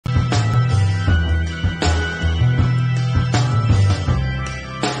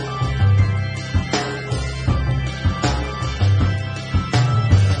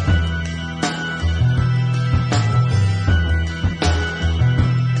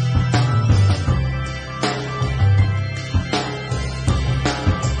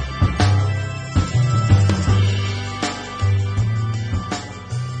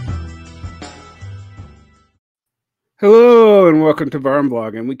welcome to Varn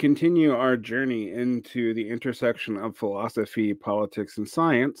Blog, and we continue our journey into the intersection of philosophy, politics, and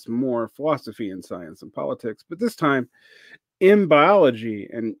science. More philosophy and science and politics, but this time in biology.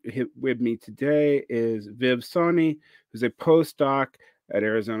 And with me today is Viv Soni, who's a postdoc at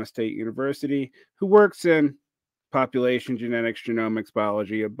Arizona State University, who works in population genetics, genomics,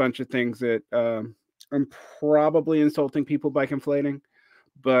 biology, a bunch of things that I'm probably insulting people by conflating,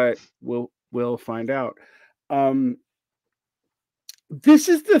 but we'll find out. This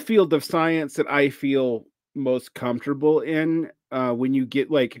is the field of science that I feel most comfortable in. When you get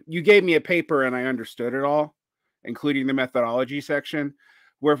you gave me a paper and I understood it all, including the methodology section.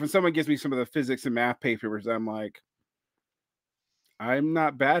 Where when someone gives me some of the physics and math papers, I'm like, I'm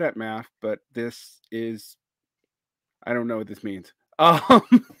not bad at math, but this is, I don't know what this means. I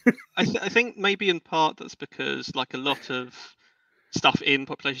think maybe in part that's because like a lot of stuff in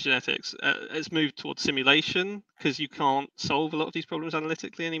population genetics has moved towards simulation because you can't solve a lot of these problems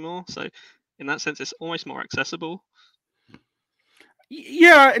analytically anymore. So in that sense, it's almost more accessible.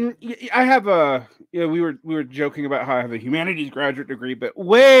 Yeah, and I have we were joking about how I have a humanities graduate degree, but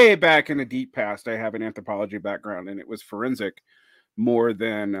way back in the deep past, I have an anthropology background, and it was forensic more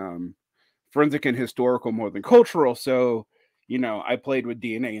than forensic and historical more than cultural. So, I played with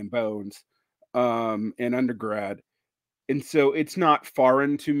DNA and bones in undergrad. And so it's not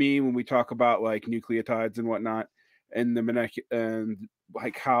foreign to me when we talk about like nucleotides and whatnot, and and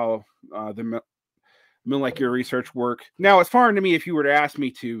like how the molecular research work. Now it's foreign to me if you were to ask me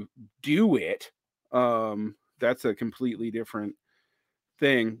to do it. That's a completely different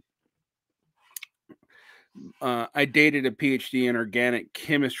thing. I dated a PhD in organic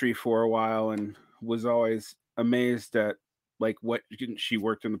chemistry for a while and was always amazed at like what she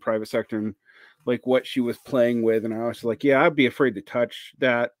worked in the private sector and like what she was playing with. And I was like, yeah, I'd be afraid to touch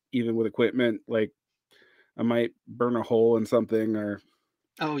that even with equipment. Like I might burn a hole in something or.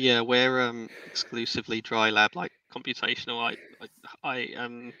 Oh yeah, we're exclusively dry lab, like computational.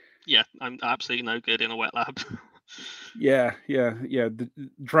 I'm absolutely no good in a wet lab. Yeah. The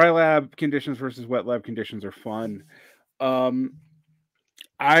dry lab conditions versus wet lab conditions are fun. I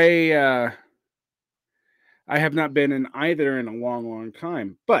have not been in either in a long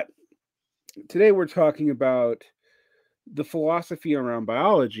time, but today we're talking about the philosophy around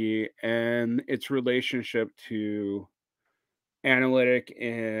biology and its relationship to analytic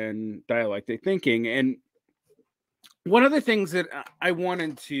and dialectic thinking. And one of the things that I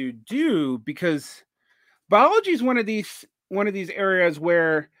wanted to do, because biology is one of these areas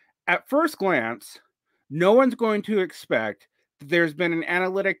where at first glance no one's going to expect that there's been an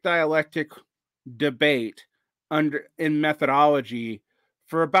analytic dialectic debate in methodology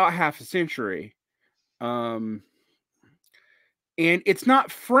for about half a century. And it's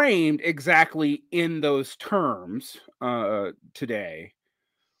not framed exactly in those terms today.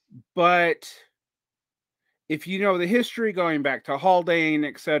 But if you know the history going back to Haldane,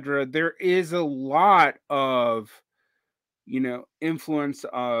 etc., there is a lot of, influence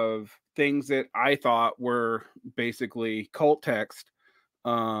of things that I thought were basically cult text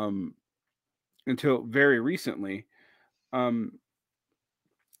until very recently.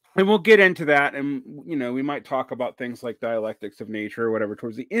 And we'll get into that, and we might talk about things like dialectics of nature or whatever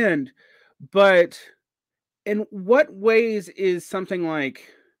towards the end. But in what ways is something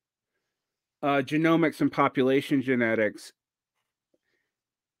like genomics and population genetics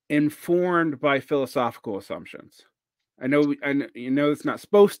informed by philosophical assumptions? I know it's not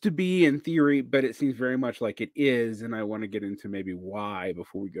supposed to be in theory, but it seems very much like it is, and I want to get into maybe why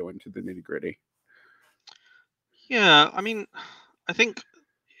before we go into the nitty-gritty. Yeah, I mean, I think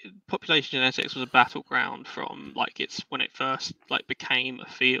population genetics was a battleground from like when it first like became a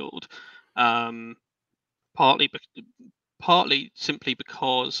field, partly simply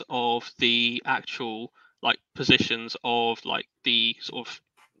because of the actual like positions of like the sort of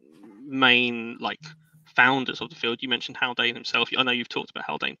main like founders of the field. You mentioned Haldane himself. I know you've talked about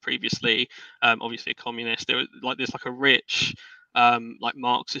Haldane previously. Obviously a communist. There's like a rich like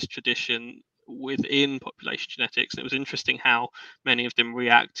Marxist tradition within population genetics. And it was interesting how many of them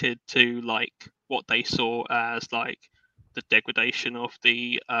reacted to like what they saw as like the degradation of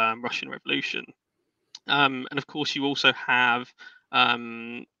the Russian Revolution. And of course, you also have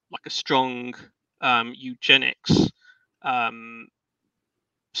like a strong eugenics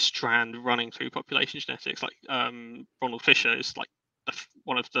strand running through population genetics. Like Ronald Fisher is like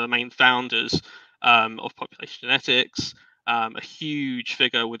one of the main founders of population genetics, a huge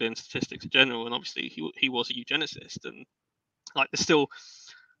figure within statistics in general, and obviously he was a eugenicist. And like there's still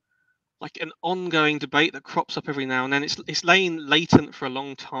like an ongoing debate that crops up every now and then. It's laying latent for a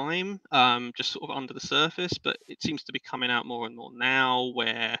long time, just sort of under the surface, but it seems to be coming out more and more now.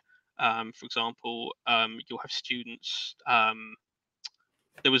 Where, for example, you'll have students.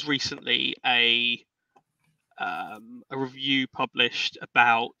 There was recently a review published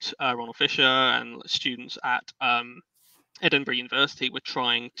about Ronald Fisher, and students at Edinburgh University were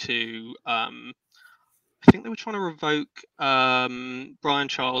trying to. I think they were trying to revoke Brian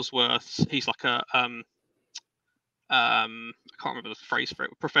Charlesworth's. He's like a I can't remember the phrase for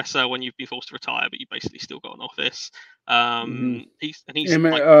it. Professor when you've been forced to retire, but you basically still got an office. He's like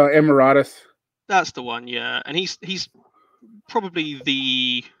Emeritus. That's the one, yeah. And he's probably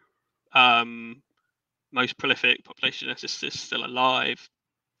the most prolific population geneticist still alive.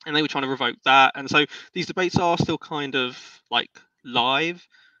 And they were trying to revoke that. And so these debates are still kind of like live.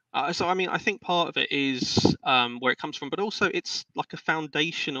 So I mean, I think part of it is where it comes from, but also it's like a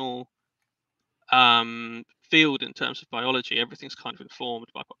foundational field in terms of biology. Everything's kind of informed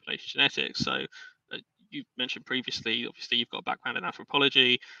by population genetics. So you mentioned previously, obviously you've got a background in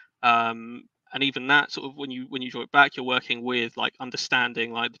anthropology, and even that sort of when you draw it back, you're working with like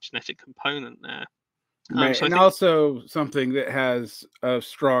understanding like the genetic component there. So and also something that has a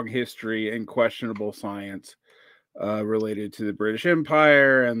strong history in questionable science related to the British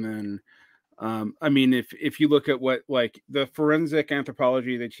Empire, and then I mean, if you look at what like the forensic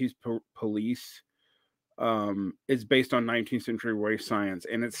anthropology that teaches police is based on 19th century race science,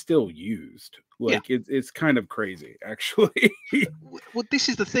 and it's still used. Like it's kind of crazy, actually. Well, this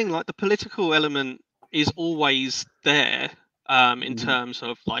is the thing. Like the political element is always there. In terms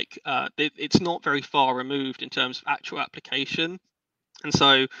of like it's not very far removed in terms of actual application, and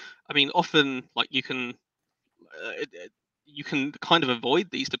so I mean often like you can kind of avoid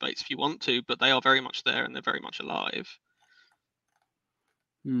these debates if you want to, but they are very much there and they're very much alive.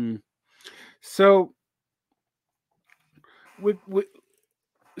 So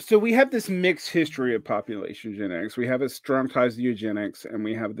so we have this mixed history of population genetics. We have a strong ties to eugenics, and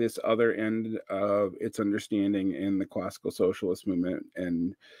we have this other end of its understanding in the classical socialist movement.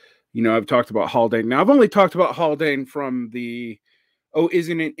 And, you know, I've talked about Haldane. Now, I've only talked about Haldane from the,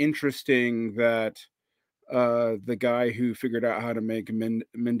 isn't it interesting that the guy who figured out how to make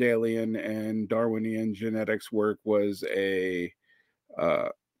Mendelian and Darwinian genetics work was a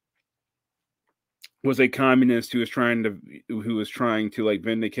communist who was trying to like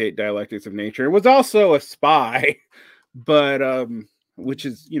vindicate dialectics of nature. It was also a spy, but which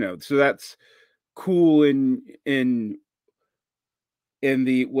is, you know, so that's cool in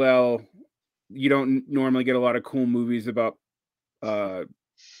the, well, you don't normally get a lot of cool movies about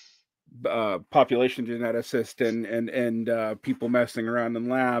population geneticists and people messing around in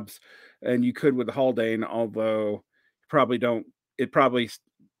labs, and you could with Haldane, although it probably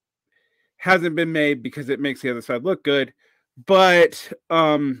hasn't been made because it makes the other side look good. But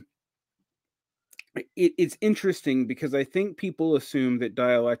it's interesting because I think people assume that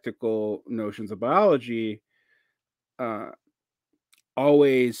dialectical notions of biology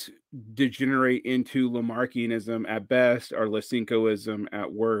always degenerate into Lamarckianism at best or Lysenkoism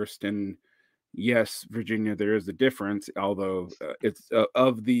at worst. And yes, Virginia, there is a difference, although it's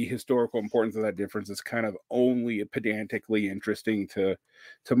of the historical importance of that difference is kind of only pedantically interesting to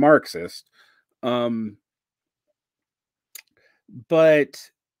Marxists.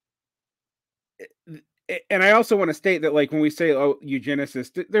 But and I also want to state that, like, when we say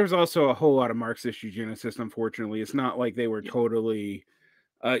eugenicists, there's also a whole lot of Marxist eugenicists. Unfortunately, it's not like they were totally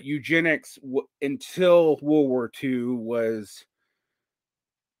eugenics until World War II was,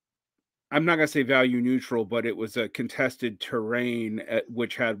 I'm not going to say value neutral, but it was a contested terrain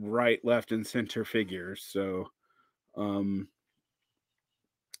which had right, left, and center figures. So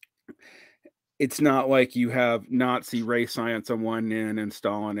it's not like you have Nazi race science on one end and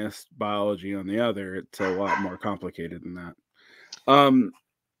Stalinist biology on the other. It's a lot more complicated than that.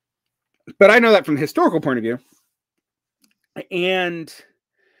 But I know that from a historical point of view. And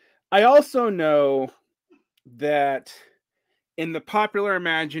I also know that in the popular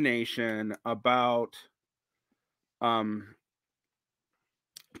imagination about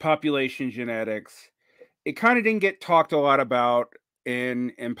population genetics, it kind of didn't get talked a lot about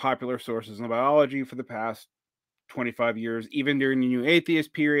in popular sources in biology for the past 25 years, even during the New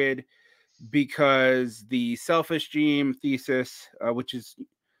Atheist period, because the selfish gene thesis, which is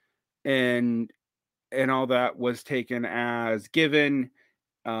and all that, was taken as given,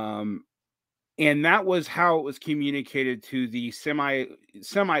 and that was how it was communicated to the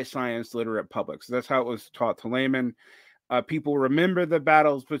semi-science literate public. So that's how it was taught to laymen. People remember the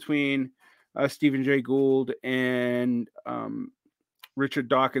battles between Stephen Jay Gould and Richard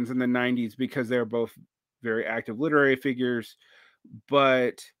Dawkins in the 90s because they're both very active literary figures,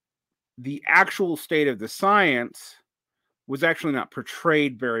 but the actual state of the science was actually not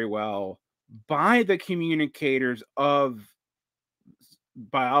portrayed very well by the communicators of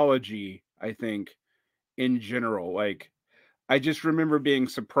biology, I think, in general. Like, I just remember being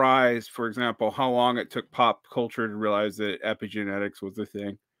surprised, for example, how long it took pop culture to realize that epigenetics was a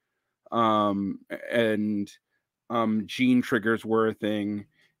thing. And gene triggers were a thing,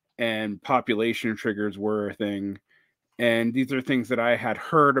 and population triggers were a thing. And these are things that I had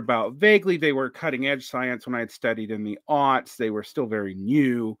heard about vaguely. They were cutting edge science when I had studied in the aughts. They were still very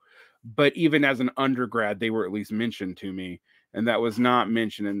new, but even as an undergrad, they were at least mentioned to me. And that was not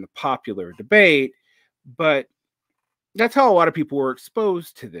mentioned in the popular debate. But that's how a lot of people were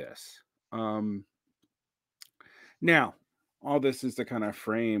exposed to this. Now, all this is to kind of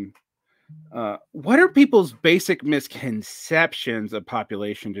frame what are people's basic misconceptions of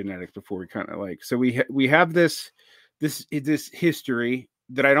population genetics before we kind of like, so we have this history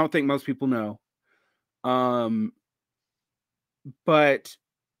that I don't think most people know, but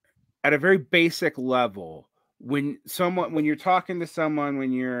at a very basic level, when you're talking to someone,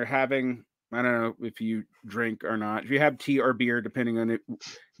 when you're having, I don't know if you drink or not, if you have tea or beer, depending on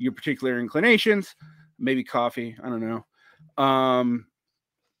your particular inclinations, maybe coffee, I don't know,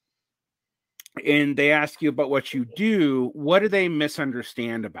 and they ask you about what you do, what do they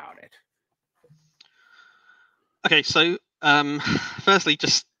misunderstand about it? Okay, so firstly,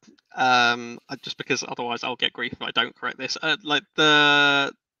 just because otherwise I'll get grief if I don't correct this. Like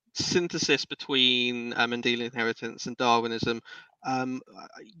the synthesis between Mendelian inheritance and Darwinism,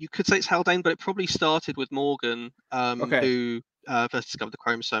 you could say it's Haldane, but it probably started with Morgan, Okay. who first discovered the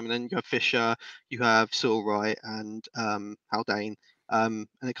chromosome, and then you have Fisher, you have Wright, and Haldane, and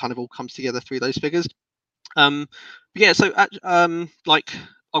it kind of all comes together through those figures. But yeah, so like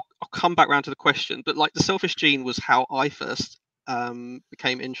I'll come back around to the question, but like the selfish gene was how I first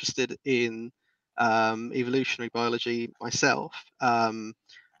became interested in evolutionary biology myself. And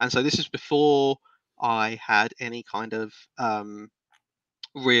so this is before I had any kind of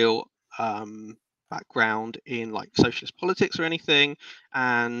real background in like socialist politics or anything,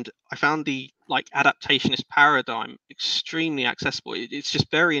 and I found the like adaptationist paradigm extremely accessible. It's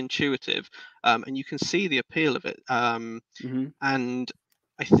just very intuitive, and you can see the appeal of it. And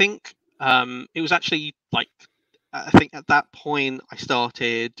I think it was actually like, I think at that point I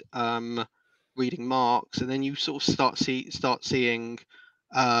started reading Marx, and then you sort of start seeing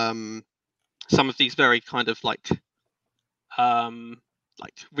some of these very kind of like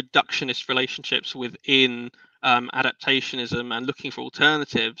reductionist relationships within adaptationism and looking for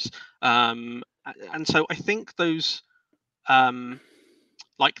alternatives. And so I think those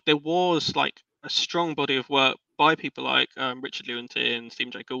like there was like a strong body of work by people like Richard Lewontin,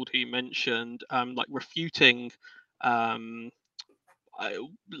 Stephen Jay Gould, who you mentioned, like refuting um,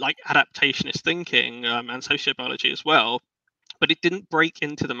 like adaptationist thinking and sociobiology as well, but it didn't break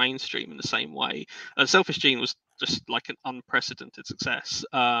into the mainstream in the same way. Selfish Gene was just like an unprecedented success,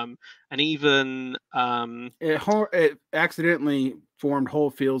 and even It accidentally formed whole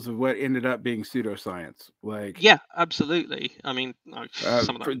fields of what ended up being pseudoscience. Like, yeah, absolutely. I mean,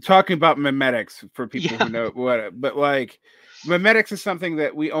 some of that. talking about memetics for people Yeah, who know what, but like, memetics is something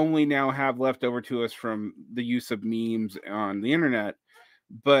that we only now have left over to us from the use of memes on the internet.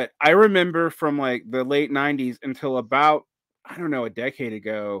 But I remember from like the late 90s until about, I don't know, a decade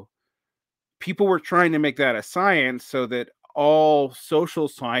ago, people were trying to make that a science so that all social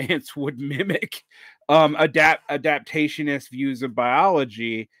science would mimic adaptationist views of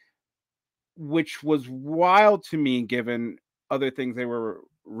biology, which was wild to me given other things they were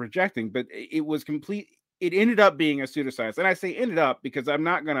rejecting. But it was complete. It ended up being a pseudoscience, and I say ended up because I'm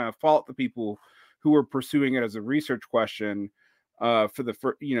not going to fault the people who were pursuing it as a research question for the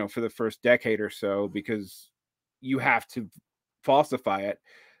for the first decade or so, because you have to falsify it.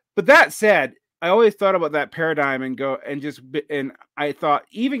 But that said, I always thought about that paradigm and I thought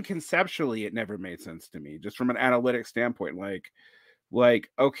even conceptually it never made sense to me, just from an analytic standpoint. Like,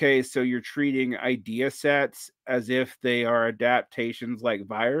 okay, so you're treating idea sets as if they are adaptations like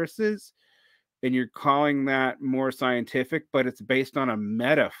viruses, and you're calling that more scientific, but it's based on a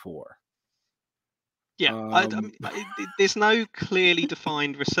metaphor. yeah. Um, There's no clearly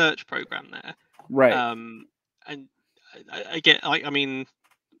defined research program there, right. and I get. I mean,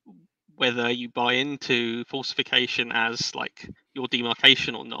 whether you buy into falsification as like your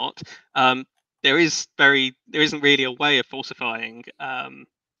demarcation or not, there isn't really a way of falsifying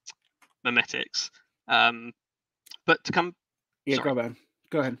memetics. But to come, Yeah, sorry, go ahead.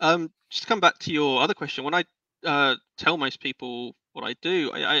 Go ahead. just to come back to your other question, when I tell most people what I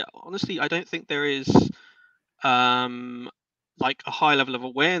do. I honestly, I don't think there is like a high level of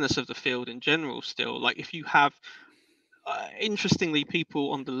awareness of the field in general still. Like if you have interestingly,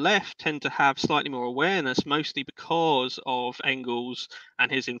 people on the left tend to have slightly more awareness, mostly because of Engels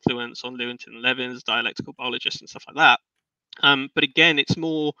and his influence on Lewontin and Levin's dialectical biologists and stuff like that. But again, it's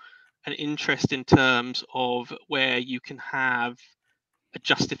more an interest in terms of where you can have a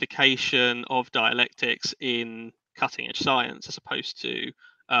justification of dialectics in cutting edge science as opposed to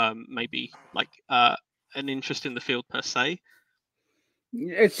maybe like an interest in the field per se.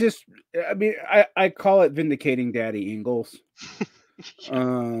 It's just, I mean, I call it vindicating Daddy Ingalls.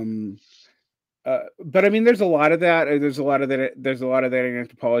 But I mean, there's a lot of that. There's a lot of that. There's a lot of that in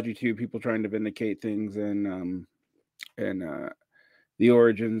anthropology too. People trying to vindicate things and the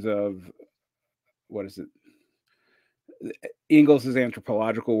origins of what is it? Ingalls'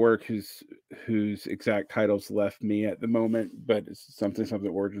 anthropological work, whose exact titles left me at the moment, but it's something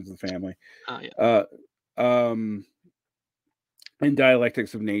origins of the family. Yeah. In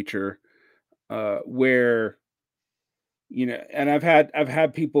Dialectics of Nature, where and I've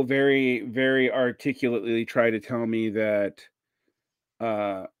had people very, very articulately try to tell me that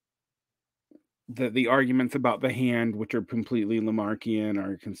the arguments about the hand, which are completely Lamarckian,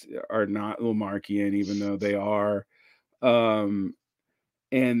 are not Lamarckian, even though they are, and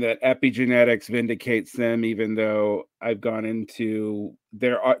that epigenetics vindicates them, even though I've gone into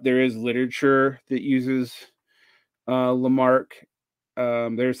there is literature that uses Lamarck.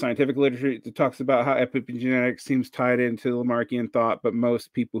 There's scientific literature that talks about how epigenetics seems tied into Lamarckian thought, but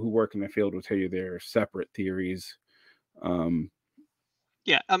most people who work in the field will tell you they're separate theories.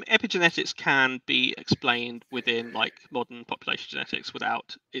 Yeah, epigenetics can be explained within like modern population genetics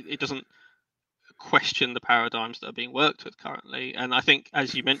without it doesn't question the paradigms that are being worked with currently. And I think,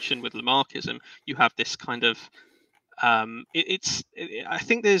 as you mentioned with Lamarckism, you have this kind of I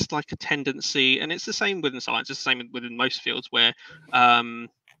think there's like a tendency, and it's the same within science, it's the same within most fields, where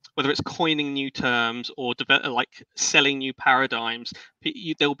whether it's coining new terms or like selling new paradigms,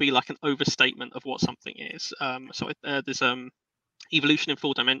 there'll be like an overstatement of what something is. There's Evolution in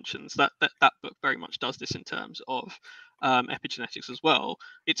Four Dimensions. That book very much does this in terms of epigenetics as well.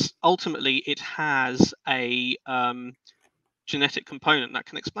 It's ultimately it has a genetic component that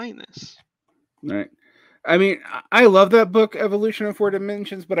can explain this. Right. I mean, I love that book, Evolution in Four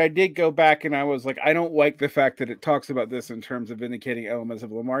Dimensions, but I did go back and I was like, I don't like the fact that it talks about this in terms of indicating elements of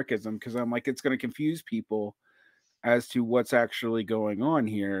Lamarckism, because I'm like, it's going to confuse people as to what's actually going on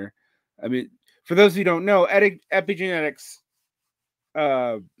here. I mean, for those who don't know, epigenetics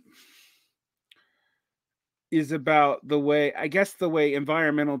is about the way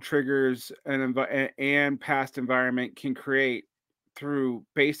environmental triggers and past environment can create through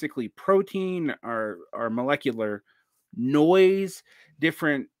basically protein or molecular noise,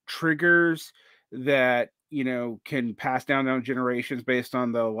 different triggers that can pass down generations based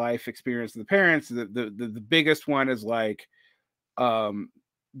on the life experience of the parents. The biggest one is like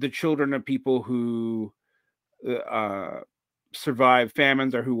the children of people who survived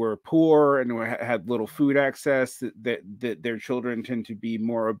famines or who were poor and who had little food access, that their children tend to be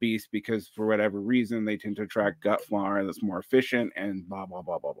more obese because for whatever reason they tend to attract gut flora that's more efficient and blah blah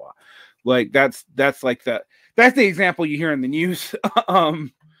blah blah blah. Like that's the example you hear in the news. As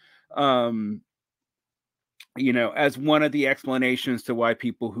one of the explanations to why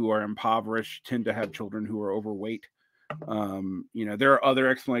people who are impoverished tend to have children who are overweight. There are other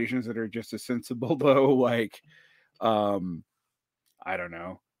explanations that are just as sensible though, like I don't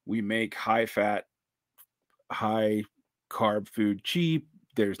know, we make high fat, high carb food cheap.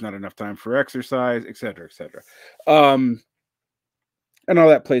 There's not enough time for exercise, et cetera, et cetera. And all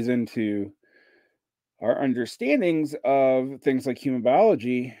that plays into our understandings of things like human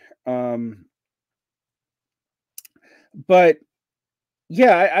biology. But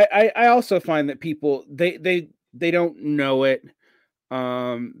yeah, I also find that people they don't know it.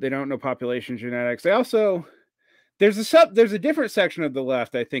 They don't know population genetics. They also there's a different section of the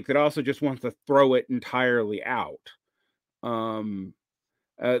left, I think, that also just wants to throw it entirely out.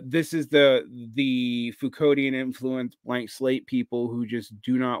 This is the Foucauldian influence blank slate people who just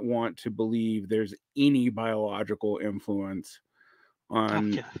do not want to believe there's any biological influence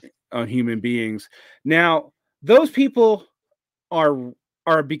on human beings. Now, those people are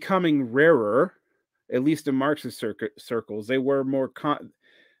becoming rarer, at least in Marxist circles. They were more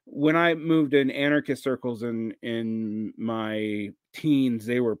when I moved in anarchist circles in my teens,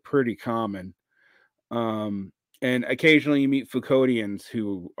 they were pretty common. And occasionally you meet Foucauldians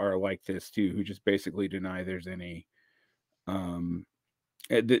who are like this too, who just basically deny there's any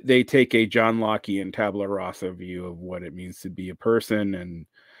they take a John Lockean tabula rasa view of what it means to be a person, and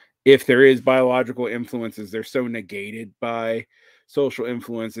if there is biological influences, they're so negated by social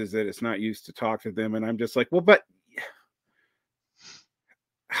influences that it's not used to talk to them. And I'm just like, well, but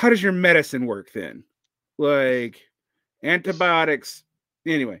how does your medicine work then? Like antibiotics.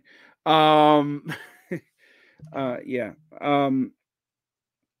 Anyway, yeah.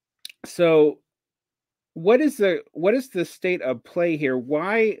 So what is the state of play here?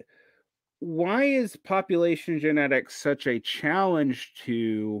 Why is population genetics such a challenge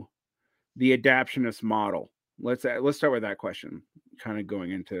to the adaptionist model? Let's start with that question, kind of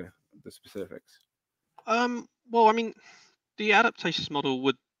going into the specifics. Well, I mean, the adaptations model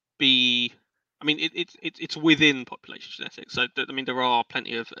would be, I mean, it's within population genetics. So, I mean, there are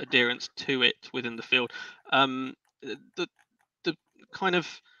plenty of adherence to it within the field. The the kind of,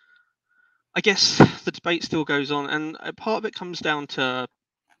 I guess, the debate still goes on, and part of it comes down to,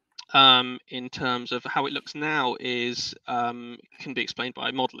 in terms of how it looks now, is can be explained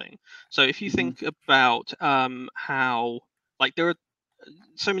by modeling. So, if you think about how, like, there are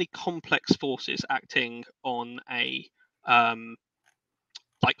so many complex forces acting on a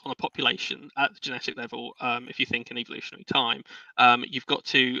like on a population at the genetic level. If you think in evolutionary time, you've got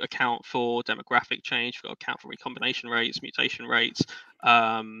to account for demographic change, you've got to account for recombination rates, mutation rates,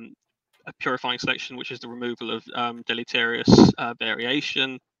 a purifying selection, which is the removal of deleterious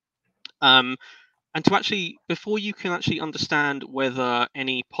variation. And to actually, before you can actually understand whether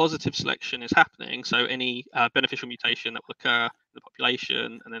any positive selection is happening, so any beneficial mutation that will occur in the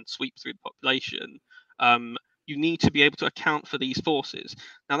population and then sweep through the population, you need to be able to account for these forces.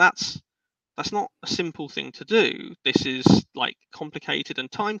 Now that's not a simple thing to do. This is like complicated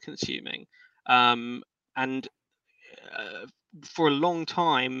and time consuming. And for a long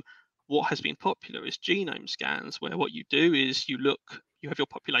time, what has been popular is genome scans, where what you do is you have your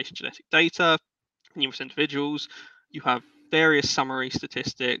population genetic data, numerous individuals, you have various summary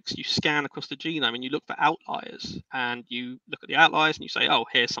statistics, you scan across the genome and you look for outliers, and you look at the outliers and you say, oh,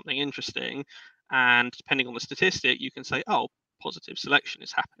 here's something interesting, and depending on the statistic you can say, oh, positive selection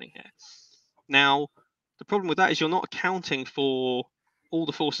is happening here. Now the problem with that is you're not accounting for all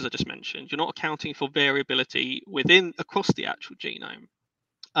the forces I just mentioned. You're not accounting for variability across the actual genome.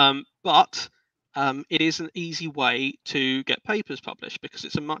 But it is an easy way to get papers published, because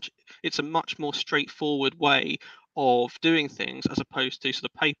it's a much more straightforward way of doing things, as opposed to, so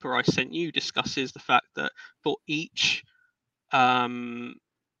the paper I sent you discusses the fact that for each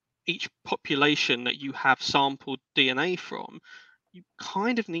population that you have sampled DNA from, you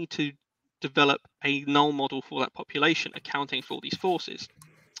kind of need to develop a null model for that population, accounting for all these forces.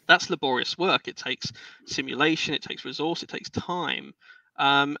 That's laborious work. It takes simulation, it takes resource, it takes time.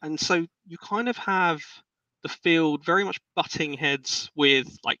 And so you kind of have the field very much butting heads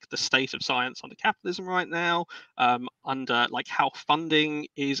with like the state of science under capitalism right now, under like how funding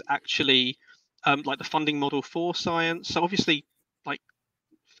is actually like the funding model for science. So obviously, like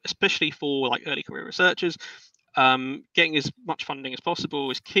especially for like early career researchers, getting as much funding as possible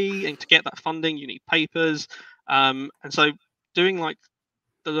is key. And to get that funding, you need papers. And so doing like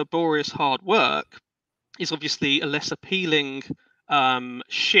the laborious hard work is obviously a less appealing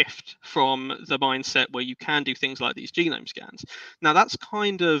shift from the mindset where you can do things like these genome scans. Now that's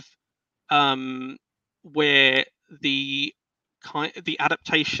kind of where the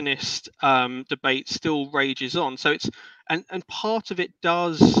adaptationist debate still rages on. So it's and part of it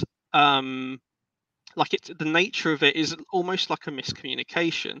does like the nature of it is almost like a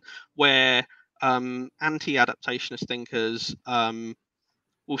miscommunication, where anti-adaptationist thinkers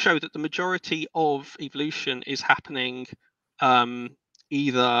will show that the majority of evolution is happening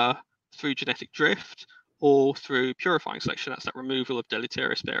either through genetic drift or through purifying selection. That's that removal of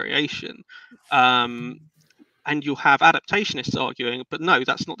deleterious variation. And you'll have adaptationists arguing, but no,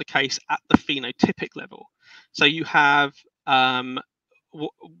 that's not the case at the phenotypic level. So you have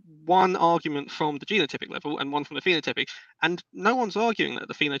one argument from the genotypic level and one from the phenotypic, and no one's arguing that at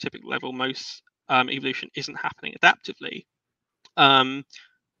the phenotypic level most evolution isn't happening adaptively. But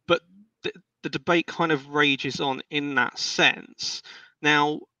the debate kind of rages on in that sense.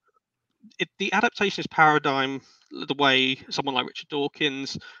 Now, the adaptationist paradigm, the way someone like Richard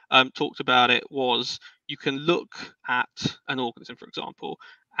Dawkins talked about it, was you can look at an organism, for example,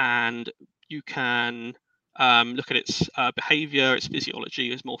 and you can look at its behavior, its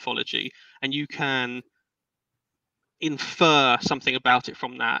physiology, its morphology, and you can infer something about it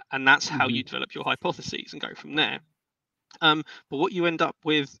from that, and that's how you develop your hypotheses and go from there. But what you end up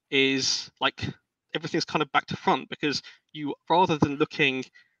with is like everything's kind of back to front, because you, rather than looking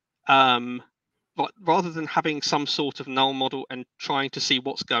rather than having some sort of null model and trying to see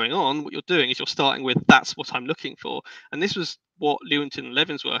what's going on, what you're doing is you're starting with, that's what I'm looking for. And this was what Lewontin and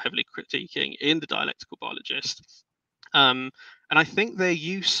Levins were heavily critiquing in The Dialectical Biologist. And I think their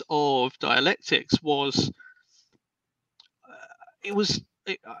use of dialectics was, I'm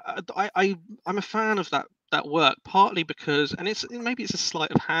a fan of that work, partly because, and maybe it's a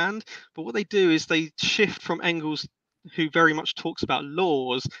sleight of hand, but what they do is they shift from Engels, who very much talks about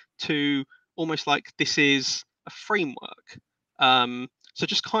laws, to almost like this is a framework. So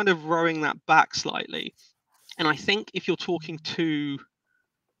just kind of rowing that back slightly. And I think if you're talking to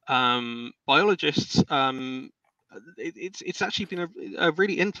biologists, it's actually been a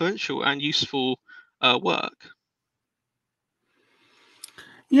really influential and useful work.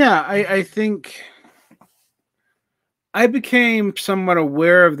 Yeah, I think I became somewhat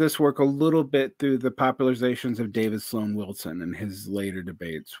aware of this work a little bit through the popularizations of David Sloan Wilson and his later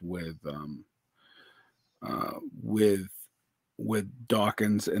debates with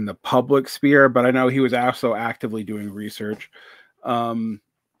Dawkins in the public sphere, but I know he was also actively doing research. And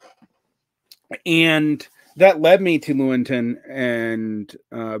that led me to Lewontin and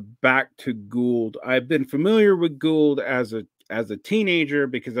back to Gould. I've been familiar with Gould as a teenager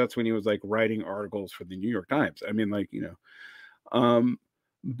because that's when he was like writing articles for the New York Times. I mean, like,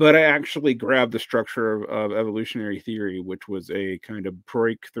 but I actually grabbed the structure of evolutionary theory, which was a kind of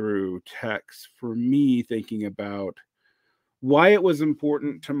breakthrough text for me, thinking about why it was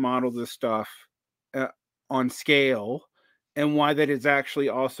important to model this stuff on scale, and why that is actually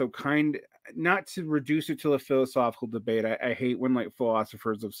also not to reduce it to a philosophical debate. I hate when like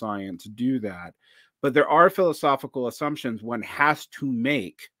philosophers of science do that, but there are philosophical assumptions one has to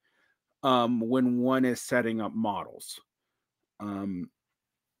make when one is setting up models. And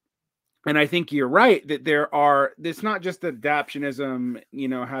I think you're right that it's not just that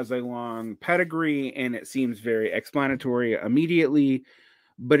adaptionism, has a long pedigree and it seems very explanatory immediately,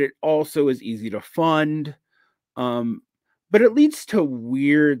 but it also is easy to fund. But it leads to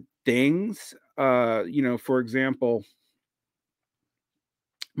weird things. For example,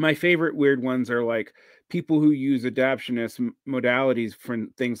 my favorite weird ones are like people who use adaptionist modalities for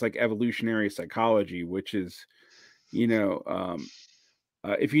things like evolutionary psychology, which is,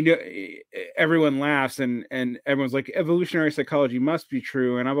 if everyone laughs and everyone's like, evolutionary psychology must be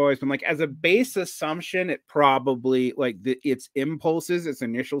true. And I've always been like, as a base assumption, it probably like its impulses, its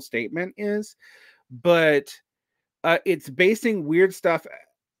initial statement is, but it's basing weird stuff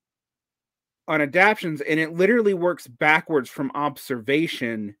on adaptions, and it literally works backwards from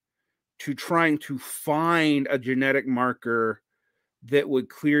observation to trying to find a genetic marker that would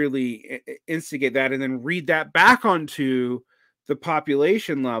clearly instigate that, and then read that back onto the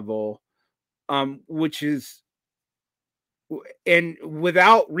population level, which is, and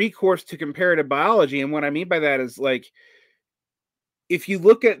without recourse to comparative biology. And what I mean by that is, like, if you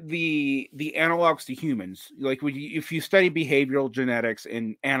look at the analogs to humans, like if you study behavioral genetics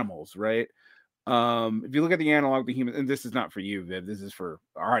in animals, right? If you look at the analog to humans, and this is not for you, Viv, this is for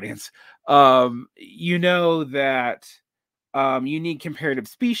our audience, you know that you need comparative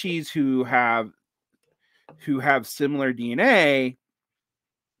species who have similar DNA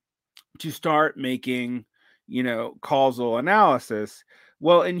to start making, causal analysis.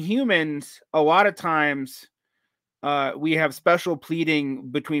 Well, in humans, a lot of times we have special pleading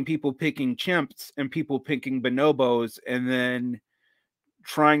between people picking chimps and people picking bonobos, and then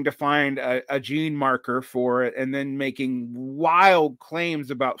trying to find a gene marker for it, and then making wild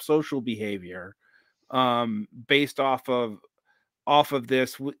claims about social behavior based off of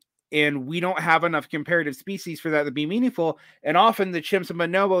this. And we don't have enough comparative species for that to be meaningful. And often the chimps and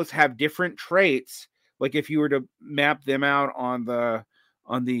bonobos have different traits. Like if you were to map them out on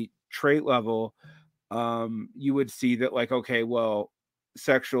the trait level, you would see that, like, okay, well,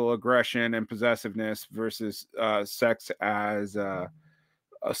 sexual aggression and possessiveness versus sex as a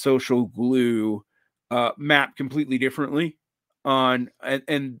social glue map completely differently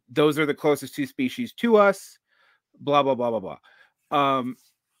and those are the closest two species to us, blah blah blah blah blah.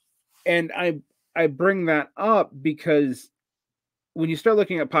 And I bring that up because when you start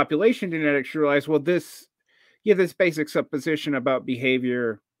looking at population genetics, you realize, well, this basic supposition about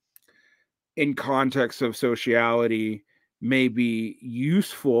behavior in context of sociality may be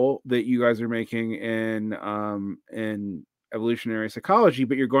useful that you guys are making in evolutionary psychology,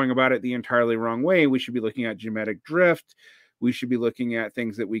 but you're going about it the entirely wrong way. We should be looking at genetic drift. We should be looking at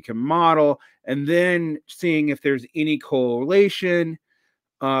things that we can model and then seeing if there's any correlation.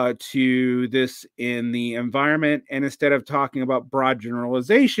 to this in the environment, and instead of talking about broad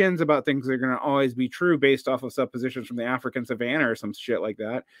generalizations about things that are going to always be true based off of suppositions from the African savannah or some shit like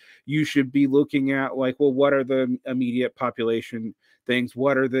that, you should be looking at like, well, what are the immediate population things?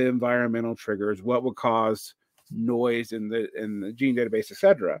 What are the environmental triggers? What would cause noise in the gene database,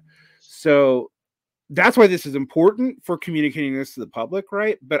 etc. So that's why this is important for communicating this to the public,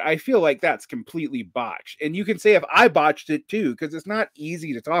 right? But I feel like that's completely botched. And you can say if I botched it too, because it's not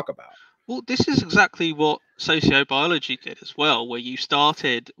easy to talk about. Well, this is exactly what sociobiology did as well, where you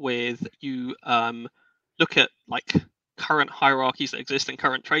started with you look at like current hierarchies that exist and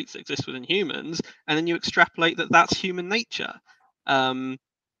current traits that exist within humans, and then you extrapolate that that's human nature. And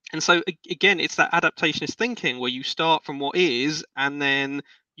so again, it's that adaptationist thinking where you start from what is, and then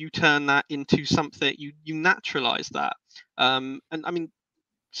you turn that into something, you naturalize that. And I mean,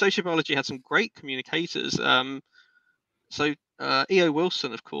 sociobiology had some great communicators. So E.O.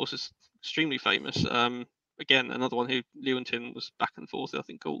 Wilson, of course, is extremely famous. Again, another one who Lewontin was back and forth, I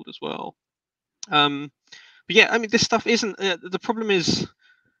think, called as well. But yeah, I mean, this stuff isn't. The problem is,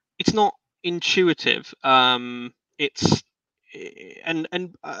 it's not intuitive. It's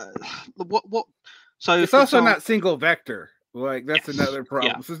and what. So it's for also example, not single vector. Like that's yes, another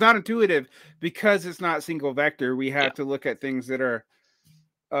problem. yeah. So it's not intuitive because it's not single vector. We have to look at things that are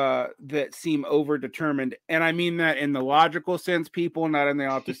that seem overdetermined, and I mean that in the logical sense, people, not in the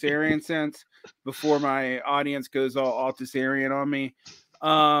Althusserian sense. Before my audience goes all Althusserian on me,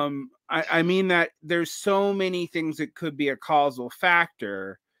 I mean that there's so many things that could be a causal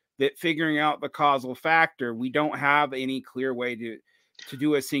factor that figuring out the causal factor, we don't have any clear way to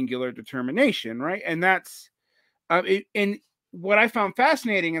do a singular determination, right? And that's and what I found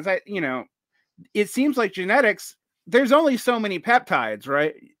fascinating is it seems like genetics, there's only so many peptides,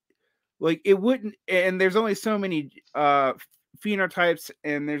 right? Like it wouldn't, and there's only so many phenotypes,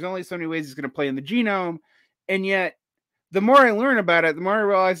 and there's only so many ways it's going to play in the genome. And yet, the more I learn about it, the more I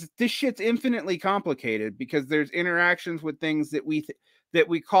realize this shit's infinitely complicated because there's interactions with things that we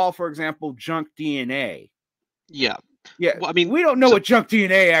call, for example, junk DNA. Yeah. Yeah, well, I mean, we don't know what junk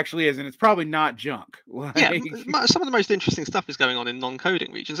DNA actually is, and it's probably not junk. Like, yeah, some of the most interesting stuff is going on in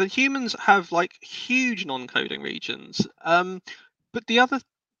non-coding regions, and humans have like huge non-coding regions. But the other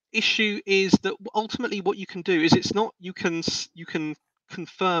issue is that ultimately what you can do is it's not you can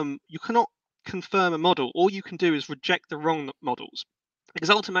confirm, you cannot confirm a model. All you can do is reject the wrong models, because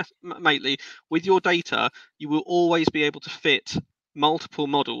ultimately with your data you will always be able to fit multiple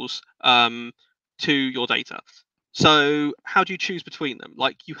models to your data. So how do you choose between them?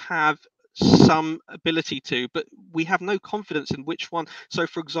 Like you have some ability to, but we have no confidence in which one. So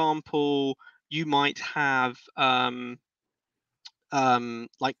for example, you might have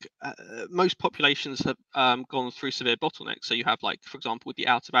most populations have gone through severe bottlenecks. So you have, like, for example, with the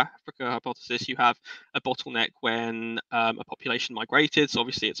out of Africa hypothesis, you have a bottleneck when a population migrated. So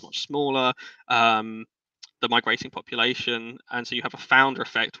obviously it's much smaller, the migrating population, and so you have a founder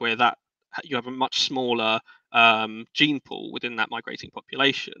effect where that you have a much smaller gene pool within that migrating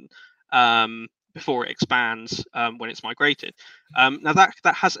population before it expands when it's migrated. Now that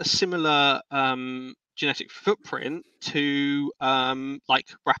has a similar genetic footprint to like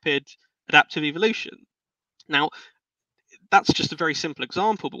rapid adaptive evolution. Now that's just a very simple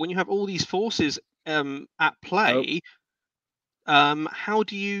example, but when you have all these forces at play, how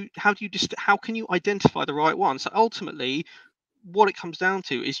can you identify the right one? So ultimately, what it comes down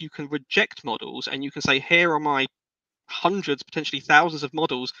to is you can reject models and you can say, here are my hundreds, potentially thousands of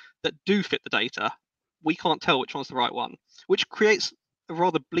models that do fit the data. We can't tell which one's the right one, which creates a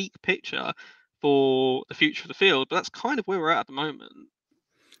rather bleak picture for the future of the field. But that's kind of where we're at the moment.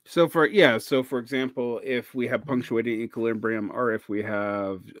 So for example, if we have punctuated equilibrium, or if we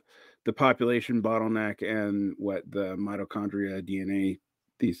have the population bottleneck and what the mitochondria DNA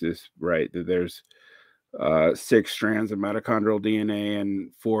thesis, right? That there's 6 strands of mitochondrial DNA,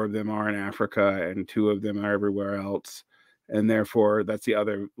 and 4 of them are in Africa, and 2 of them are everywhere else, and therefore that's the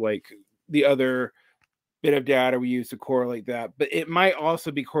other bit of data we use to correlate that. But it might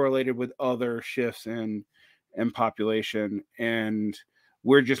also be correlated with other shifts in population, and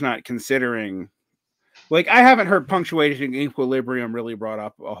we're just not considering. Like, I haven't heard punctuation equilibrium really brought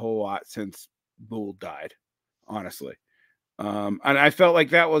up a whole lot since Boole died, honestly. And I felt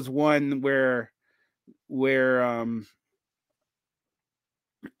like that was one where where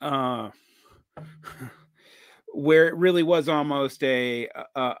it really was almost a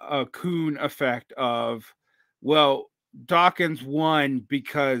Kuhn effect of, well, Dawkins won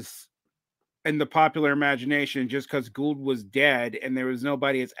because in the popular imagination, just because Gould was dead and there was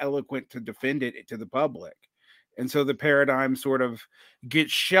nobody as eloquent to defend it to the public. And so the paradigm sort of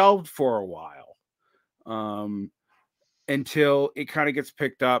gets shelved for a while, until it kind of gets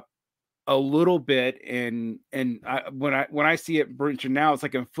picked up a little bit. And when I see it mentioned now, it's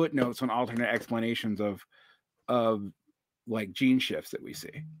like in footnotes on alternate explanations of like gene shifts that we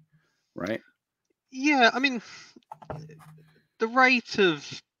see, right? Yeah, I mean, the rate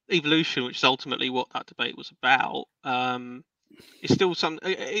of evolution, which is ultimately what that debate was about, is still some.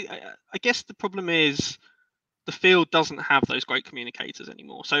 I guess the problem is the field doesn't have those great communicators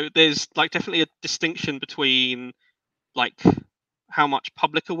anymore. So there's like definitely a distinction between like how much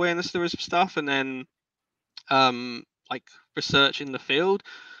public awareness there is of stuff, and then like research in the field.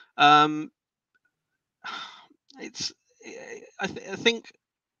 Um, it's I think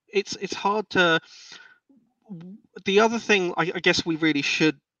it's hard to. The other thing I guess we really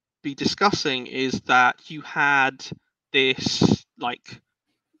should be discussing is that you had this like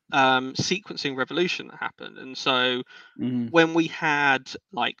sequencing revolution that happened, and so when we had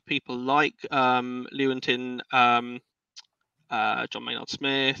like people like Lewontin, John Maynard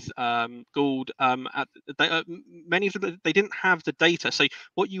Smith, Gould, many of them, they didn't have the data. So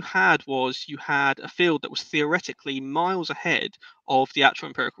what you had was you had a field that was theoretically miles ahead of the actual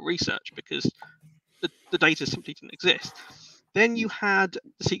empirical research because the data simply didn't exist. Then you had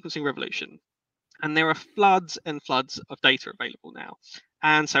the sequencing revolution, and there are floods and floods of data available now.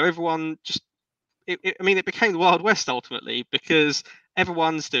 And so everyone just, it became the Wild West ultimately because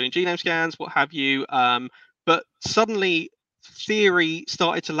everyone's doing genome scans, what have you. But suddenly theory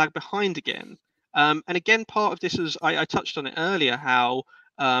started to lag behind again. And again, part of this is, I touched on it earlier, how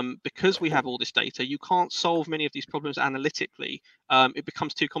because we have all this data, you can't solve many of these problems analytically. It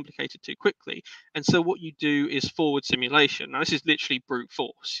becomes too complicated too quickly. And so what you do is forward simulation. Now, this is literally brute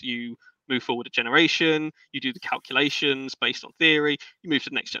force. You move forward a generation, you do the calculations based on theory, you move to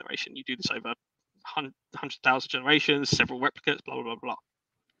the next generation, you do this over 100,000 generations, several replicates, blah, blah, blah,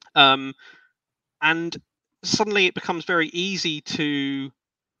 blah. And suddenly it becomes very easy to,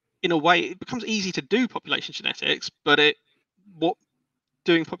 in a way, it becomes easy to do population genetics, but what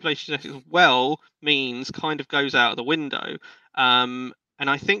doing population genetics well means kind of goes out of the window. And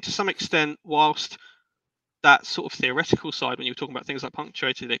I think to some extent, whilst that sort of theoretical side, when you're talking about things like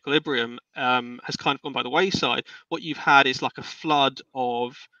punctuated equilibrium, has kind of gone by the wayside, what you've had is like a flood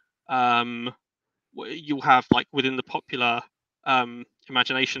of, you'll have like within the popular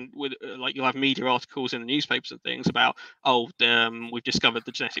imagination, with like you'll have media articles in the newspapers and things about, we've discovered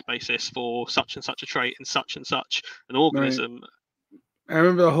the genetic basis for such and such a trait in such and such an organism. Right. I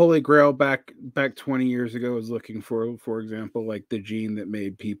remember the Holy Grail back 20 years ago was looking for example, like the gene that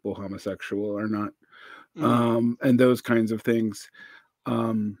made people homosexual or not, and those kinds of things.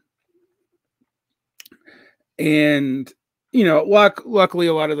 And luckily,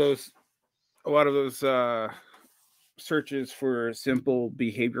 a lot of those searches for simple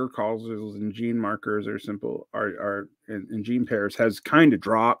behavior causes and gene markers or simple are in gene pairs has kind of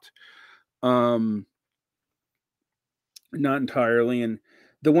dropped. Not entirely. And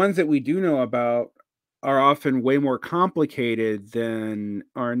the ones that we do know about are often way more complicated than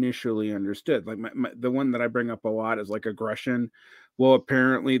are initially understood. Like the one that I bring up a lot is like aggression. Well,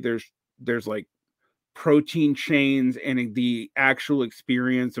 apparently there's like protein chains and the actual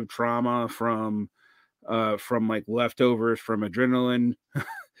experience of trauma from like leftovers from adrenaline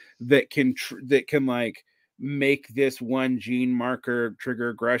that can like make this one gene marker trigger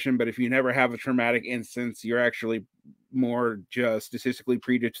aggression. But if you never have a traumatic instance, you're actually more just statistically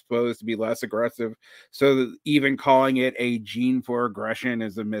predisposed to be less aggressive. So even calling it a gene for aggression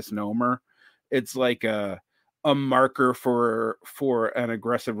is a misnomer. It's like a marker for an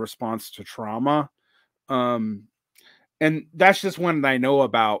aggressive response to trauma. And that's just one that I know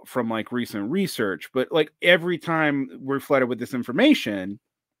about from like recent research. But like every time we're flooded with this information,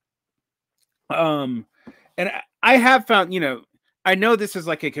 and I have found, I know this is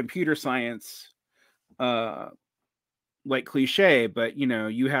like a computer science like cliche, but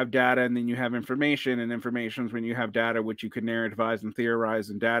you have data and then you have information, and information is when you have data which you can narrativize and theorize,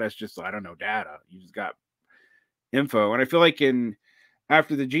 and data is just, I don't know, data. You just got info. And I feel like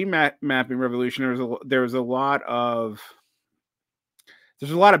after the gene mapping revolution, there's a lot of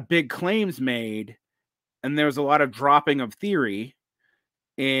big claims made, and there's a lot of dropping of theory,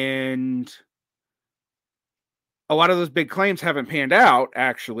 and a lot of those big claims haven't panned out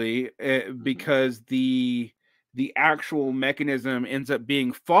actually, because the actual mechanism ends up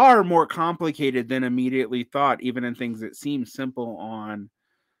being far more complicated than immediately thought, even in things that seem simple on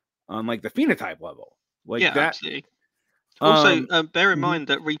like the phenotype level, like Yeah, that. absolutely. Also, bear in mind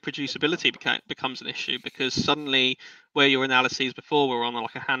that reproducibility becomes an issue, because suddenly, where your analyses before were on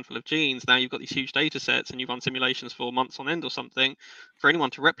like a handful of genes, now you've got these huge data sets and you've run simulations for months on end or something. For anyone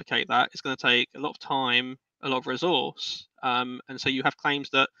to replicate that, it's going to take a lot of time, a lot of resource, and so you have claims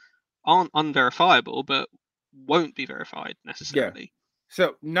that aren't unverifiable but won't be verified necessarily. Yeah.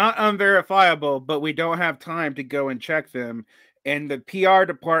 So not unverifiable, but we don't have time to go and check them. And the PR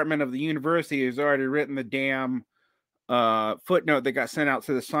department of the university has already written the damn footnote that got sent out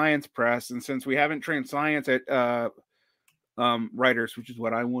to the science press. And since we haven't trained science at writers, which is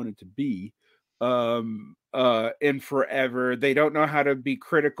what I wanted to be, in forever, they don't know how to be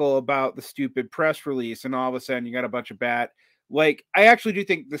critical about the stupid press release. And all of a sudden, you got a bunch of like, I actually do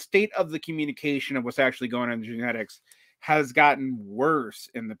think the state of the communication of what's actually going on in genetics has gotten worse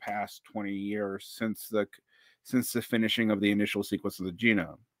in the past 20 years since the finishing of the initial sequence of the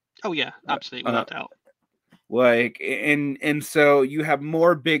genome. Oh yeah, absolutely, without doubt. Like, and so you have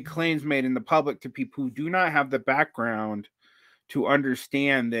more big claims made in the public to people who do not have the background to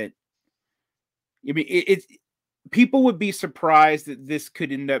understand that. I mean, it's people would be surprised that this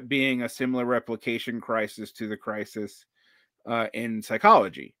could end up being a similar replication crisis to the crisis in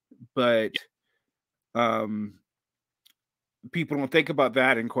psychology, but people don't think about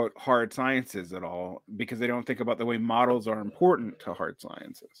that in quote hard sciences at all, because they don't think about the way models are important to hard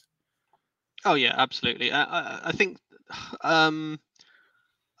sciences. Oh yeah, absolutely. I think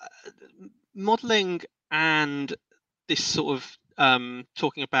modeling and this sort of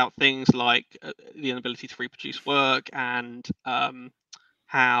talking about things like the inability to reproduce work, and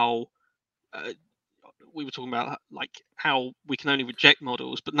how we were talking about like how we can only reject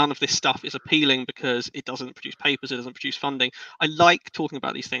models, but none of this stuff is appealing because it doesn't produce papers, it doesn't produce funding. I like talking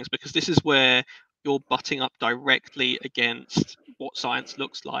about these things because this is where you're butting up directly against what science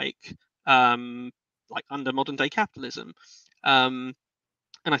looks like under modern day capitalism. And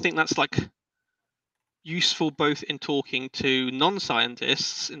I think that's like useful both in talking to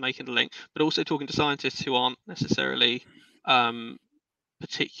non-scientists in making the link, but also talking to scientists who aren't necessarily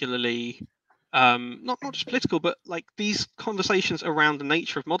particularly not just political, but like these conversations around the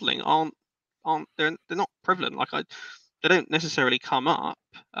nature of modeling aren't they're not prevalent. Like they don't necessarily come up,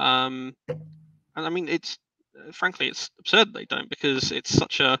 and I mean it's frankly it's absurd they don't, because it's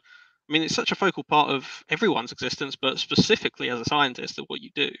such a it's such a focal part of everyone's existence, but specifically as a scientist of what you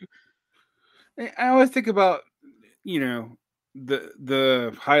do. I always think about,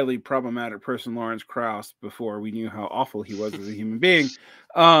 the highly problematic person Lawrence Krauss before we knew how awful he was as a human being.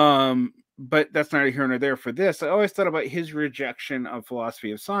 But that's neither here nor there for this. I always thought about his rejection of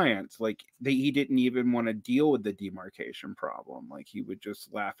philosophy of science. Like he didn't even want to deal with the demarcation problem. Like he would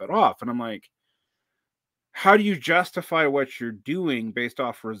just laugh it off. And I'm like, how do you justify what you're doing based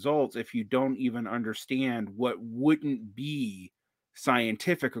off results if you don't even understand what wouldn't be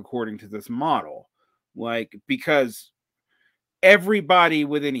scientific according to this model? Like, because everybody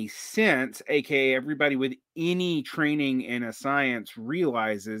with any sense, aka everybody with any training in a science,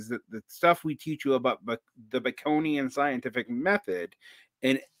 realizes that the stuff we teach you about the Baconian scientific method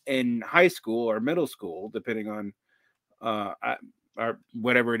in high school or middle school, depending on or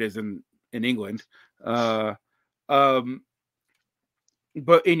whatever it is in England, but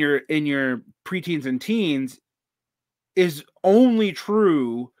in your preteens and teens is only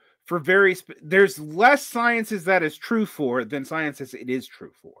true for there's less sciences that is true for than sciences it is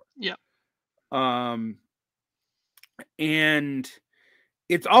true for. Yeah. And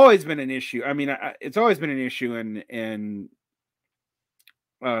it's always been an issue. I mean, it's always been an issue in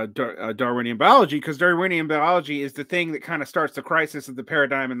Darwinian biology, because Darwinian biology is the thing that kind of starts the crisis of the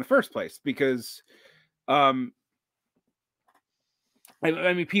paradigm in the first place. Because, I mean,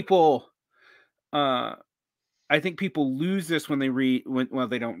 people, I think people lose this when they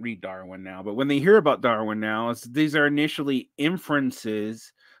they don't read Darwin now, but when they hear about Darwin now, these are initially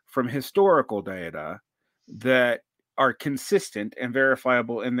inferences from historical data that are consistent and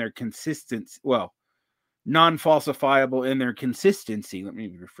verifiable in their consistency. Well, non-falsifiable in their consistency. Let me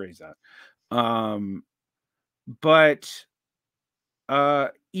rephrase that. But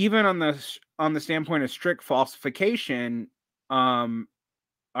even on the standpoint of strict falsification,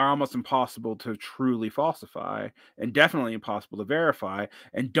 are almost impossible to truly falsify, and definitely impossible to verify,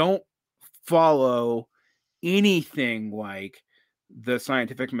 and don't follow anything like the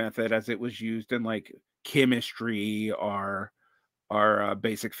scientific method as it was used in like chemistry or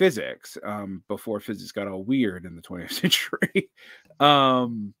basic physics, before physics got all weird in the 20th century.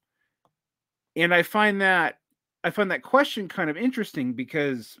 And I find that question kind of interesting,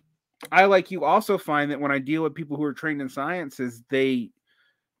 because I, like you, also find that when I deal with people who are trained in sciences, they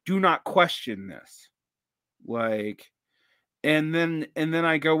do not question this. Like, And then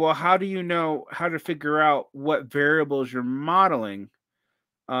I go, well, how do you know how to figure out what variables you're modeling?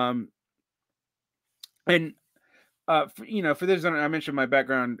 And for those, I mentioned my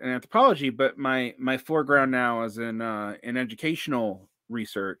background in anthropology, but my foreground now is in educational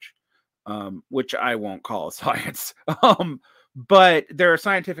research, which I won't call science. But there are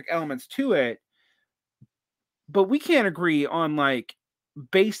scientific elements to it. But we can't agree on like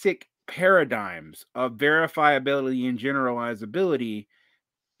basic paradigms of verifiability and generalizability.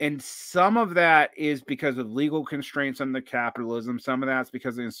 And some of that is because of legal constraints under capitalism. Some of that's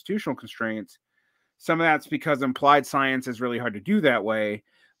because of institutional constraints. Some of that's because implied science is really hard to do that way.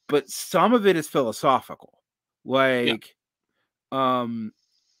 But some of it is philosophical. Yeah. Like,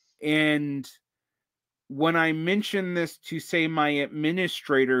 and when I mention this to, say, my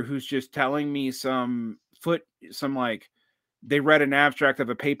administrator, who's just telling me some like, they read an abstract of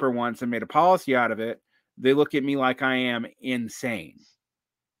a paper once and made a policy out of it, they look at me like I am insane.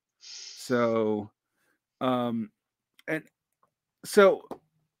 So, and so,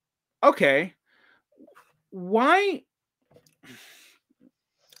 okay, why?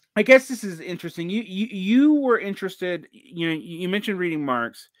 I guess this is interesting. You were interested. You mentioned reading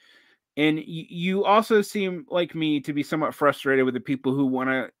Marx, and you also seem like me to be somewhat frustrated with the people who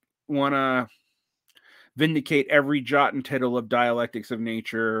want to vindicate every jot and tittle of Dialectics of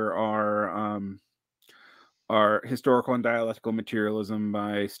Nature, or Historical and Dialectical Materialism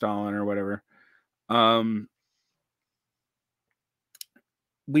by Stalin or whatever.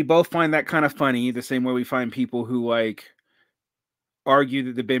 We both find that kind of funny, the same way we find people who like argue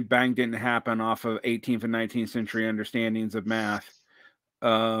that the Big Bang didn't happen off of 18th and 19th century understandings of math,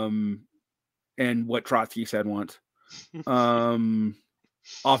 and what Trotsky said once,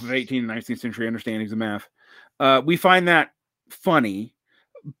 off of 18th and 19th century understandings of math. We find that funny,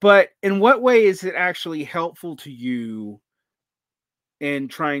 but in what way is it actually helpful to you in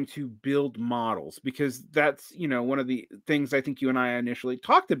trying to build models? Because that's, one of the things I think you and I initially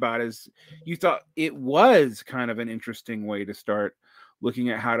talked about, is you thought it was kind of an interesting way to start looking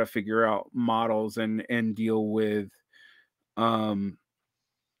at how to figure out models and deal with model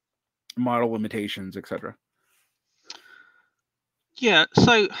limitations, etc. Yeah,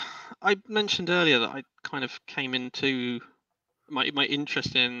 so I mentioned earlier that I kind of came into my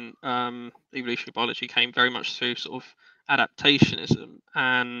interest in evolutionary biology came very much through sort of adaptationism,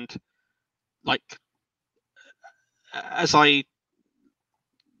 and like as I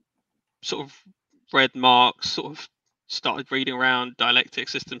sort of read Marx, sort of started reading around dialectic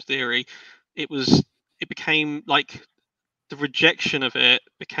systems theory, it became like the rejection of it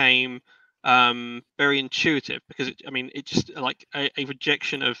became very intuitive, because it just like a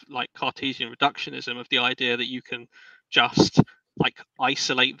rejection of like Cartesian reductionism, of the idea that you can just like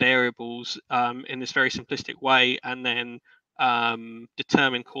isolate variables in this very simplistic way and then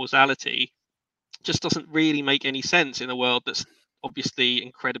determine causality, just doesn't really make any sense in a world that's obviously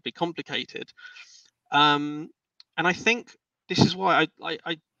incredibly complicated. And I think this is why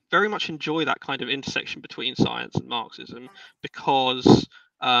I very much enjoy that kind of intersection between science and Marxism, because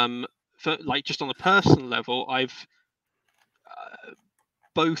for like just on a personal level, I've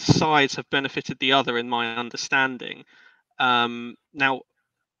both sides have benefited the other in my understanding. Now,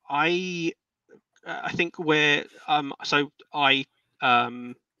 I think where so I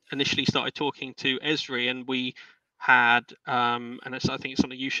initially started talking to Esri, and we had and I think it's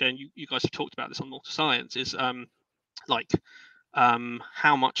something you share, and you guys have talked about this on More to Science, is like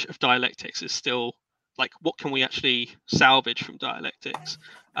how much of dialectics is still, like, what can we actually salvage from dialectics?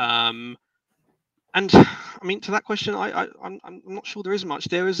 And I mean, to that question, I'm not sure there is much.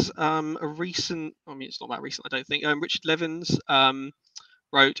 There is a recent, it's not that recent, I don't think. Richard Levins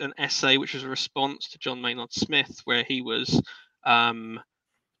wrote an essay which was a response to John Maynard Smith, where he was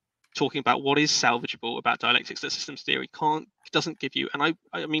talking about what is salvageable about dialectics that systems theory doesn't give you. And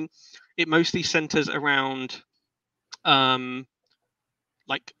I mean, it mostly centers around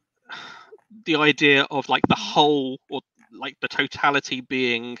like the idea of like the whole, or like the totality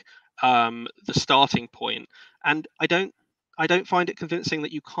being the starting point. And I don't find it convincing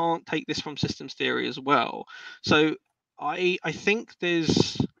that you can't take this from systems theory as well. So I think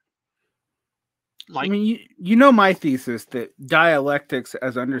there's I like, mean, you know my thesis that dialectics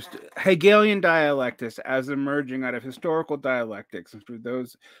as understood, Hegelian dialectics as emerging out of historical dialectics, and for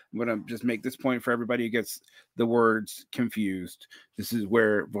those, I'm going to just make this point for everybody who gets the words confused. This is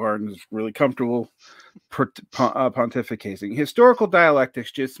where Varn is really comfortable pontificating. Historical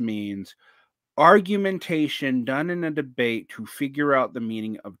dialectics just means argumentation done in a debate to figure out the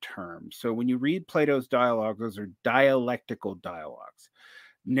meaning of terms. So when you read Plato's dialogues, those are dialectical dialogues.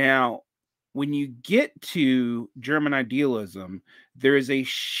 Now, when you get to German idealism, there is a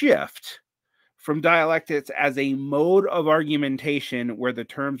shift from dialectics as a mode of argumentation where the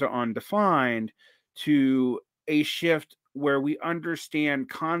terms are undefined to a shift where we understand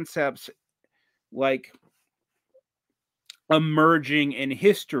concepts like emerging in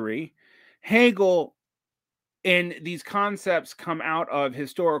history. Hegel and these concepts come out of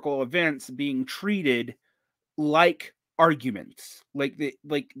historical events being treated like arguments, like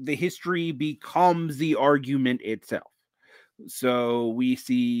the history becomes the argument itself. So we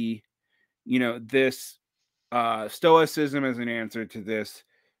see, this stoicism as an answer to this,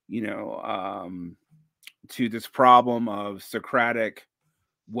 to this problem of Socratic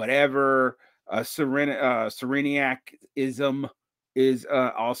whatever. Cyrenaicism is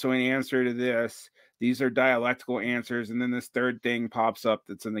also an answer to this. These are dialectical answers. And then this third thing pops up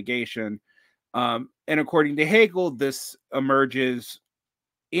that's a negation. And according to Hegel, this emerges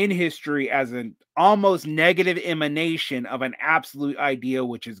in history as an almost negative emanation of an absolute idea,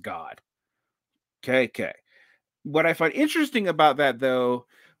 which is God. Okay. What I find interesting about that, though,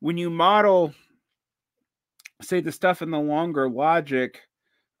 when you model, say, the stuff in the longer logic,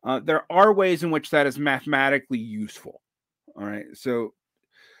 there are ways in which that is mathematically useful. All right. So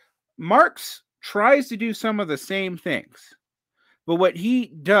Marx tries to do some of the same things, but what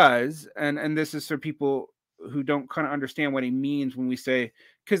he does, and this is for people who don't kind of understand what he means when we say,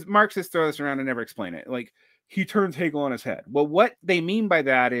 because Marxists throw this around and never explain it. Like, he turns Hegel on his head. Well, what they mean by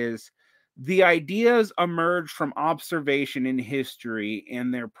that is the ideas emerge from observation in history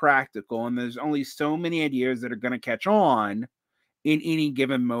and they're practical. And there's only so many ideas that are going to catch on in any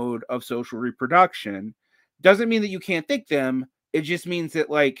given mode of social reproduction. Doesn't mean that you can't think them. It just means that,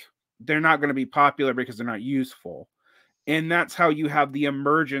 like, they're not going to be popular because they're not useful. And that's how you have the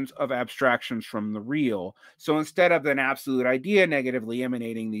emergence of abstractions from the real. So instead of an absolute idea negatively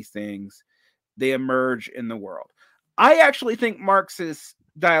emanating these things, they emerge in the world. I actually think Marx's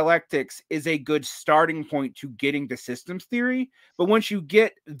dialectics is a good starting point to getting to systems theory. But once you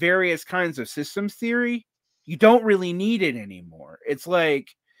get various kinds of systems theory, you don't really need it anymore. It's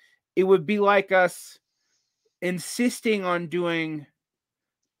like, it would be like us insisting on doing,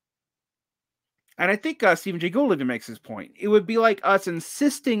 and I think Stephen Jay Gould even makes this point. It would be like us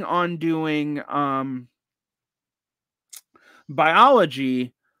insisting on doing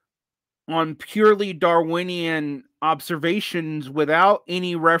biology on purely Darwinian observations without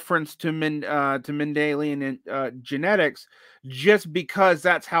any reference to Mendelian genetics, just because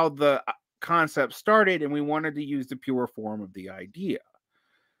that's how the concept started, and we wanted to use the pure form of the idea.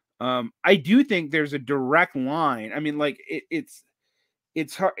 I do think there's a direct line. I mean, like, it's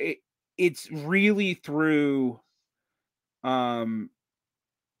hard. It's really through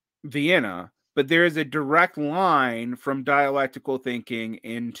Vienna, but there is a direct line from dialectical thinking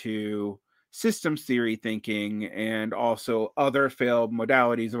into systems theory thinking, and also other failed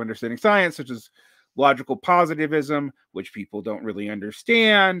modalities of understanding science, such as logical positivism, which people don't really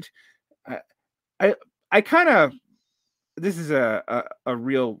understand. I kind of, this is a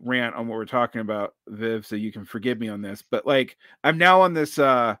real rant on what we're talking about, Viv, so you can forgive me on this, but, like, I'm now on this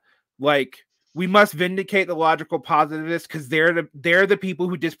like, we must vindicate the logical positivists because they're the people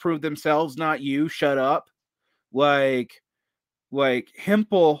who disprove themselves, not you. Shut up. Like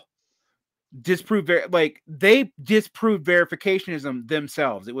Hempel disproved, they disproved verificationism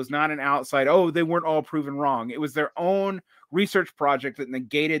themselves. It was not an outside, oh, they weren't all proven wrong. It was their own research project that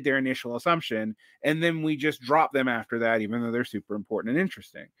negated their initial assumption, and then we just drop them after that, even though they're super important and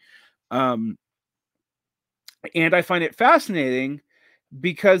interesting. And I find it fascinating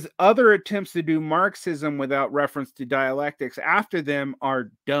because other attempts to do Marxism without reference to dialectics after them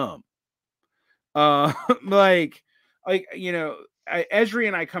are dumb. Like, Esri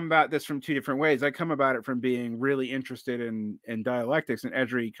and I come about this from two different ways. I come about it from being really interested in dialectics, and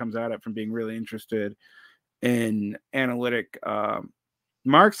Esri comes at it from being really interested in analytic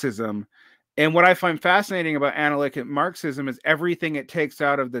Marxism. And what I find fascinating about analytic Marxism is everything it takes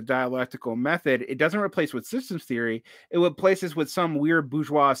out of the dialectical method, it doesn't replace with systems theory. It replaces with some weird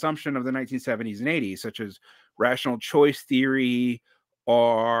bourgeois assumption of the 1970s and 80s, such as rational choice theory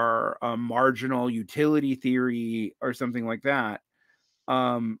or marginal utility theory or something like that,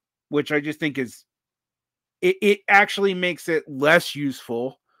 which I just think is, it actually makes it less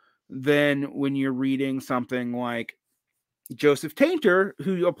useful than when you're reading something like Joseph Tainter,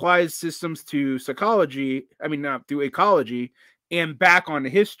 who applies systems to psychology, through ecology, and back onto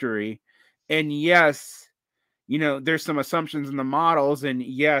history. And yes, there's some assumptions in the models, and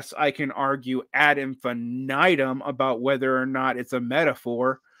yes, I can argue ad infinitum about whether or not it's a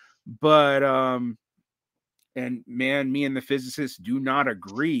metaphor, but and man, me and the physicists do not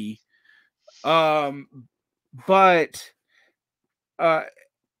agree. But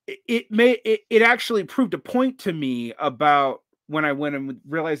it actually proved a point to me about when I went and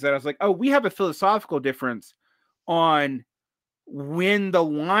realized that I was like, oh, we have a philosophical difference on when the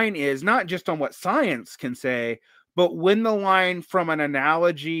line is, not just on what science can say, but when the line from an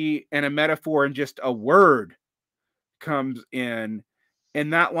analogy and a metaphor and just a word comes in,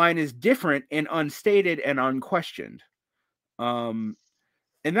 and that line is different and unstated and unquestioned. And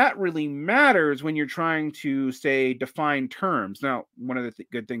that really matters when you're trying to, say, define terms. Now, one of the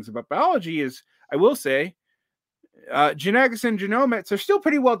good things about biology is, I will say, genetics and genomics are still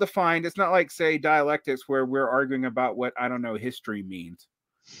pretty well defined. It's not like, say, dialectics, where we're arguing about what, I don't know, history means.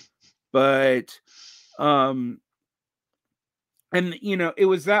 But, and, it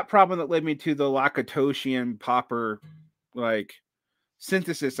was that problem that led me to the Lakatoshian Popper, like,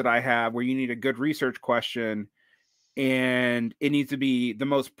 synthesis that I have, where you need a good research question, and it needs to be the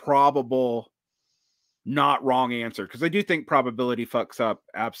most probable, not wrong answer. Because I do think probability fucks up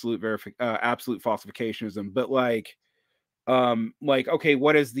absolute falsificationism. But okay,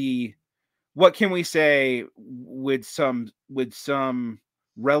 what can we say with some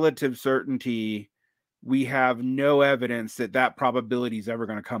relative certainty? We have no evidence that probability is ever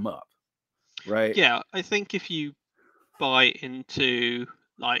going to come up, right? Yeah, I think if you buy into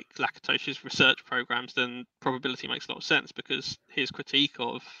like Lakatoshi's research programs, then probability makes a lot of sense, because his critique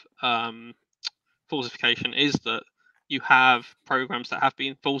of falsification is that you have programs that have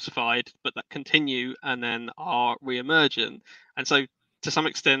been falsified but that continue and then are re-emergent. And so to some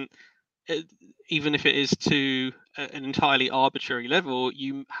extent, even if it is to an entirely arbitrary level,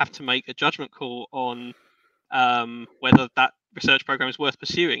 you have to make a judgment call on whether that research program is worth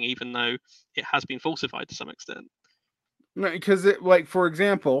pursuing, even though it has been falsified to some extent. Because for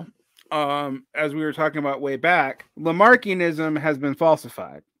example, as we were talking about way back, Lamarckianism has been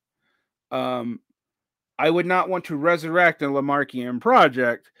falsified. I would not want to resurrect a Lamarckian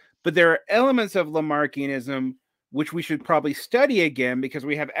project, but there are elements of Lamarckianism which we should probably study again, because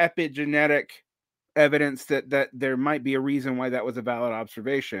we have epigenetic evidence that there might be a reason why that was a valid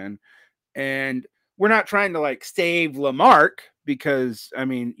observation. And we're not trying to save Lamarck, because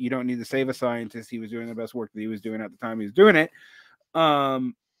you don't need to save a scientist. He was doing the best work that he was doing at the time he was doing it.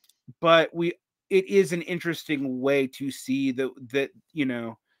 But it is an interesting way to see that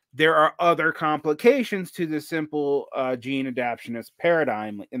there are other complications to the simple gene adaptionist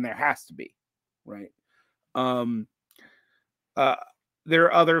paradigm, and there has to be, right? There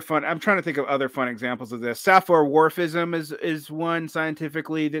are other fun. I'm trying to think of other fun examples of this. Sappho-Whorfism is one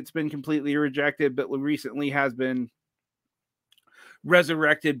scientifically that's been completely rejected, but recently has been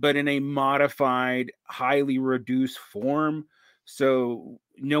resurrected, but in a modified, highly reduced form. So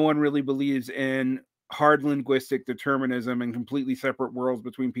no one really believes in hard linguistic determinism and completely separate worlds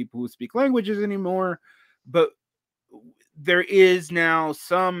between people who speak languages anymore. But there is now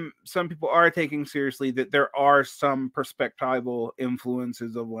some people are taking seriously that there are some perspectival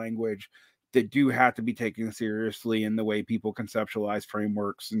influences of language that do have to be taken seriously in the way people conceptualize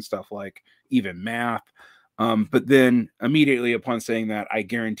frameworks and stuff, like even math. But then immediately upon saying that, I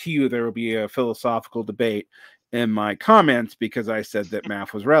guarantee you there will be a philosophical debate in my comments, because I said that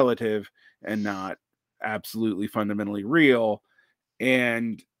math was relative and not absolutely fundamentally real.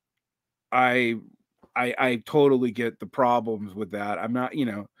 And I totally get the problems with that. I'm not,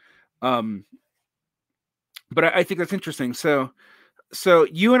 but I think that's interesting. So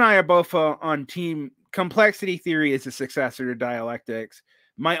you and I are both on team complexity theory is a successor to dialectics.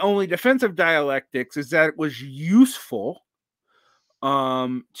 My only defense of dialectics is that it was useful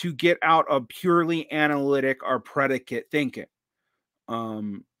to get out of purely analytic or predicate thinking,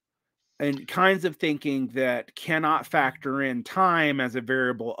 and kinds of thinking that cannot factor in time as a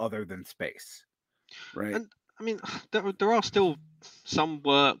variable other than space, right? And there are still some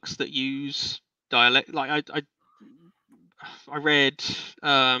works that use dialect. Like I read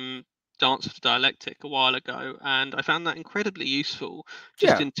Dance of the Dialectic a while ago, and I found that incredibly useful,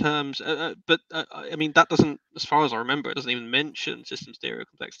 just in terms. But that doesn't, as far as I remember, it doesn't even mention systems theory or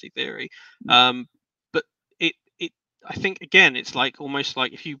complexity theory. But I think again, it's almost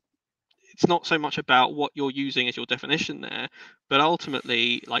like it's not so much about what you're using as your definition there, but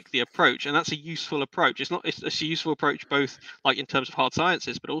ultimately the approach, and that's a useful approach. It's a useful approach both in terms of hard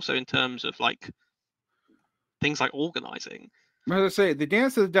sciences, but also in terms of things like organizing. As I say, the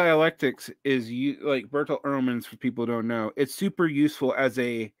dance of the dialectics is like Bertolt Ehrman's, for people who don't know, it's super useful as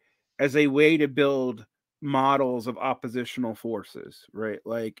a way to build models of oppositional forces, right?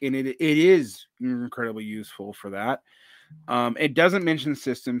 And it is incredibly useful for that. It doesn't mention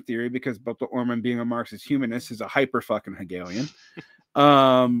system theory, because Bertolt Ehrman, being a Marxist humanist, is a hyper fucking Hegelian.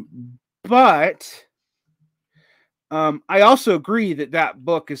 But But I also agree that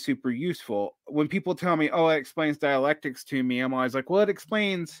book is super useful. When people tell me, "Oh, it explains dialectics to me," I'm always like, "Well, it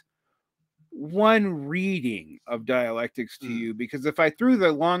explains one reading of dialectics to you, because if I threw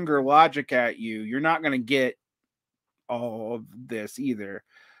the longer logic at you, you're not going to get all of this either."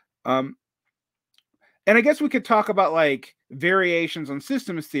 And I guess we could talk about like variations on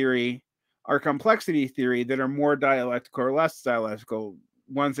systems theory or complexity theory that are more dialectical or less dialectical,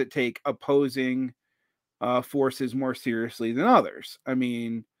 ones that take opposing forces more seriously than others. I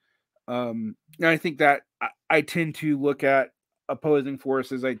mean, and I think that I tend to look at opposing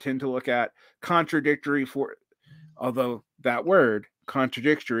forces. I tend to look at contradictory although that word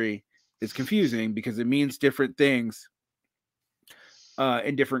contradictory is confusing because it means different things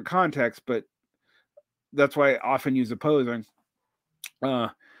in different contexts, but that's why I often use opposing.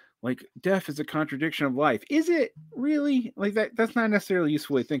 Like death is a contradiction of life. Is it really? Like that's not necessarily a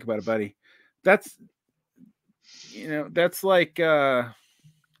useful way to think about it, buddy. That's that's like I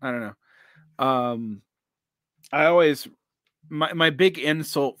don't know. I always my big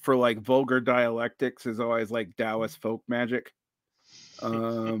insult for like vulgar dialectics is always like Taoist folk magic.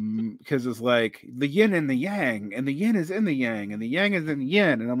 Because it's like the yin and the yang, and the yin is in the yang, and the yang is in the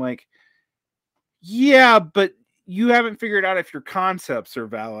yin, and I'm like, yeah, but you haven't figured out if your concepts are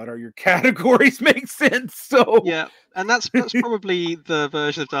valid or your categories make sense. So Yeah, and that's probably the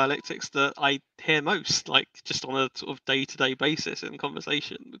version of dialectics that I hear most, like just on a sort of day-to-day basis in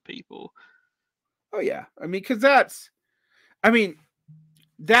conversation with people. oh yeah, I mean, because that's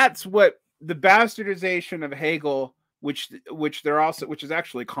what the bastardization of Hegel, which is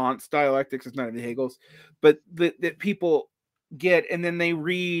actually Kant's dialectics, it's not even Hegel's, but that people get, and then they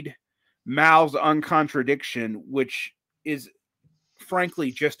read Mao's Uncontradicted, which is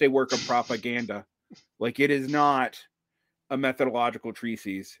frankly just a work of propaganda. Like it is not a methodological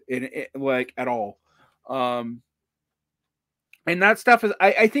treatise like at all. And that stuff is,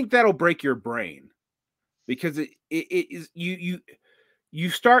 I think that'll break your brain, because it is you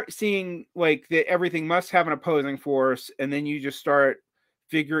start seeing like that everything must have an opposing force, and then you just start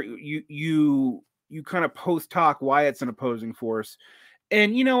figuring you kind of post hoc why it's an opposing force.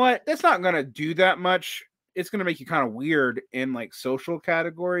 And you know what? That's not going to do that much. It's going to make you kind of weird in like social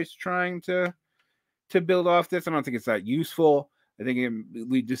categories trying to build off this. I don't think it's that useful. I think it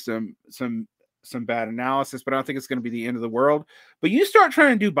lead to some bad analysis, but I don't think it's going to be the end of the world. But you start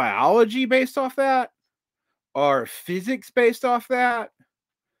trying to do biology based off that, or physics based off that,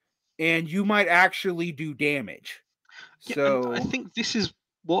 and you might actually do damage. Yeah, and I So think this is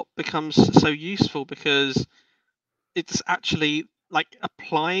what becomes so useful, because it's actually like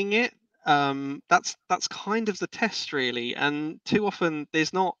applying it. That's kind of the test, really. And too often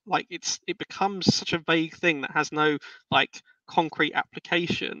there's not, like, it becomes such a vague thing that has no like concrete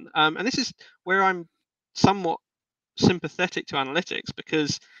application. And this is where I'm somewhat sympathetic to analytics,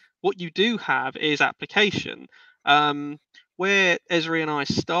 because what you do have is application. Where Esri and I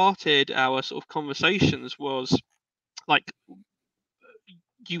started our sort of conversations was like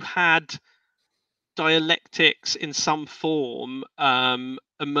you had dialectics in some form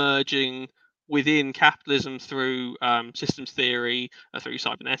emerging within capitalism through systems theory, through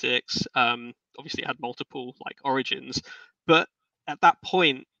cybernetics. Obviously, it had multiple like origins, but at that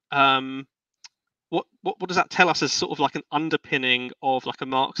point, what does that tell us as sort of like an underpinning of like a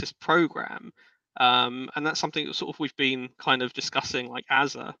Marxist program? And that's something that sort of we've been kind of discussing like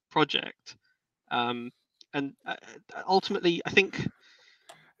as a project. And ultimately, I think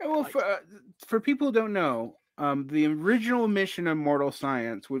well, like for people who don't know, the original mission of Mortal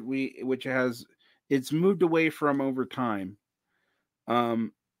Science, which has it's moved away from over time,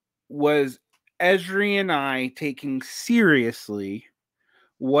 was Esri and I taking seriously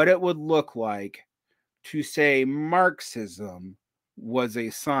what it would look like to say Marxism was a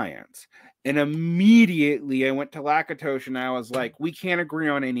science. And immediately I went to Lakatosh and I was like, we can't agree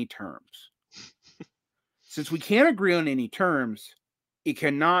on any terms. Since we can't agree on any terms, it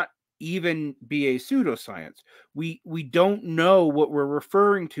cannot even be a pseudoscience. We don't know what we're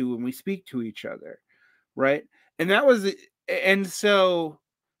referring to when we speak to each other, right? And so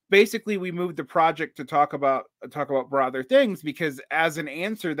basically we moved the project to talk about broader things, because as an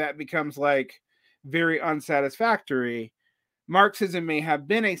answer that becomes like very unsatisfactory. Marxism may have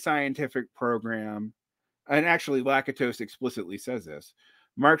been a scientific program, and actually Lakatos explicitly says this.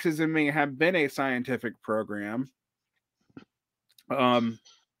 Marxism may have been a scientific program.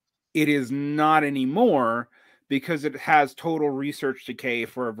 It is not anymore, because it has total research decay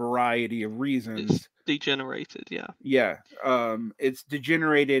for a variety of reasons. it's degenerated. Yeah. Yeah, it's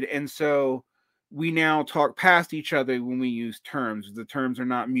degenerated, and so we now talk past each other when we use terms. The terms are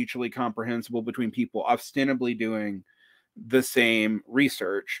not mutually comprehensible between people ostensibly doing the same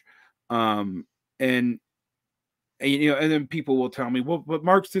research. And you know, and then people will tell me, well, but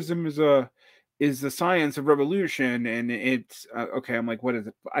Marxism is the science of revolution, and it's okay. I'm like, what is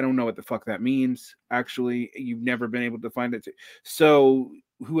it? I don't know what the fuck that means. Actually, you've never been able to find it. So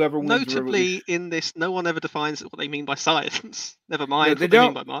whoever wins the revolution, Notably, in this, no one ever defines what they mean by science. Never no, mind they what they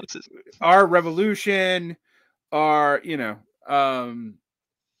mean don't. by Marxism. Our revolution, our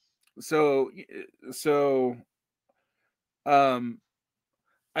so so um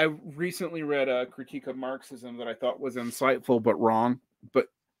I recently read a critique of Marxism that I thought was insightful but wrong, but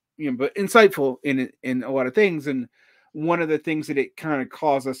but insightful in a lot of things. And one of the things that it kind of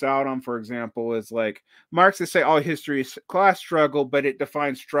calls us out on, for example, is like Marxists say all history is class struggle, but it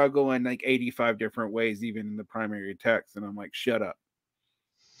defines struggle in like 85 different ways, even in the primary text. And I'm like, shut up,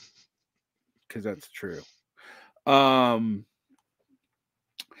 because that's true.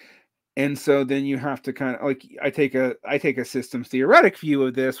 And so then you have to kind of like I take a systems theoretic view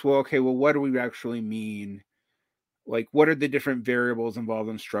of this. Well, okay, well, what do we actually mean? Like, what are the different variables involved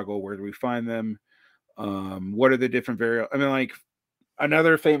in struggle? Where do we find them? What are the different variables? I mean, like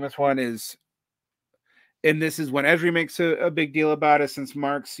another famous one is, and this is when Esri makes a big deal about it, since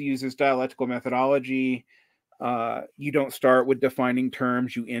Marx uses dialectical methodology. You don't start with defining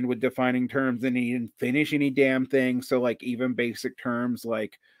terms, you end with defining terms, and you didn't finish any damn thing. So, like, even basic terms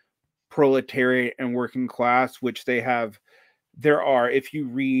like proletariat and working class, which there are, if you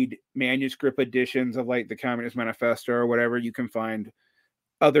read manuscript editions of like the Communist Manifesto or whatever, you can find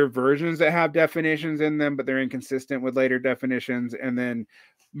other versions that have definitions in them, but they're inconsistent with later definitions. And then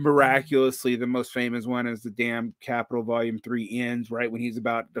miraculously, the most famous one is the damn Capital Volume 3 ends right when he's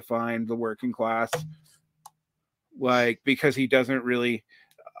about to define the working class. Like, because he doesn't really,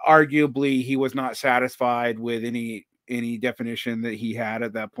 arguably, he was not satisfied with any definition that he had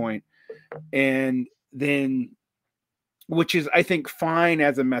at that point. And then, which is, I think, fine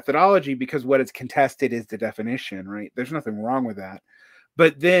as a methodology, because what is contested is the definition, right? There's nothing wrong with that.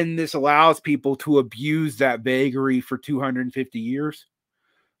 But then this allows people to abuse that vagary for 250 years.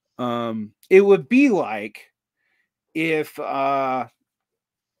 It would be like if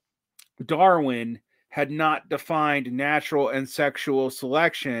Darwin had not defined natural and sexual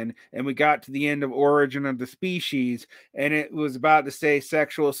selection, and we got to the end of Origin of the Species, and it was about to say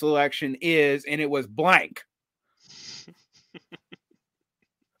sexual selection is, and it was blank.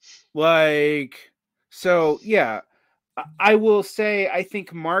 Like, so yeah, I will say I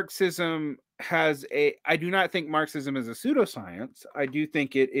think Marxism I do not think Marxism is a pseudoscience. I do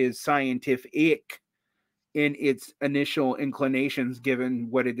think it is scientific in its initial inclinations, given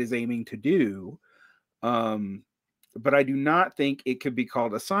what it is aiming to do. But I do not think it could be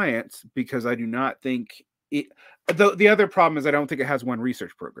called a science, because I do not think it. The other problem is I don't think it has one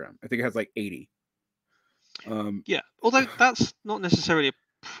research program. I think it has like 80. Yeah, although that's not necessarily a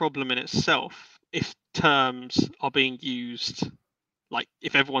problem in itself if terms are being used, like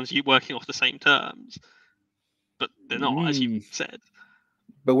if everyone's working off the same terms, but they're not, as you said.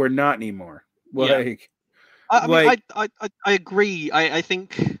 But we're not anymore. Like, yeah. I mean, I agree. I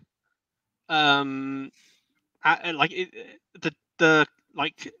think,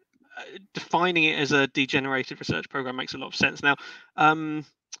 defining it as a degenerated research program makes a lot of sense. Now,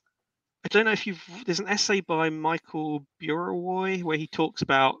 I don't know if there's an essay by Michael Burawoy where he talks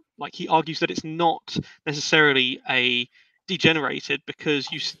about, like, he argues that it's not necessarily a degenerated, because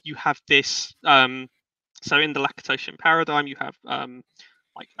you have this, so in the Lactosian paradigm, you have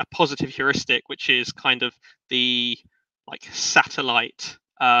like a positive heuristic, which is kind of the like satellite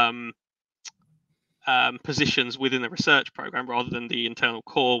positions within the research program, rather than the internal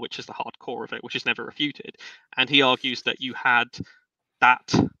core, which is the hard core of it, which is never refuted. And he argues that you had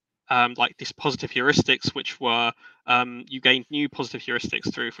that like these positive heuristics, which were you gained new positive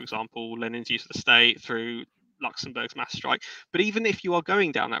heuristics through, for example, Lenin's use of the state, through Luxemburg's mass strike. But even if you are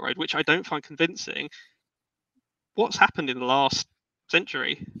going down that road, which I don't find convincing, what's happened in the last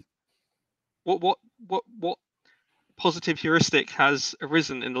century? What positive heuristic has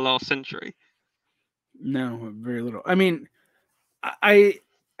arisen in the last century? No, very little. I mean, I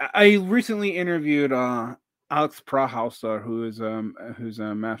recently interviewed Alex Prahauser, who's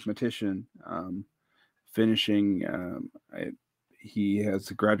a mathematician, finishing. He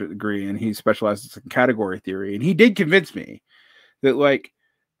has a graduate degree, and he specializes in category theory. And he did convince me that, like,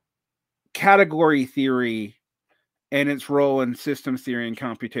 category theory and its role in systems theory and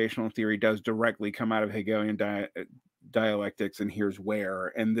computational theory does directly come out of Hegelian dialectics, and here's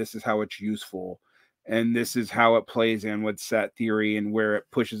where, and this is how it's useful. and this is how it plays in with set theory and where it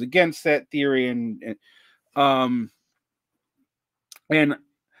pushes against set theory, and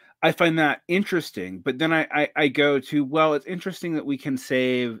I find that interesting. But then I go to, well, it's interesting that we can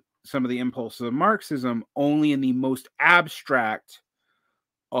save some of the impulses of Marxism only in the most abstract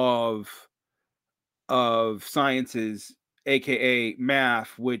of sciences, aka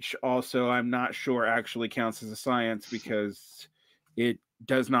math, which also I'm not sure actually counts as a science because it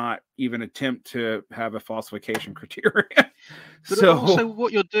does not even attempt to have a falsification criteria. But So also,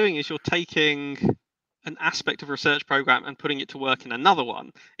 what you're doing is you're taking an aspect of a research program and putting it to work in another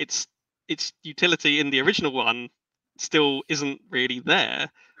one. Its utility in the original one still isn't really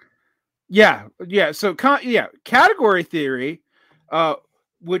there. yeah. So category theory,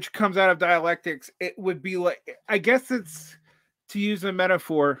 which comes out of dialectics, it would be like, I guess it's, to use a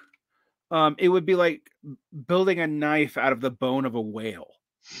metaphor, it would be like building a knife out of the bone of a whale.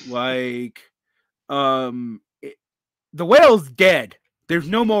 Like, the whale's dead. There's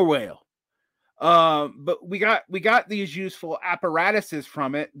no more whale. But we got these useful apparatuses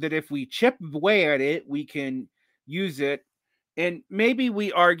from it that if we chip away at it, we can use it. And maybe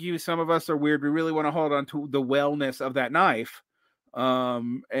we argue, some of us are weird, we really want to hold on to the wellness of that knife.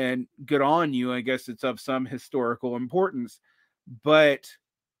 And good on you. I guess it's of some historical importance, but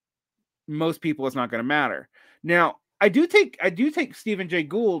most people it's not going to matter. Now, I do think Stephen Jay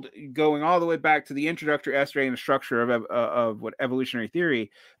Gould, going all the way back to the introductory essay and the structure of what evolutionary theory,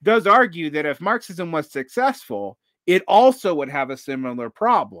 does argue that if Marxism was successful, it also would have a similar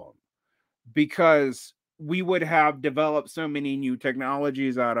problem, because we would have developed so many new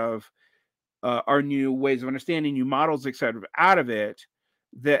technologies out of our new ways of understanding, new models, etc., out of it,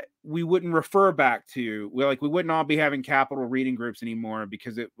 that we wouldn't refer back to. We wouldn't all be having capital reading groups anymore,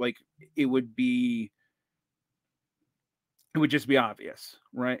 because it would just be obvious,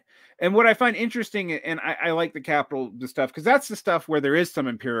 right? And what I find interesting, and I like the capital stuff, because that's the stuff where there is some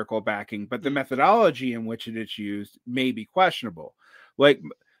empirical backing, but the methodology in which it is used may be questionable. Like,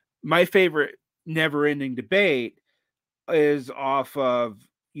 my favorite never-ending debate is off of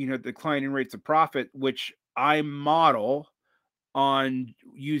declining rates of profit, which I model on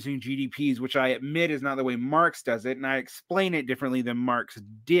using GDPs, which I admit is not the way Marx does it, and I explain it differently than Marx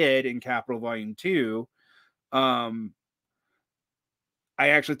did in Capital Volume 2. I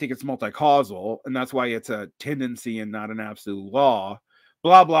actually think it's multi-causal, and that's why it's a tendency and not an absolute law.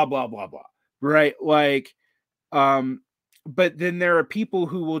 Blah, blah, blah, blah, blah. Right? Like, but then there are people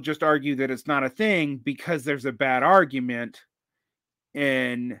who will just argue that it's not a thing because there's a bad argument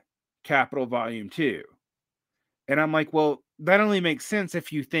in Capital Volume 2. And I'm like, well, that only makes sense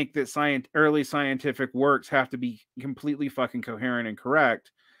if you think that early scientific works have to be completely fucking coherent and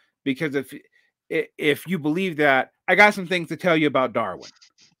correct. Because if you believe that, I got some things to tell you about Darwin.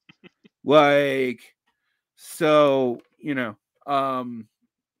 Like, so, I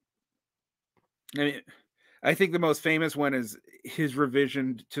mean, I think the most famous one is his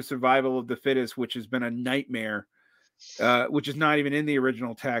revision to Survival of the Fittest, which has been a nightmare, which is not even in the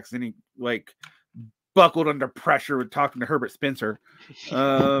original text. And he buckled under pressure with talking to Herbert Spencer.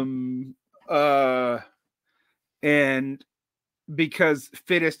 And because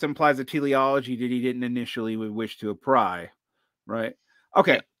fittest implies a teleology that he didn't initially wish to apply, right?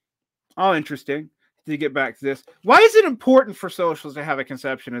 Okay. Yeah. All interesting. To get back to this, why is it important for socialists to have a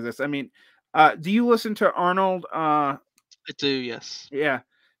conception of this? I mean, do you listen to Arnold? I do, yes. Yeah.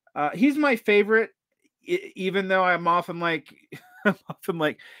 He's my favorite, even though I'm often like,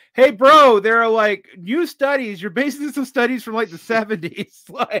 hey, bro, there are like new studies. You're basing some studies from like the 70s.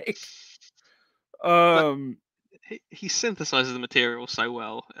 Like, he synthesizes the material so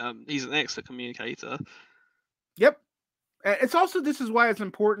well. He's an excellent communicator. Yep. It's also, this is why it's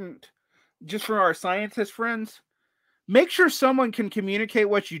important, just for our scientist friends, make sure someone can communicate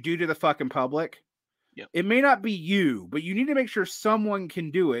what you do to the fucking public. Yep. It may not be you, but you need to make sure someone can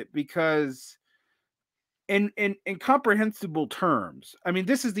do it, because in comprehensible terms, I mean,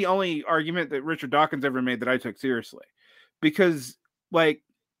 this is the only argument that Richard Dawkins ever made that I took seriously, because like,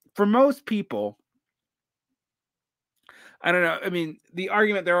 for most people, I don't know. I mean, the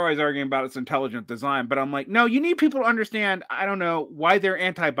argument they're always arguing about is intelligent design, but I'm like, no, you need people to understand, I don't know, why their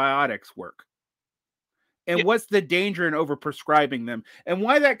antibiotics work. And what's the danger in overprescribing them, and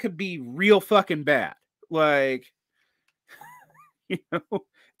why that could be real fucking bad. Like, it's a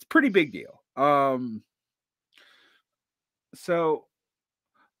pretty big deal. So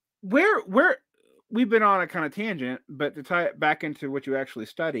where we've been on a kind of tangent, but to tie it back into what you actually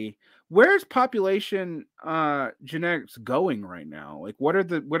study, where's population genetics going right now? Like, what are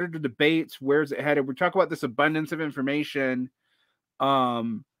the debates? Where's it headed? We talk about this abundance of information.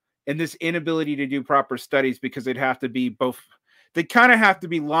 and this inability to do proper studies because they'd have to be both. They kind of have to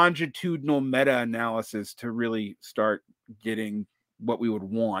be longitudinal meta-analysis to really start getting what we would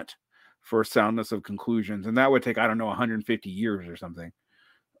want for soundness of conclusions, and that would take, I don't know, 150 years or something.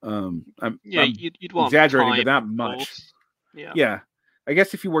 I'm you'd want exaggerating, time, but not of much. course. Yeah. I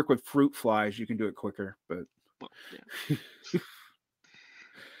guess if you work with fruit flies, you can do it quicker. But well,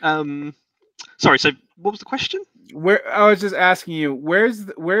 sorry. So, what was the question? Where I was just asking you, where's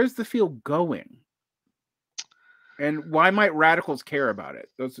the field going, and why might radicals care about it?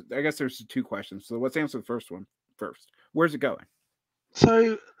 Those, I guess, there's two questions. So let's answer the first one first. Where's it going?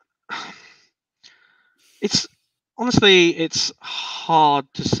 So, it's hard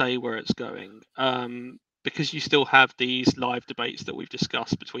to say where it's going, because you still have these live debates that we've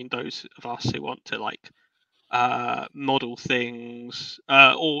discussed between those of us who want to model things,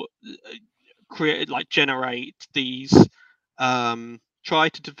 or create, generate these, try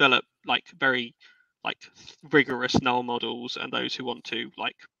to develop very rigorous null models, and those who want to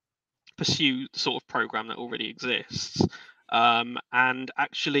pursue the sort of program that already exists, and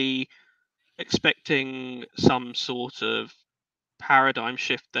actually expecting some sort of paradigm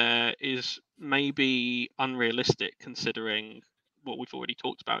shift there is maybe unrealistic, considering what we've already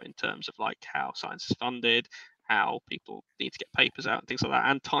talked about in terms of how science is funded, how people need to get papers out and things like that,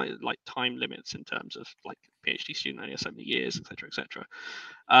 and time limits in terms of PhD student only has so many years, etc., etc.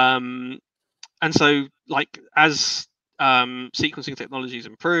 And so as sequencing technologies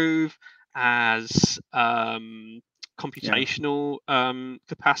improve, as computational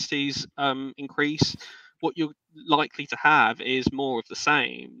capacities increase, what you're likely to have is more of the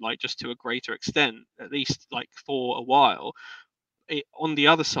same, just to a greater extent, at least for a while. On the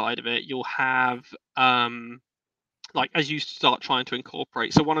other side of it, you'll have as you start trying to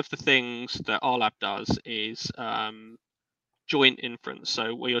incorporate. So one of the things that our lab does is joint inference.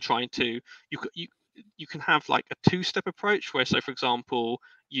 So where you're trying to you can have a two-step approach where, so for example,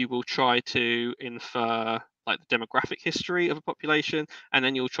 you will try to infer the demographic history of a population, and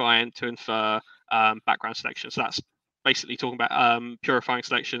then you'll try to infer background selection. So that's basically talking about purifying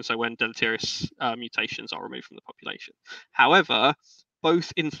selection, so when deleterious mutations are removed from the population. However,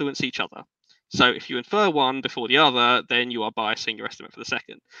 both influence each other. So if you infer one before the other, then you are biasing your estimate for the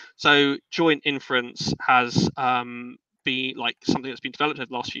second. So joint inference has be something that's been developed over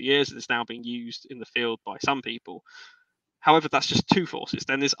the last few years and is now being used in the field by some people. However, that's just two forces.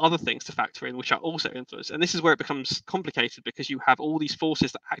 Then there's other things to factor in which are also influenced. And this is where it becomes complicated, because you have all these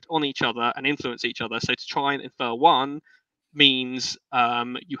forces that act on each other and influence each other. So to try and infer one means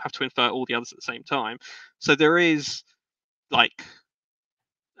you have to infer all the others at the same time. So there is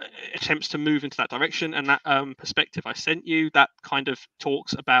attempts to move into that direction, and that perspective I sent you, that kind of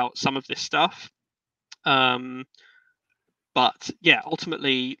talks about some of this stuff. But yeah,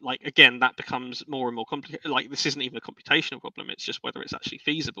 ultimately, again, that becomes more and more complicated. This isn't even a computational problem; it's just whether it's actually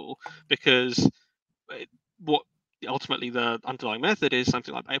feasible. Because what ultimately the underlying method is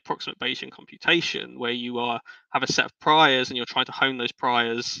something like approximate Bayesian computation, where you have a set of priors and you're trying to hone those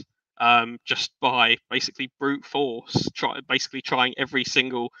priors just by basically brute force, trying every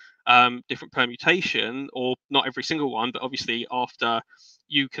single different permutation, or not every single one, but obviously after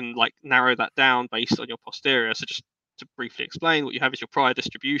you can narrow that down based on your posterior. So just to briefly explain, what you have is your prior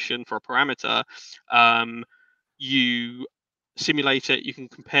distribution for a parameter. You simulate it, you can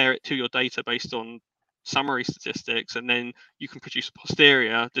compare it to your data based on summary statistics, and then you can produce a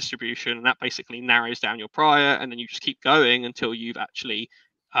posterior distribution, and that basically narrows down your prior, and then you just keep going until you've actually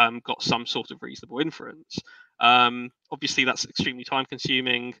got some sort of reasonable inference. Obviously, that's extremely time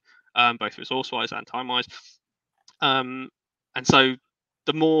consuming, both resource wise and time wise. And so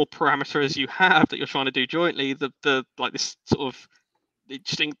the more parameters you have that you're trying to do jointly, the this sort of the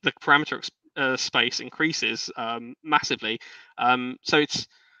parameter space increases massively. So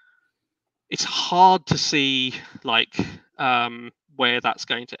it's hard to see where that's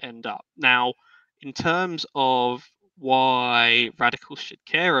going to end up. Now, in terms of why radicals should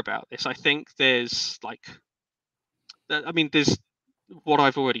care about this, I think there's there's what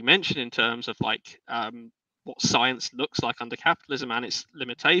I've already mentioned in terms of what science looks like under capitalism and its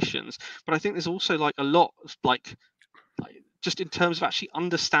limitations. But I think there's also a lot of just in terms of actually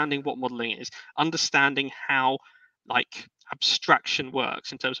understanding what modeling is, understanding how abstraction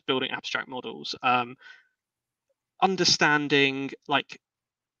works in terms of building abstract models, understanding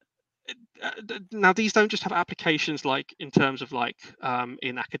now these don't just have applications in terms of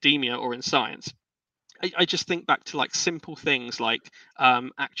in academia or in science. I just think back to simple things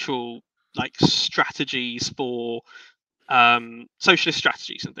actual strategies for socialist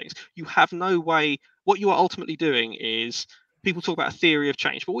strategies and things. You have no way. What you are ultimately doing is people talk about a theory of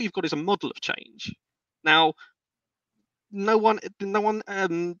change, but what you've got is a model of change. Now, no one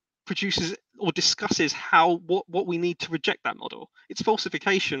produces or discusses what we need to reject that model. It's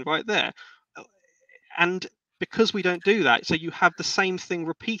falsification right there. And because we don't do that, so you have the same thing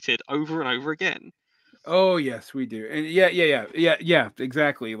repeated over and over again. Oh yes, we do. And yeah,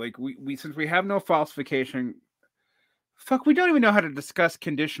 exactly. Like we since we have no falsification, fuck, we don't even know how to discuss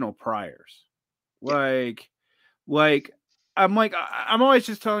conditional priors. Like I'm always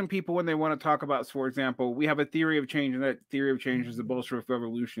just telling people when they want to talk about, for example, we have a theory of change, and that theory of change is the Bolshevik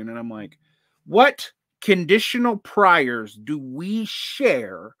Revolution, and I'm like, what conditional priors do we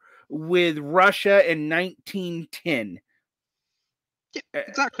share with Russia in 1910? Yeah,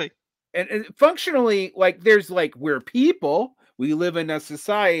 exactly. And functionally, like, there's like, we're people, we live in a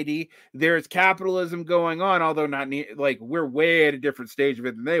society, there's capitalism going on, although not like, we're way at a different stage of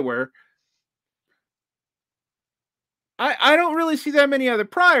it than they were. I don't really see that many other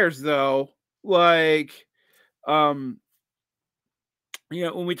priors though. Like, when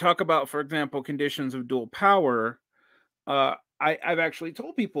we talk about, for example, conditions of dual power, I've actually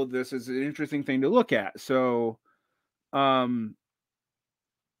told people this is an interesting thing to look at. So, when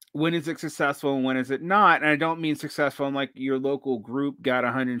is it successful and when is it not? And I don't mean successful in like your local group got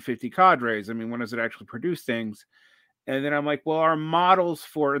 150 cadres. I mean, when does it actually produce things? And then I'm like, well, our models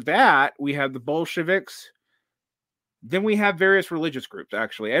for that, we have the Bolsheviks, then we have various religious groups.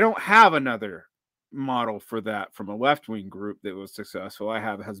 Actually, I don't have another model for that from a left-wing group that was successful. I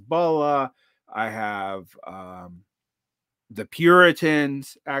have Hezbollah, I have the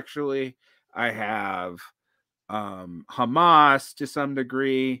Puritans, actually, I have Hamas to some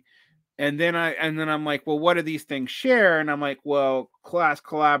degree. And then I'm like, well, what do these things share? And I'm like, well, class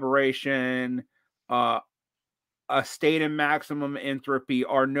collaboration, a state in maximum entropy,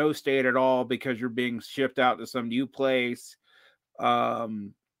 or no state at all because you're being shipped out to some new place. High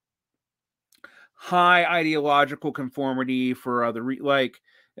ideological conformity for other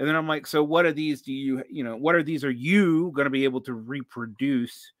and then I'm like, so what are these? What are these? Are you going to be able to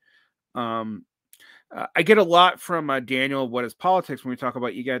reproduce? I get a lot from Daniel, What is Politics, when we talk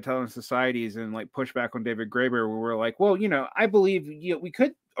about egalitarian societies and like pushback on David Graeber, where we're like, well, I believe we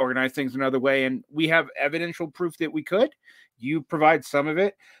could organize things another way, and we have evidential proof that we could. You provide some of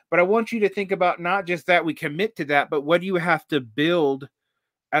it, but I want you to think about not just that we commit to that, but what do you have to build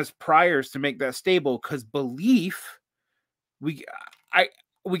as priors to make that stable? Because belief, we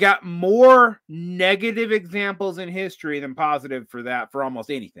got more negative examples in history than positive for that, for almost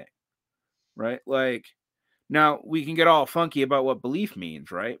anything. Right? Like, now we can get all funky about what belief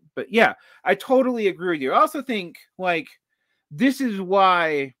means, right? But yeah, I totally agree with you. I also think, like, this is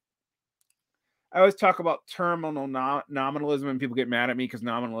why I always talk about terminal nominalism, and people get mad at me because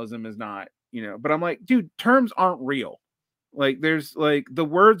nominalism is not, but I'm like, dude, terms aren't real. Like, there's like the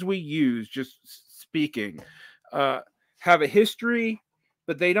words we use, just speaking, have a history,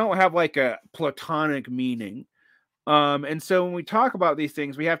 but they don't have like a platonic meaning. And so when we talk about these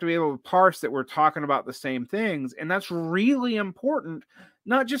things, we have to be able to parse that we're talking about the same things. And that's really important,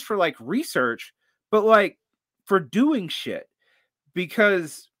 not just for like research, but like for doing shit.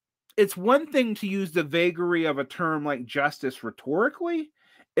 Because it's one thing to use the vagary of a term like justice rhetorically.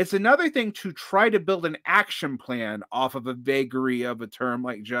 It's another thing to try to build an action plan off of a vagary of a term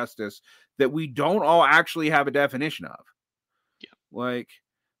like justice that we don't all actually have a definition of. Yeah. Like,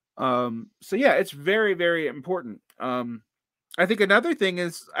 so yeah, it's very, very important. I think another thing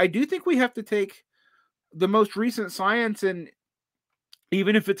is, I do think we have to take the most recent science, and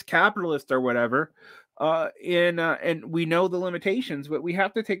even if it's capitalist or whatever, and we know the limitations, but we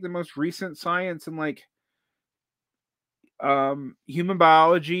have to take the most recent science and like human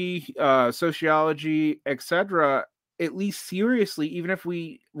biology, sociology, etc., at least seriously, even if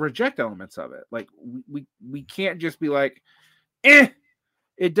we reject elements of it. Like, we can't just be like,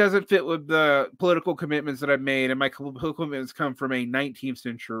 it doesn't fit with the political commitments that I've made, and my political commitments come from a 19th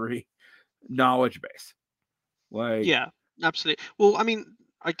century knowledge base. Like, yeah, absolutely. Well, I mean,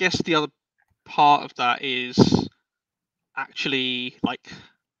 I guess the other part of that is actually like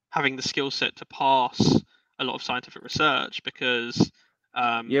having the skill set to pass a lot of scientific research, because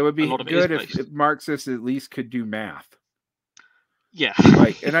it would a be lot of it is good based. if Marxists at least could do math. Yeah.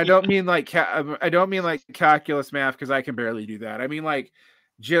 Like, and I don't mean like calculus math, because I can barely do that. I mean like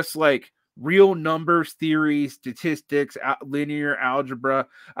just like real numbers theory, statistics, linear algebra.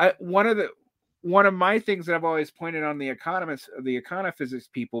 One of my things that I've always pointed on the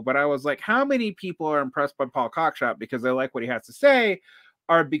econophysics people, but I was like, how many people are impressed by Paul Cockshott because they like what he has to say,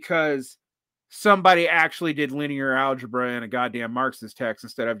 are because somebody actually did linear algebra in a goddamn Marxist text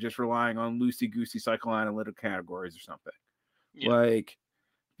instead of just relying on loosey-goosey psychoanalytic categories or something. Yeah. Like,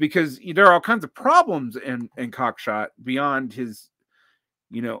 because there are all kinds of problems in Cockshot beyond his,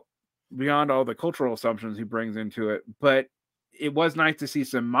 beyond all the cultural assumptions he brings into it. But it was nice to see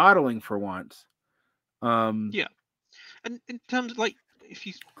some modeling for once. Yeah. And in terms of like, if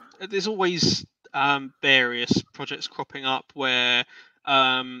you, there's always various projects cropping up where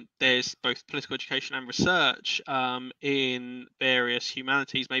there's both political education and research in various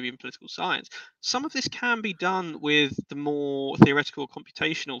humanities, maybe in political science. Some of this can be done with the more theoretical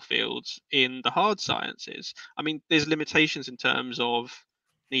computational fields in the hard sciences. I mean, there's limitations in terms of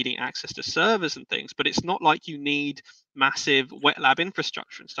needing access to servers and things, but it's not like you need massive wet lab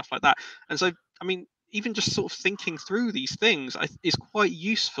infrastructure and stuff like that. And so, I mean, even just sort of thinking through these things is quite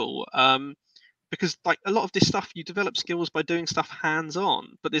useful, because like a lot of this stuff you develop skills by doing stuff hands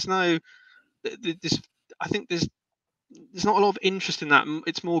on, but there's no this I think there's not a lot of interest in that.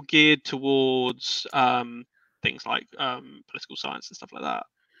 It's more geared towards things like political science and stuff like that.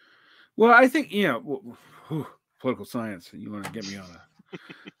 Well, I think political science. You want to get me on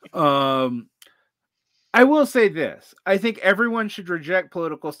a I will say this. I think everyone should reject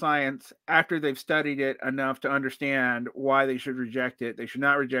political science after they've studied it enough to understand why they should reject it. They should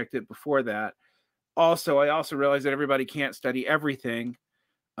not reject it before that. Also, I also realize that everybody can't study everything.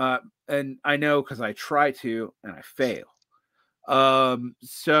 And I know because I try to and I fail.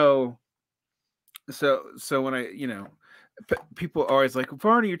 So when people are always like,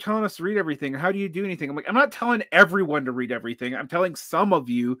 Varn, you're telling us to read everything. How do you do anything? I'm like, I'm not telling everyone to read everything. I'm telling some of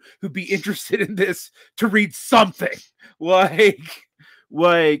you who'd be interested in this to read something. Like,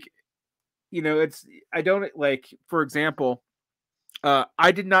 it's, I don't like, for example,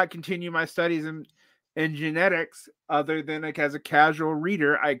 I did not continue my studies in genetics other than like as a casual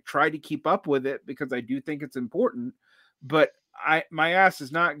reader. I tried to keep up with it because I do think it's important, but my ass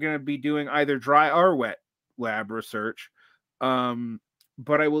is not going to be doing either dry or wet lab research.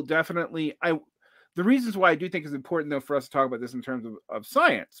 But I will definitely the reasons why I do think it's important though for us to talk about this in terms of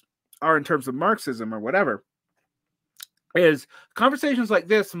science or in terms of Marxism or whatever is conversations like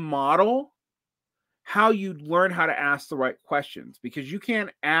this model how you learn how to ask the right questions, because you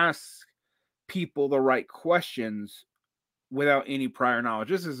can't ask people the right questions without any prior knowledge.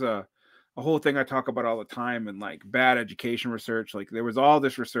 This is a whole thing I talk about all the time in like bad education research. Like there was all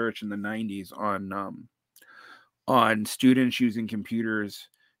this research in the 90s on students using computers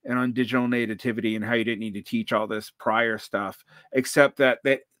and on digital nativity and how you didn't need to teach all this prior stuff, except that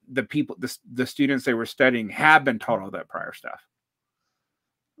the people, the students they were studying had been taught all that prior stuff.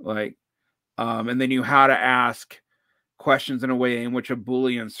 Like, and they knew how to ask questions in a way in which a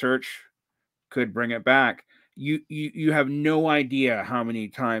Boolean search could bring it back. You have no idea how many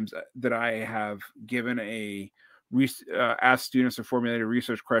times that I have given asked students to formulate a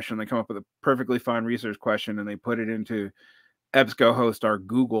research question. They come up with a perfectly fine research question and they put it into EBSCOhost or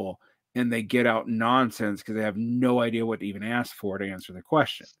Google and they get out nonsense because they have no idea what to even ask for to answer the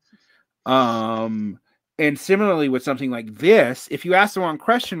question. And similarly with something like this, if you ask the wrong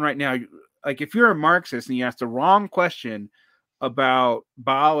question right now, like if you're a Marxist and you ask the wrong question about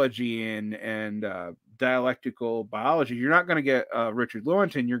biology and dialectical biology, you're not going to get Richard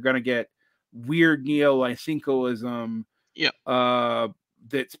Lewontin. You're going to get weird neo-Lysenkoism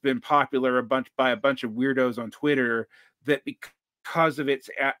that's been popular by a bunch of weirdos on Twitter that because of its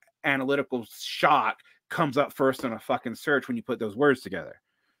analytical shock comes up first in a fucking search when you put those words together.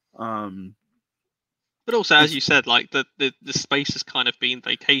 But also, as you said, like the space has kind of been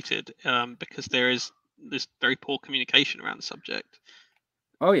vacated because there is this very poor communication around the subject.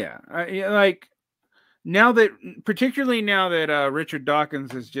 Oh yeah, like particularly now that Richard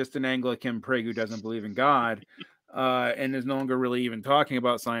Dawkins is just an Anglican prig who doesn't believe in God, and is no longer really even talking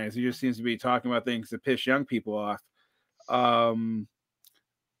about science. He just seems to be talking about things that piss young people off. I mean,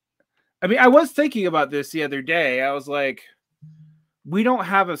 I was thinking about this the other day. I was like, we don't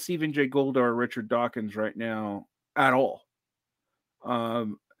have a Stephen Jay Gould or a Richard Dawkins right now at all.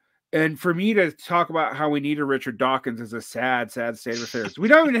 And for me to talk about how we need a Richard Dawkins is a sad state of affairs. We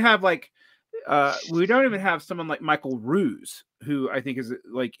don't even have someone like Michael Ruse, who I think is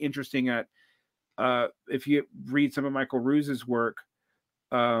like interesting at if you read some of Michael Ruse's work,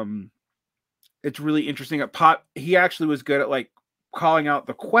 it's really interesting he actually was good at like calling out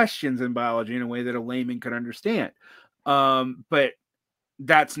the questions in biology in a way that a layman could understand. But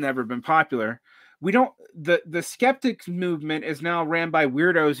that's never been popular. The skeptics movement is now ran by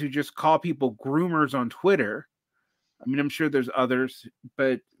weirdos who just call people groomers on Twitter. I mean, I'm sure there's others,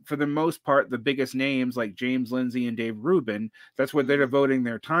 but for the most part, the biggest names like James Lindsay and Dave Rubin, that's what they're devoting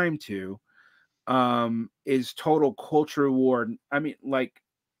their time to, is total culture war. I mean, like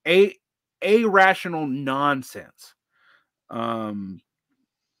irrational nonsense.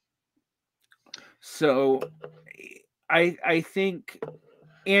 So I think,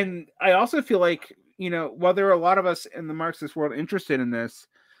 and I also feel like, while there are a lot of us in the Marxist world interested in this,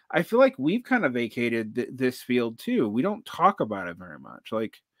 I feel like we've kind of vacated this field too. We don't talk about it very much.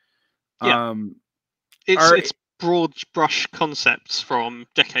 Like, Yeah. It's broad brush concepts from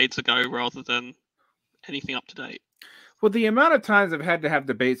decades ago rather than anything up to date. Well, the amount of times I've had to have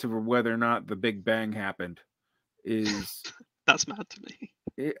debates over whether or not the Big Bang happened is that's mad to me.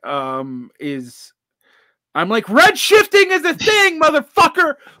 I'm like, red shifting is a thing,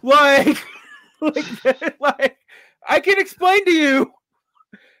 motherfucker. Like I can explain to you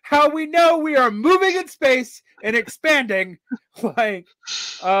how we know we are moving in space and expanding. Like,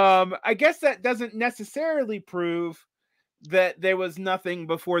 I guess that doesn't necessarily prove that there was nothing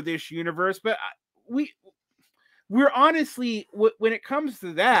before this universe, but we're honestly, when it comes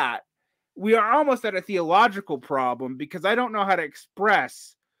to that, we are almost at a theological problem, because I don't know how to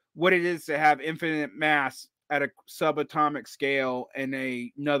express what it is to have infinite mass at a subatomic scale in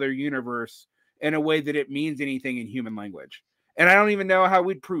another universe in a way that it means anything in human language. And I don't even know how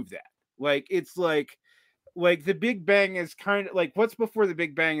we'd prove that. Like, it's like the Big Bang is kind of like, what's before the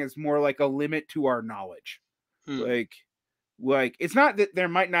Big Bang is more like a limit to our knowledge. Like it's not that there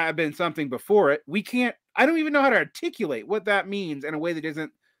might not have been something before it. I don't even know how to articulate what that means in a way that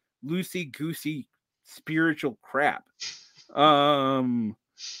isn't loosey-goosey spiritual crap. So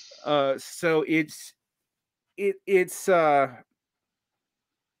it's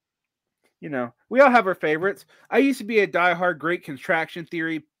we all have our favorites. I used to be a diehard great contraction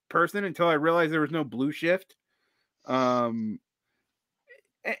theory person until I realized there was no blue shift. And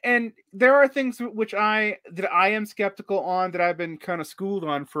there are things that I am skeptical on, that I've been kind of schooled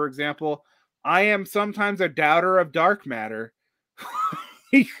on. For example, I am sometimes a doubter of dark matter.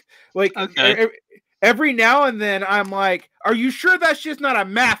 Like, okay. Every now and then I'm like, are you sure that's just not a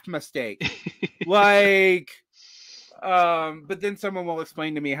math mistake? Like, but then someone will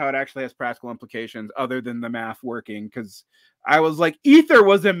explain to me how it actually has practical implications other than the math working, because I was like, ether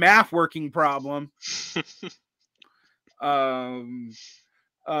was a math working problem. And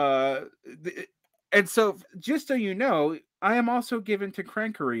so, just so you know, I am also given to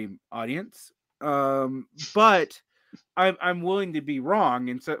crankery, audience. But I'm willing to be wrong.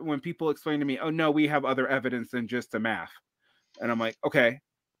 And so when people explain to me, oh no, we have other evidence than just the math, and I'm like, okay,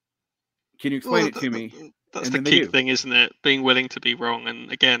 can you explain it to me? That's the key thing, isn't it? Being willing to be wrong. And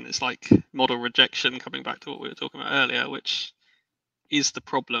again, it's like model rejection, coming back to what we were talking about earlier, which is the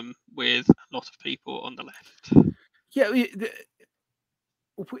problem with a lot of people on the left. Yeah,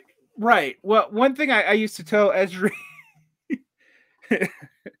 right. Well, one thing I used to tell Esri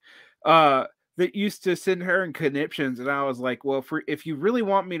that used to send her in conniptions, and I was like, well, if you really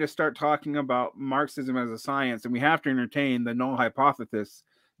want me to start talking about Marxism as a science, then we have to entertain the null hypothesis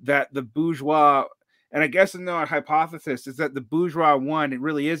that the bourgeois, and I guess the null hypothesis is that the bourgeois won, it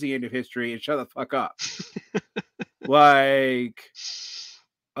really is the end of history, and shut the fuck up. Like,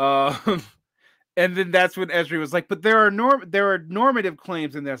 and then that's when Esri was like, but there are normative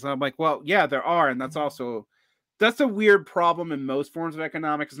claims in this. And I'm like, well, yeah, there are, and that's a weird problem in most forms of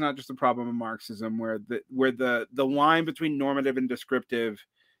economics. It's not just a problem in Marxism, where the line between normative and descriptive,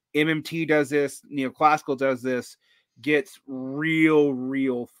 MMT does this, neoclassical does this, gets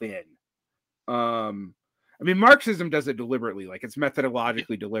real thin. I mean, Marxism does it deliberately, like it's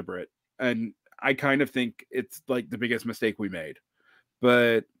methodologically deliberate, and I kind of think it's like the biggest mistake we made.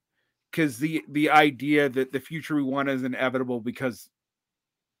 But because the idea that the future we want is inevitable because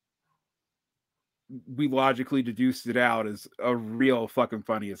we logically deduced it out is a real fucking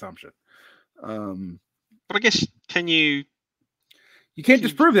funny assumption. But I guess you can't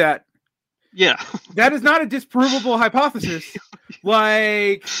disprove that. Yeah. That is not a disprovable hypothesis.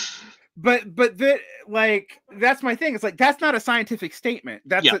 Like, but that's my thing. It's like, that's not a scientific statement.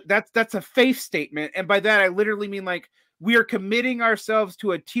 That's a faith statement. And by that, I literally mean, like, we are committing ourselves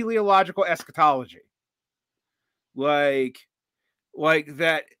to a teleological eschatology. Like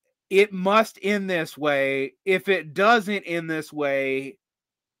that it must end this way. If it doesn't end this way,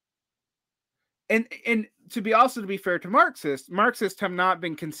 and to be fair to Marxists have not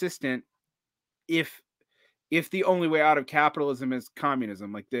been consistent if the only way out of capitalism is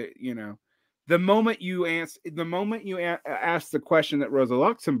communism. Like, the moment you ask the question that Rosa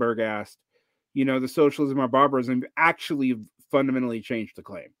Luxemburg asked, the socialism or barbarism, actually fundamentally changed the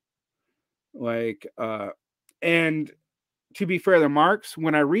claim. Like, and to be fair to Marx,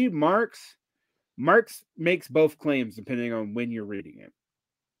 when I read Marx makes both claims depending on when you're reading it.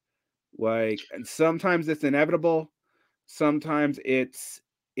 Like, and sometimes it's inevitable, sometimes it's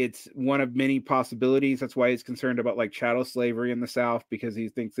it's one of many possibilities. That's why he's concerned about like chattel slavery in the South, because he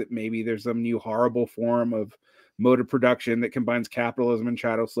thinks that maybe there's some new horrible form of mode of production that combines capitalism and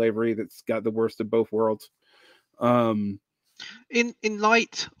chattel slavery that's got the worst of both worlds. In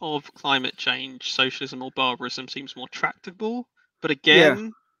light of climate change, socialism or barbarism seems more tractable, but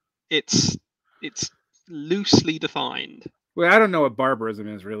again, it's loosely defined. Well, I don't know what barbarism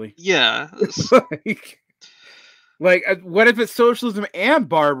is really. Yeah. Like, what if it's socialism and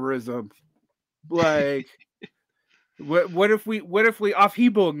barbarism? Like, what if we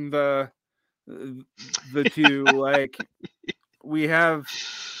aufhebeln the two? Like, we have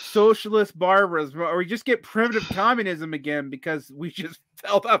socialist barbarism, or we just get primitive communism again because we just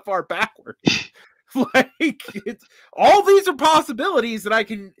fell that far backwards. Like, it's all these are possibilities that I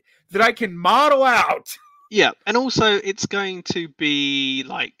can model out. Yeah, and also it's going to be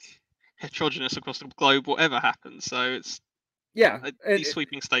like heterogeneous across the globe, whatever happens. So it's these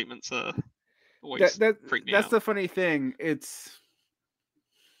sweeping statements are always freak me out. That's the funny thing.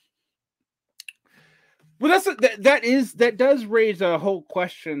 Well, that does raise a whole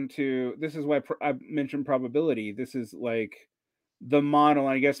question to. This is why I mentioned probability. This is like the model.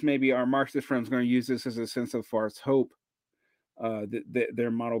 I guess maybe our Marxist friends are going to use this as a sense of false hope that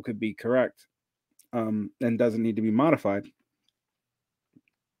their model could be correct and doesn't need to be modified.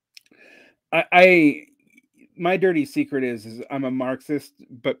 My dirty secret is I'm a Marxist,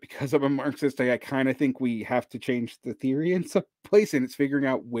 but because I'm a Marxist, I kind of think we have to change the theory in some place, and it's figuring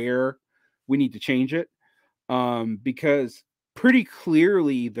out where we need to change it. Because pretty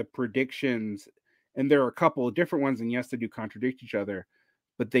clearly the predictions, and there are a couple of different ones, and yes, they do contradict each other,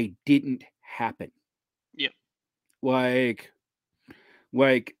 but they didn't happen. Yeah. Like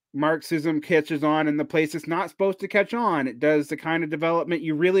Marxism catches on in the place it's not supposed to catch on. It does the kind of development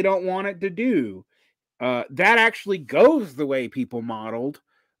you really don't want it to do. That actually goes the way people modeled,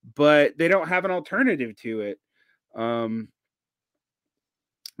 but they don't have an alternative to it. I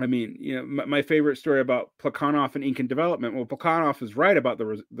mean, my favorite story about Plekhanov and Incan development. Well, Plekhanov is right about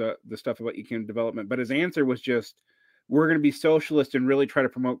the stuff about Incan development, but his answer was just, we're going to be socialist and really try to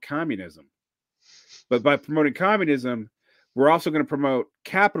promote communism. But by promoting communism, we're also going to promote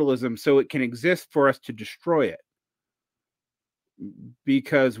capitalism so it can exist for us to destroy it.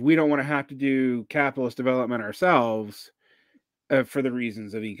 Because we don't want to have to do capitalist development ourselves for the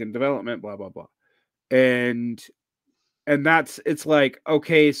reasons of Incan development, blah, blah, blah. And it's like,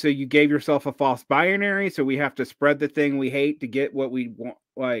 okay, so you gave yourself a false binary, so we have to spread the thing we hate to get what we want.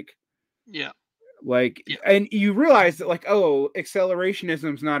 And you realize that, like, oh,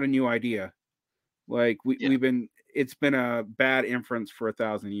 accelerationism's not a new idea. Like, it's been a bad inference for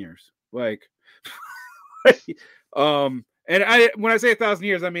 1,000 years. Like, and when I say 1,000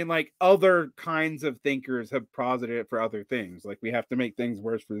 years, I mean like other kinds of thinkers have posited it for other things. Like, we have to make things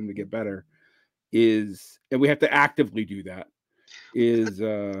worse for them to get better. And we have to actively do that.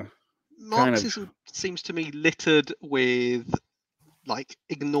 Marxism seems to me littered with like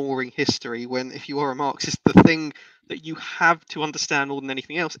ignoring history, when if you are a Marxist, the thing that you have to understand more than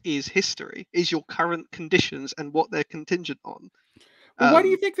anything else is history, is your current conditions and what they're contingent on. Well, why do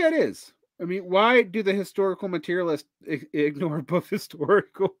you think that is? I mean, why do the historical materialists ignore both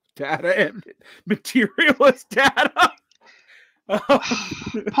historical data and materialist data?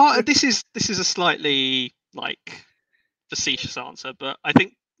 This is a slightly like facetious answer, but I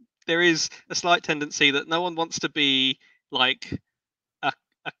think there is a slight tendency that no one wants to be like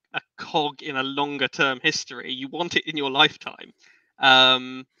a cog in a longer term history. You want it in your lifetime.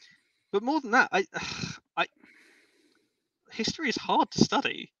 But more than that, history is hard to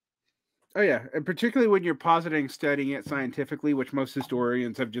study. Oh yeah, and particularly when you're positing studying it scientifically, which most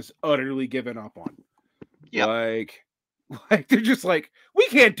historians have just utterly given up on. Yeah. Like they're just like, we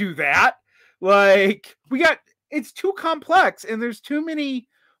can't do that. Like, it's too complex, and there's too many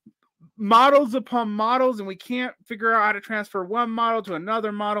models upon models, and we can't figure out how to transfer one model to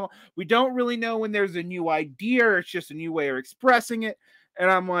another model. We don't really know when there's a new idea, or it's just a new way of expressing it.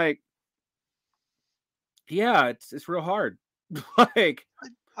 And I'm like, yeah, it's real hard. Like,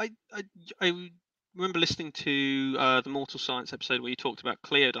 I remember listening to the Mortal Science episode where you talked about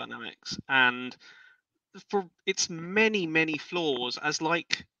Dynamics, and for its many flaws, as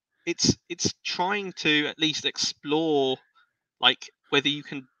like it's trying to at least explore like whether you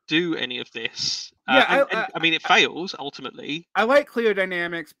can do any of this. I mean, it fails ultimately. I like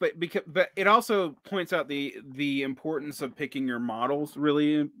Dynamics, but it also points out the importance of picking your models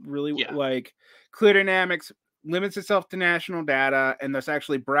really. Like, Dynamics limits itself to national data, and thus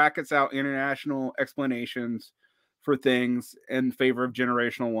actually brackets out international explanations for things in favor of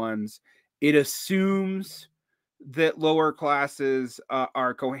generational ones. It assumes that lower classes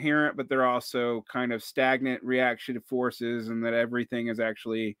are coherent, but they're also kind of stagnant reaction forces, and that everything is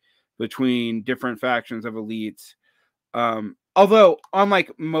actually between different factions of elites. Although,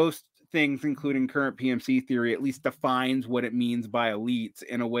 unlike most things, including current PMC theory, at least defines what it means by elites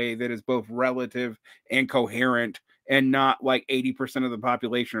in a way that is both relative and coherent, and not like 80% of the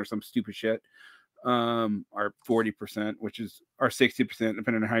population or some stupid shit, or 40%, which is, or 60%,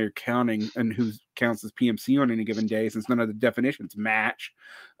 depending on how you're counting and who counts as PMC on any given day, since none of the definitions match.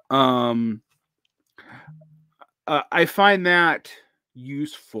 I find that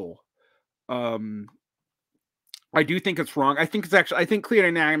useful. I do think it's wrong. I think Cleo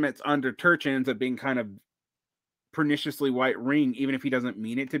Dynamics under Turch ends up being kind of perniciously white ring, even if he doesn't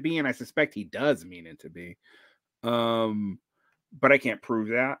mean it to be, and I suspect he does mean it to be. But I can't prove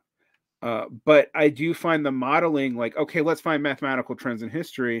that. But I do find the modeling like, okay, let's find mathematical trends in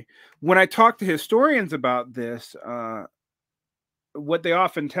history. When I talk to historians about this, what they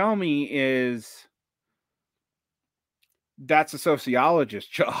often tell me is that's a sociologist's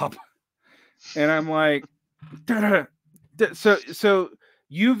job. And I'm like, so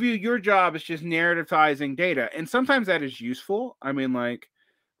you view your job as just narrativizing data, and sometimes that is useful. I mean, like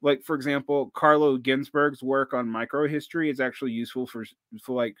for example, Carlo Ginzburg's work on microhistory is actually useful for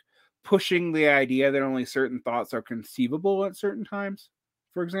like pushing the idea that only certain thoughts are conceivable at certain times.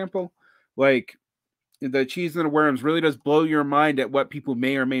 For example, like the cheese and the worms really does blow your mind at what people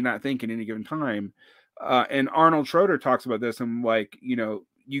may or may not think at any given time. And Arnold Schroeder talks about this, and like, you know,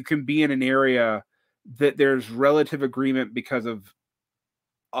 you can be in an area that there's relative agreement because of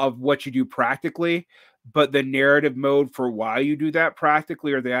what you do practically, but the narrative mode for why you do that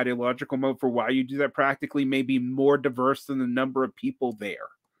practically, or the ideological mode for why you do that practically, may be more diverse than the number of people there.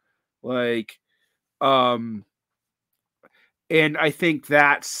 Like, and I think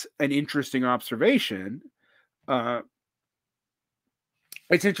that's an interesting observation. It's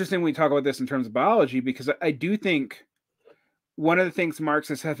interesting when we talk about this in terms of biology, because I do think one of the things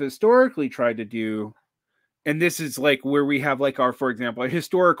Marxists have historically tried to do, and this is like where we have like our, for example, a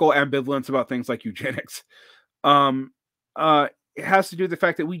historical ambivalence about things like eugenics. It has to do with the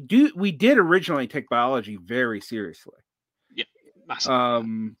fact that we did originally take biology very seriously. Yeah,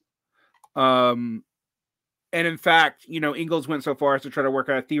 massively. And in fact, you know, Ingalls went so far as to try to work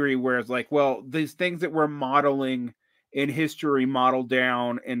out a theory where it's like, well, these things that we're modeling in history model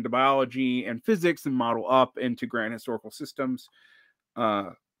down into biology and physics and model up into grand historical systems.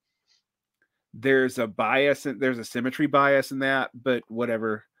 There's a bias, and there's a symmetry bias in that, but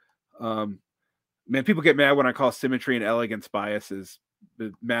whatever. Man, people get mad when I call symmetry and elegance biases.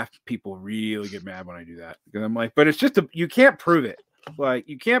 The math people really get mad when I do that, because I'm like, but it's just you can't prove it. Like,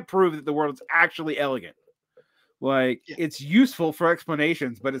 you can't prove that the world is actually elegant. Like, it's useful for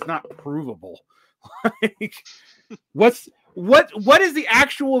explanations, but it's not provable. Like, what is the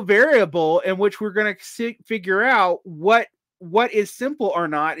actual variable in which we're going to figure out what is simple or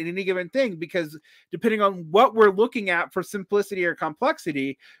not in any given thing? Because depending on what we're looking at for simplicity or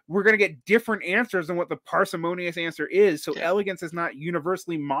complexity, we're going to get different answers than what the parsimonious answer is. So elegance is not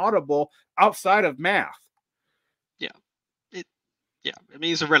universally modelable outside of math. I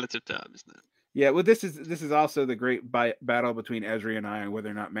mean, it's a relative term, isn't it? Yeah, well, this is also the great battle between Esri and I on whether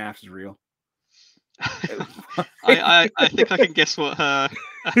or not math is real. I think I can guess what her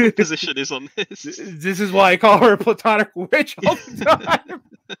position is on this. This is why I call her a platonic witch all the time.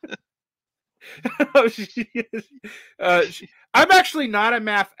 I'm actually not a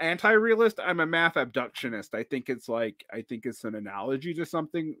math anti-realist. I'm a math abductionist. I think it's an analogy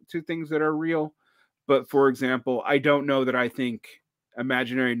to things that are real. But for example, I don't know that I think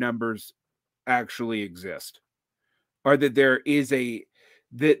imaginary numbers actually exist, or that there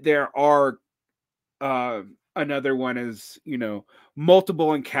are another one is, you know, multiple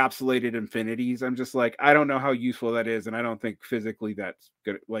encapsulated infinities. I'm just like, I don't know how useful that is, and I don't think physically that's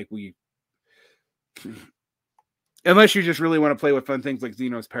good. Like, unless you just really want to play with fun things like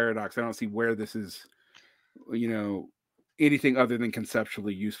Zeno's paradox, I don't see where this is, you know, anything other than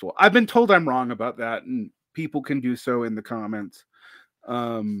conceptually useful. I've been told I'm wrong about that, and people can do so in the comments.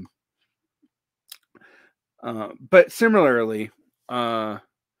 But similarly, when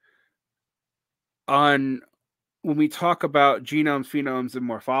we talk about genomes, phenomes, and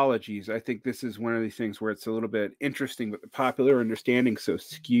morphologies, I think this is one of these things where it's a little bit interesting, but the popular understanding so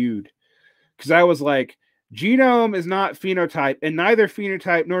skewed. Because I was like, genome is not phenotype, and neither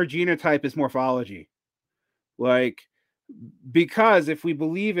phenotype nor genotype is morphology. Like, because if we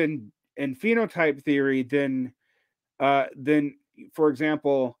believe in phenotype theory, then for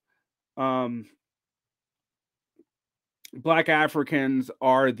example, Black Africans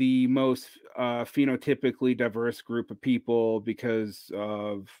are the most phenotypically diverse group of people because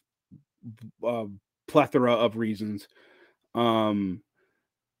of a plethora of reasons. Um,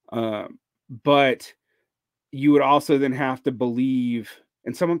 uh, but you would also then have to believe,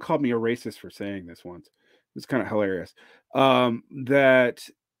 and someone called me a racist for saying this once. It's kind of hilarious.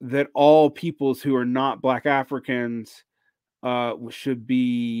 That all peoples who are not Black Africans should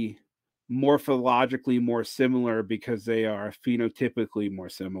be morphologically more similar because they are phenotypically more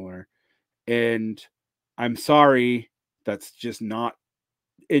similar. And I'm sorry, that's just not,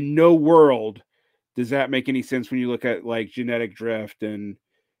 in no world does that make any sense when you look at like genetic drift. And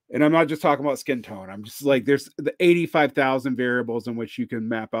I'm not just talking about skin tone. I'm just like, there's the 85,000 variables in which you can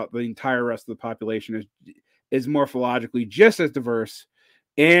map out the entire rest of the population is morphologically just as diverse.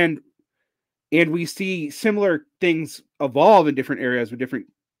 And we see similar things evolve in different areas with different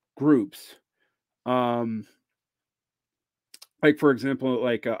groups. Like for example,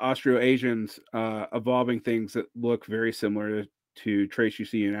 like Austroasians evolving things that look very similar to traits you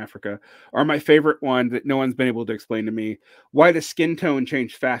see in Africa are my favorite one that no one's been able to explain to me. Why the skin tone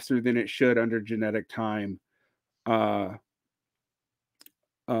changed faster than it should under genetic time, uh,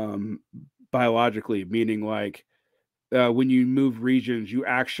 um, biologically, meaning like when you move regions, you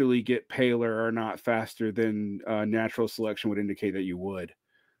actually get paler or not faster than natural selection would indicate that you would.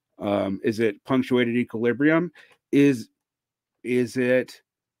 Is it punctuated equilibrium? Is it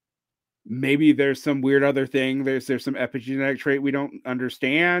maybe there's some weird other thing? There's some epigenetic trait we don't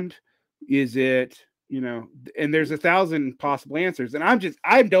understand. Is it, and there's 1,000 possible answers, and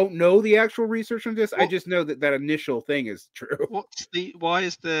I don't know the actual research on this. I just know that initial thing is true. Why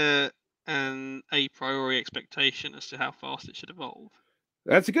is there an a priori expectation as to how fast it should evolve?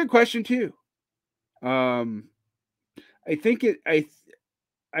 That's a good question too. um I think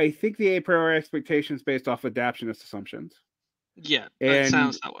I think the a priori expectation is based off adaptionist assumptions. Yeah, it And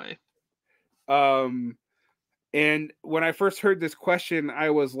sounds that way. um and when I first heard this question,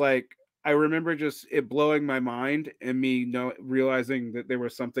 I was like, I remember just it blowing my mind and me realizing that there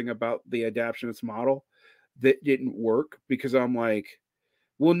was something about the adaptionist model that didn't work, because I'm like,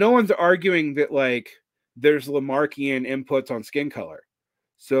 well, no one's arguing that like there's Lamarckian inputs on skin color.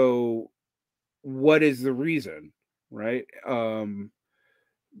 So what is the reason, right? And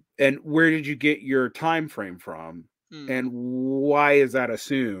where did you get your time frame from, and Mm. why is that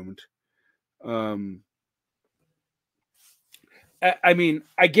assumed? um I mean,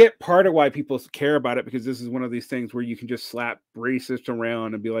 I get part of why people care about it, because this is one of these things where you can just slap racist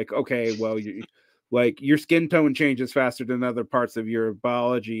around and be like, okay, well, like your skin tone changes faster than other parts of your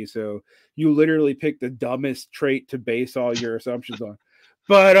biology, so you literally pick the dumbest trait to base all your assumptions on.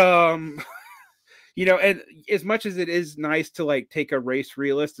 But and as much as it is nice to like take a race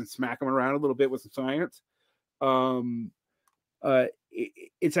realist and smack them around a little bit with some science, um,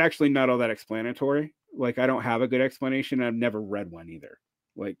 it's actually not all that explanatory. Like, I don't have a good explanation. I've never read one either.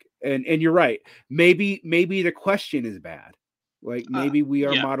 Like, and you're right. Maybe the question is bad. Like, maybe we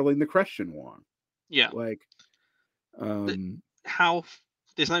are Yeah, modeling the question wrong. yeah. Like, The, um,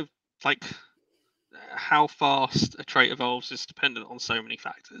 there's no like how fast a trait evolves is dependent on so many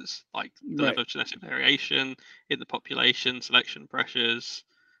factors, like the right. level of genetic variation in the population, selection pressures.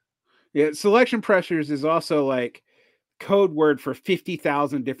 Yeah. Selection pressures is also like code word for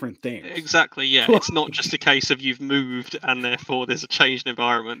 50,000 different things. Exactly, yeah. It's not just a case of you've moved and therefore there's a changed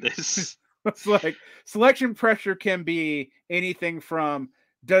environment. This It's like selection pressure can be anything from,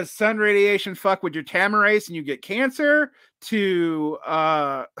 does sun radiation fuck with your telomerase and you get cancer, to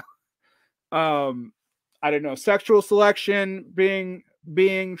I don't know, sexual selection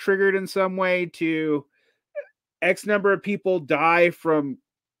being triggered in some way, to X number of people die from,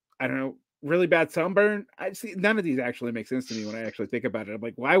 I don't know, really bad sunburn. I see none of these actually make sense to me when I actually think about it. I'm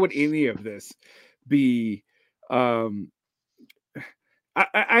like, why would any of this be um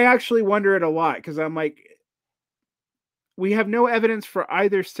I actually wonder it a lot, because I'm like, we have no evidence for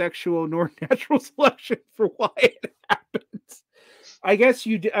either sexual nor natural selection for why it happens. I guess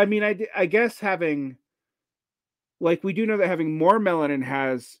you. I mean, I guess having, like, we do know that having more melanin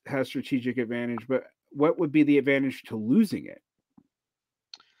has strategic advantage, but what would be the advantage to losing it?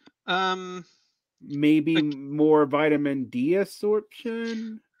 um Maybe ag- more vitamin D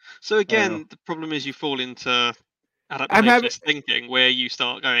absorption. so I don't know. again, the problem is you fall into I'm having adaptationist thinking where you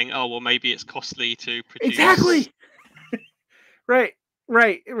start going, oh well, maybe it's costly to produce. exactly right.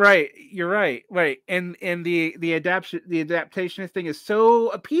 Right. You're right. Right. And the adaptationist thing is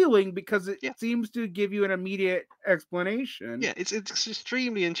so appealing because it Yeah, seems to give you an immediate explanation, yeah, it's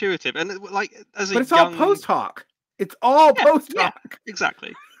extremely intuitive, and like as a but it's all young, post hoc. It's all yeah, post yeah, hoc.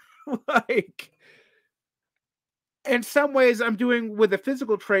 exactly. Like, in some ways, I'm doing with a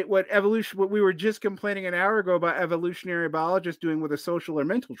physical trait what we were just complaining an hour ago about evolutionary biologists doing with a social or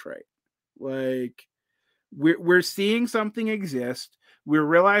mental trait. Like, we're seeing something exist, we're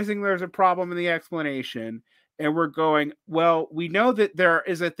realizing there's a problem in the explanation, and we're going, well, we know that there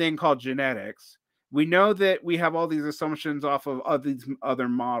is a thing called genetics. We know that we have all these assumptions off of these other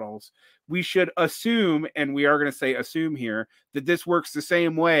models. We should assume, and we are going to say assume here, that this works the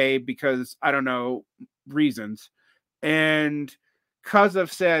same way because, I don't know, reasons. And because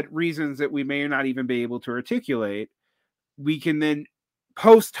of said reasons that we may not even be able to articulate, we can then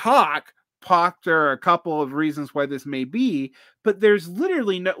post hoc there are a couple of reasons why this may be, but there's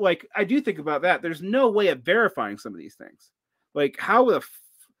literally no, like, I do think about that. There's no way of verifying some of these things. Like, how the,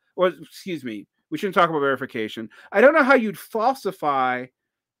 or excuse me, we shouldn't talk about verification. I don't know how you'd falsify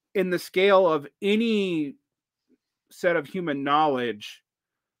in the scale of any set of human knowledge,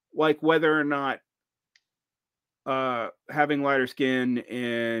 like whether or not having lighter skin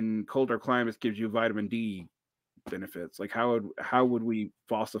in colder climates gives you vitamin D benefits. Like, how would we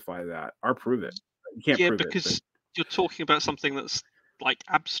falsify that or prove it? You can't prove it. Because you're talking about something that's like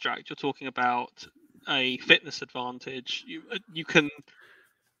abstract. You're talking about a fitness advantage. You can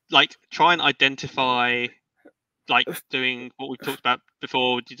like try and identify, like doing what we talked about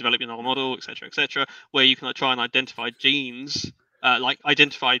before, you develop your novel model, etc., where you can like, try and identify genes, like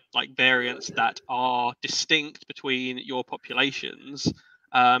identify like variants that are distinct between your populations.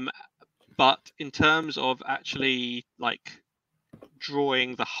 But in terms of actually like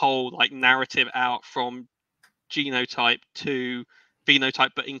drawing the whole like narrative out from genotype to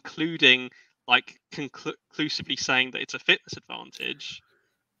phenotype, but including like conclusively saying that it's a fitness advantage.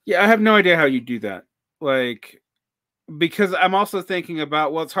 Yeah, I have no idea how you do that. Like, because I'm also thinking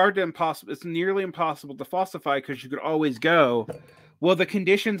about, well, it's nearly impossible to falsify because you could always go, well, the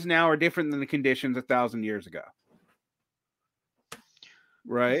conditions now are different than the conditions 1,000 years ago.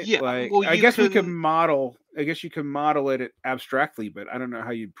 Right? Yeah, like, well, I guess you can model it abstractly, but I don't know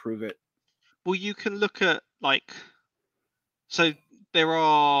how you'd prove it. Well, you can look at like, so there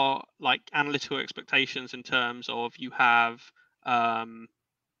are like analytical expectations in terms of you have a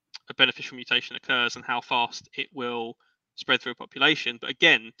beneficial mutation occurs and how fast it will spread through a population. But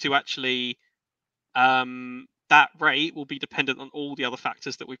again, to actually that rate will be dependent on all the other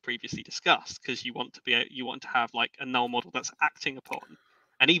factors that we've previously discussed, because you want to have like a null model that's acting upon.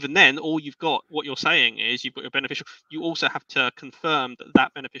 And even then, what you're saying is you've got your beneficial. You also have to confirm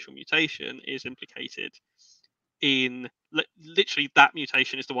that beneficial mutation is implicated in literally that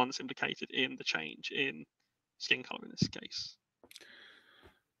mutation is the one that's implicated in the change in skin color in this case.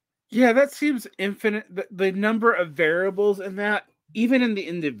 Yeah, that seems infinite. The number of variables in that, even in the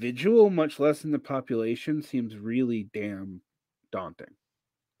individual, much less in the population, seems really damn daunting.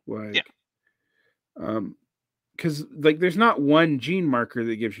 Like, because like there's not one gene marker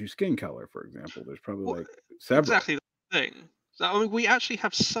that gives you skin color, for example. There's probably like several. Exactly the thing. So, I mean, we actually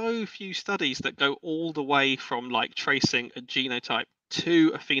have so few studies that go all the way from like tracing a genotype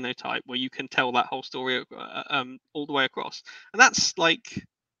to a phenotype where you can tell that whole story all the way across. And that's like,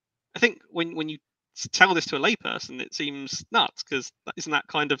 I think when you tell this to a layperson, it seems nuts, because isn't that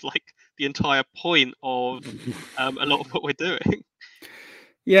kind of like the entire point of a lot of what we're doing?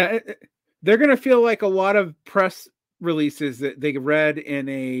 Yeah, they're gonna feel like a lot of press releases that they read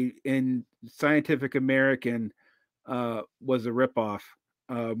in Scientific American was a ripoff.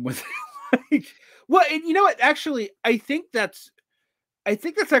 Was like, well, and you know what? Actually, I think that's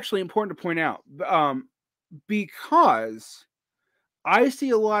actually important to point out, because I see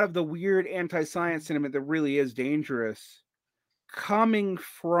a lot of the weird anti-science sentiment that really is dangerous coming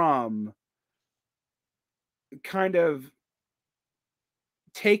from kind of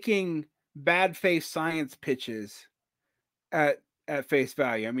taking bad face science pitches at face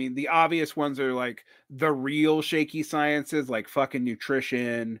value. I mean, the obvious ones are like the real shaky sciences, like fucking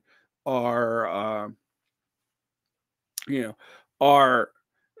nutrition, or you know, are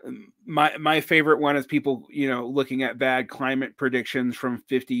my favorite one is people, looking at bad climate predictions from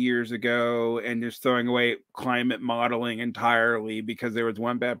 50 years ago and just throwing away climate modeling entirely because there was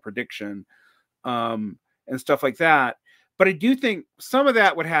one bad prediction, and stuff like that. But I do think some of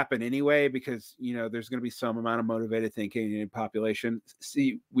that would happen anyway, because there's going to be some amount of motivated thinking in population.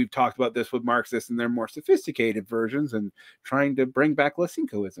 See, we've talked about this with Marxists and their more sophisticated versions and trying to bring back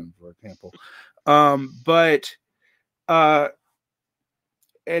Lysenkoism, for example.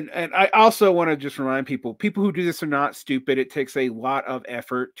 And I also want to just remind people who do this are not stupid. It takes a lot of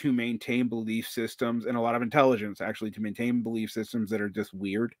effort to maintain belief systems, and a lot of intelligence actually to maintain belief systems that are just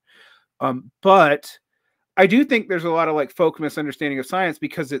weird. But I do think there's a lot of like folk misunderstanding of science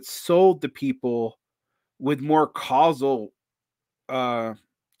because it's sold to people with more causal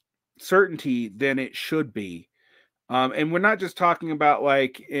certainty than it should be. And we're not just talking about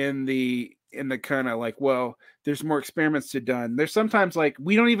like in the kind of like, well, there's more experiments to done. There's sometimes like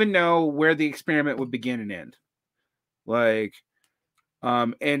we don't even know where the experiment would begin and end. Like,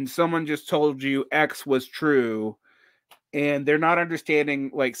 and someone just told you X was true, and they're not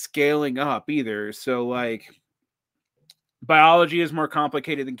understanding like scaling up either. So like biology is more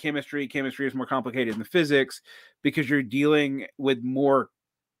complicated than chemistry. Chemistry is more complicated than physics because you're dealing with more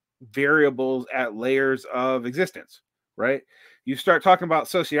variables at layers of existence, right? You start talking about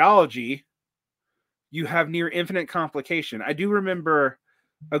sociology, you have near infinite complication. I do remember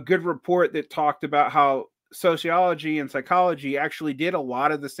a good report that talked about how sociology and psychology actually did a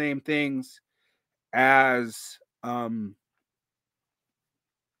lot of the same things as the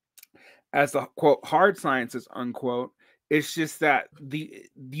quote hard sciences unquote. It's just that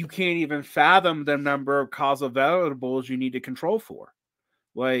you can't even fathom the number of causal variables you need to control for.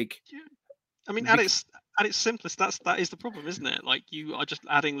 Like, Yeah. I mean, at its simplest, that is the problem, isn't it? Like you are just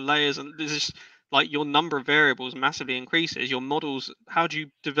adding layers, and there's just like your number of variables massively increases. Your models, how do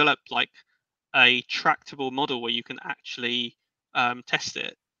you develop like a tractable model where you can actually test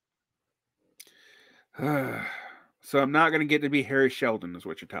it? so I'm not going to get to be Harry Sheldon, is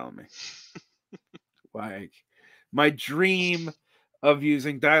what you're telling me. Like, my dream of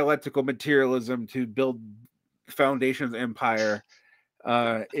using dialectical materialism to build foundations empire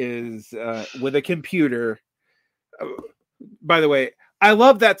is with a computer. By the way, I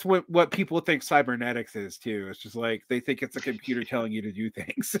love that's what people think cybernetics is too. It's just like they think it's a computer telling you to do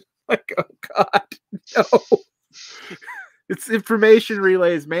things. Like, oh god, no. It's information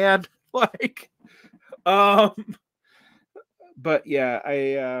relays, man. Like, but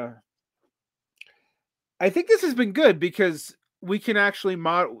yeah, I think this has been good because we can actually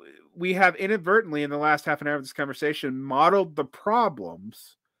we have inadvertently in the last half an hour of this conversation modeled the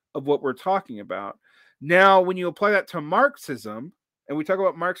problems of what we're talking about. Now, when you apply that to Marxism, and we talk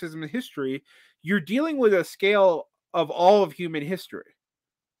about Marxism in history, you're dealing with a scale of all of human history.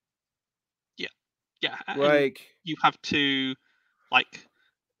 Yeah, and Like, you have to like.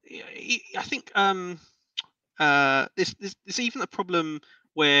 I think there's even a problem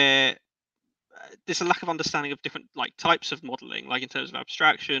where there's a lack of understanding of different like types of modeling, like in terms of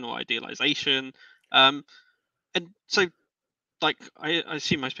abstraction or idealization. And so like I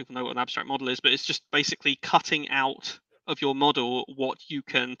assume most people know what an abstract model is, but it's just basically cutting out of your model what you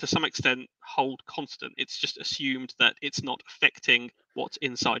can to some extent hold constant. It's just assumed that it's not affecting what's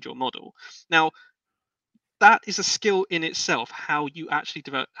inside your model. Now that is a skill in itself, how you actually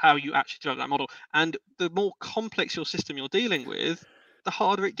develop that model. And the more complex your system you're dealing with, the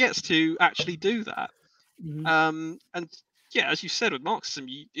harder it gets to actually do that. And yeah, as you said with Marxism,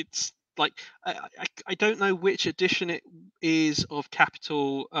 it's like I don't know which edition it is of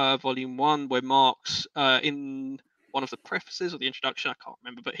Capital, Volume 1, where Marx, in one of the prefaces or the introduction, I can't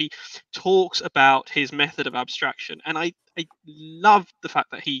remember, but he talks about his method of abstraction, and I love the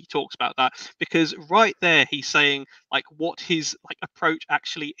fact that he talks about that, because right there he's saying like what his like approach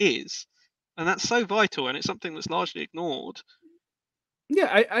actually is, and that's so vital, and it's something that's largely ignored.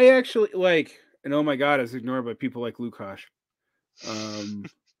 yeah, I actually like, and oh my god, it's ignored by people like Lukács.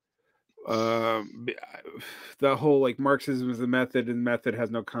 B- the whole like Marxism is the method, and method has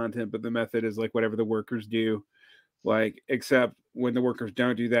no content, but the method is like whatever the workers do. Like, except when the workers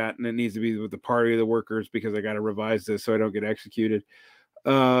don't do that, and it needs to be with the party of the workers because I got to revise this so I don't get executed.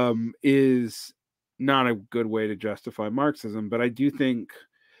 Is not a good way to justify Marxism. But I do think,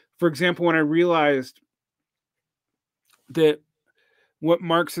 for example, when I realized that what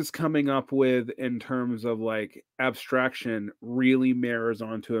Marx is coming up with in terms of like abstraction really mirrors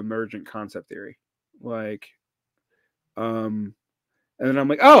onto emergent concept theory. Like, and then I'm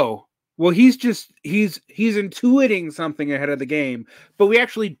like, oh, well, he's intuiting something ahead of the game, but we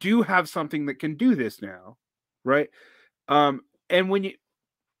actually do have something that can do this now, right? And when you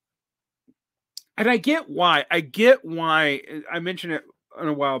and I get why I mentioned it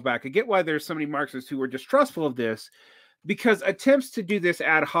a while back. I get why there's so many Marxists who are distrustful of this, because attempts to do this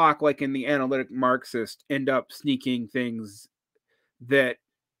ad hoc, like in the analytic Marxist, end up sneaking things that,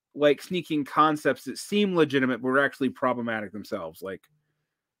 like sneaking concepts that seem legitimate but are actually problematic themselves, like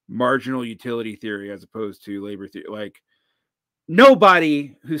marginal utility theory as opposed to labor theory. Like,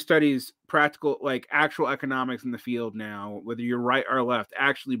 nobody who studies practical, like actual economics in the field now, whether you're right or left,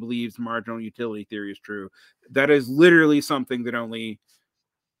 actually believes marginal utility theory is true. That is literally something that only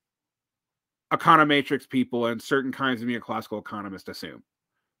econometrics people and certain kinds of neoclassical economists assume.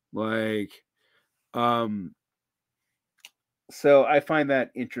 Like, so I find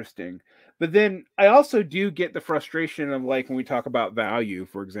that interesting. But then I also do get the frustration of like when we talk about value,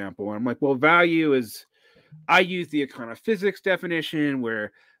 for example, and I'm like, well, value is, I use the kind of physics definition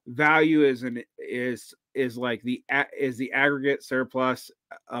where value is like is the aggregate surplus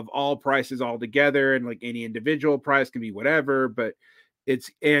of all prices all together, and like any individual price can be whatever, but it's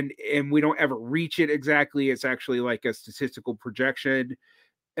and we don't ever reach it exactly. It's actually like a statistical projection.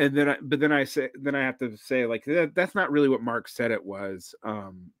 And then then I have to say like that's not really what Marx said it was.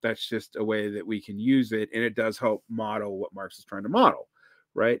 That's just a way that we can use it, and it does help model what Marx is trying to model,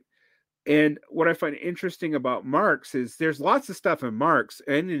 right? And what I find interesting about Marx is there's lots of stuff in Marx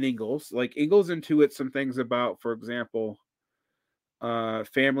and in Engels. Like Engels intuits some things about, for example,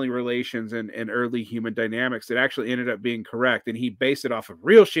 family relations and early human dynamics that actually ended up being correct. And he based it off of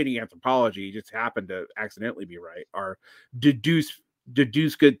real shitty anthropology. He just happened to accidentally be right, or deduce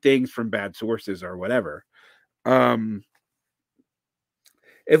good things from bad sources or whatever. At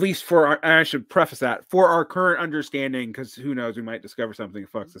least for our, I should preface that, for our current understanding, because who knows, we might discover something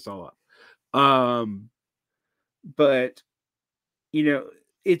that fucks us all up. But you know,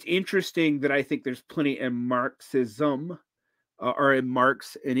 it's interesting that I think there's plenty in Marxism or in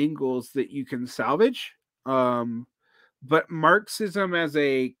Marx and Engels that you can salvage. But Marxism as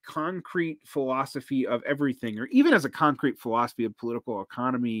a concrete philosophy of everything, or even as a concrete philosophy of political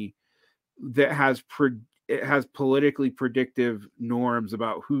economy that it has politically predictive norms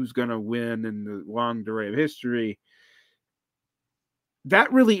about who's going to win in the long array of history,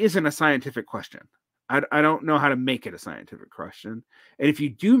 that really isn't a scientific question. I don't know how to make it a scientific question. And if you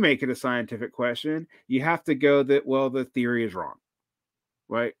do make it a scientific question, you have to go that, well, the theory is wrong,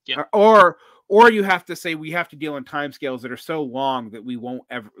 right? Yeah. Or you have to say we have to deal in timescales that are so long that we won't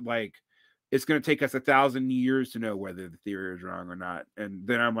ever, like, it's going to take us 1,000 years to know whether the theory is wrong or not. And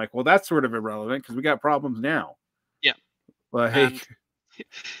then I'm like, well, that's sort of irrelevant because we got problems now. Yeah. Like, and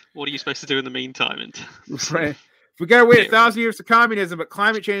what are you supposed to do in the meantime? Right. If we gotta wait 1,000 years for communism, but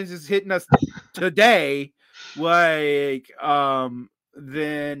climate change is hitting us today, like,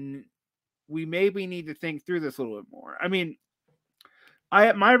 then we maybe need to think through this a little bit more. I mean, I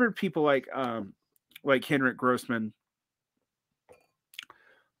admire people like Henrik Grossman,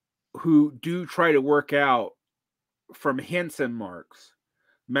 who do try to work out from hints in Marx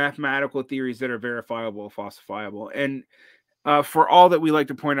mathematical theories that are verifiable, falsifiable, and for all that we like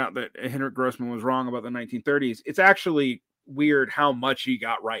to point out that Henrik Grossman was wrong about the 1930s, it's actually weird how much he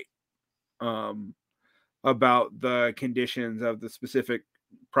got right about the conditions of the specific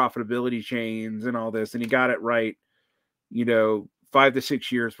profitability chains and all this. And he got it right, 5 to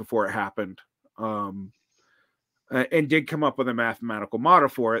 6 years before it happened. And did come up with a mathematical model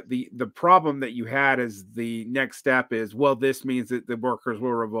for it. The problem that you had is the next step is, well, this means that the workers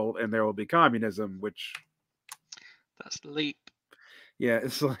will revolt and there will be communism, which... That's the leap. Yeah,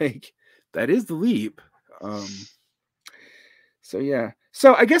 it's like, that is the leap. So yeah.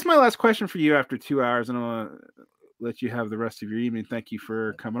 So I guess my last question for you after 2 hours, and I'll let you have the rest of your evening. Thank you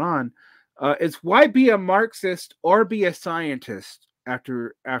for coming on. Is why be a Marxist or be a scientist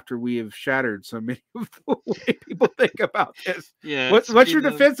after we have shattered so many of the way people think about this? Yeah. What's your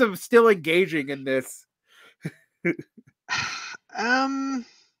defense of still engaging in this? I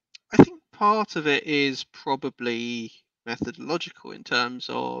think part of it is probably methodological in terms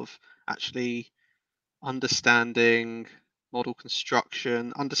of actually understanding model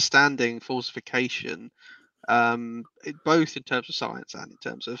construction, understanding falsification, both in terms of science and in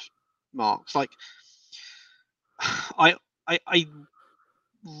terms of Marx. Like, I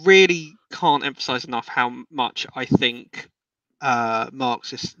really can't emphasize enough how much I think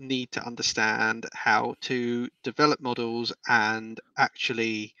Marxists need to understand how to develop models and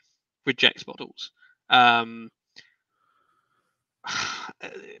actually reject models.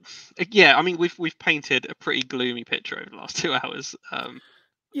 Yeah, I mean, we've painted a pretty gloomy picture over the last 2 hours.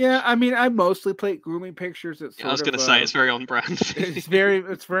 Yeah, I mean, I mostly play gloomy pictures. It's I was going to say it's very on brand. It's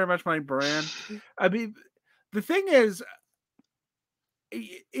very much my brand. I mean, the thing is,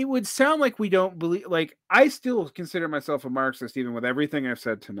 it would sound like we don't believe. Like, I still consider myself a Marxist, even with everything I've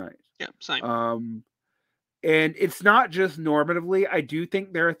said tonight. Yeah, same. And it's not just normatively. I do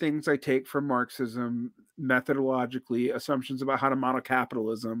think there are things I take from Marxism methodologically, assumptions about how to model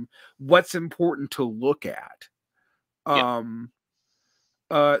capitalism, what's important to look at.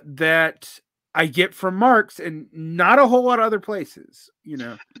 That I get from Marx and not a whole lot of other places,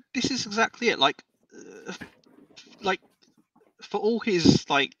 This is exactly it. Like for all his,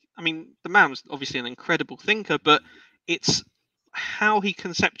 like, I mean, the man was obviously an incredible thinker, but it's how he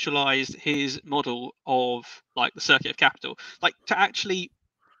conceptualized his model of like the circuit of capital, like to actually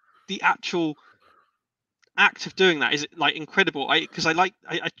the actual act of doing that is like incredible. I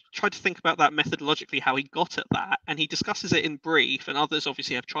tried to think about that methodologically, how he got at that, and he discusses it in brief, and others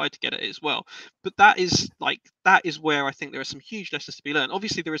obviously have tried to get it as well. But that is where I think there are some huge lessons to be learned.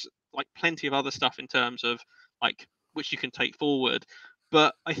 Obviously, there is like plenty of other stuff in terms of like which you can take forward.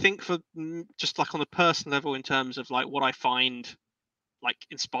 But I think for just like on a personal level, in terms of like what I find like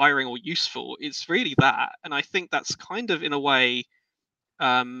inspiring or useful, it's really that. And I think that's kind of in a way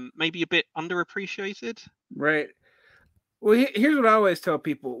maybe a bit underappreciated. Right. Well, here's what I always tell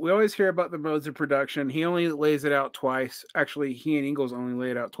people. We always hear about the modes of production. He only lays it out twice. Actually, he and Ingalls only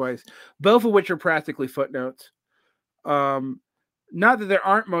lay it out twice, both of which are practically footnotes. Not that there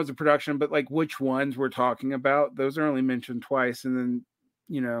aren't modes of production, but like which ones we're talking about. Those are only mentioned twice. And then,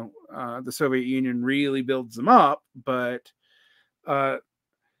 the Soviet Union really builds them up. But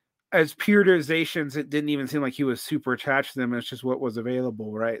as periodizations, it didn't even seem like he was super attached to them. It's just what was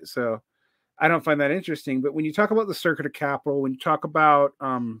available, right? So I don't find that interesting. But when you talk about the circuit of capital, when you talk about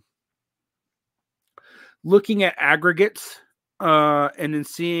looking at aggregates and then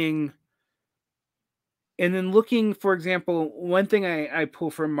seeing, and then looking, for example, one thing I pull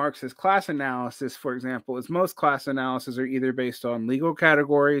from Marxist class analysis, for example, is most class analysis are either based on legal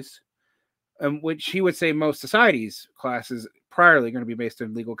categories, which he would say most societies' classes priorly going to be based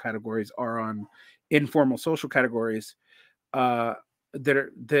on legal categories, are on informal social categories that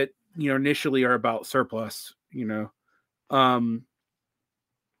initially are about surplus,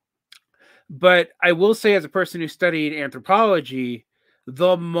 but I will say, as a person who studied anthropology,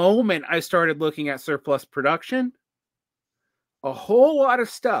 the moment I started looking at surplus production, a whole lot of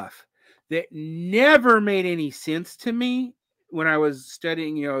stuff that never made any sense to me when I was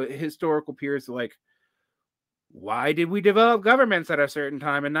studying, historical periods, like, why did we develop governments at a certain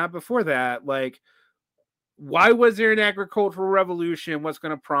time and not before that? Like, why was there an agricultural revolution? What's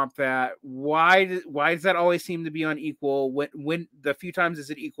going to prompt that? Why does that always seem to be unequal? When the few times is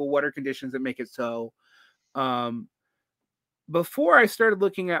it equal? What are conditions that make it so? Before I started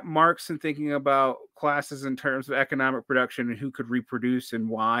looking at Marx and thinking about classes in terms of economic production and who could reproduce and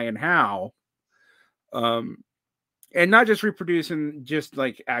why and how, and not just reproduce in just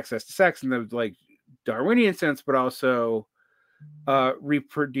like access to sex in the like Darwinian sense, but also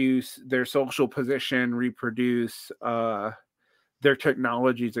reproduce their social position, reproduce their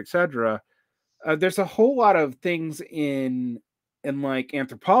technologies, etc. There's a whole lot of things in like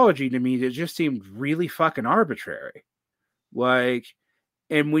anthropology to me that just seemed really fucking arbitrary. Like,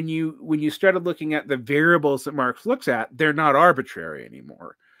 and when you started looking at the variables that Marx looks at, they're not arbitrary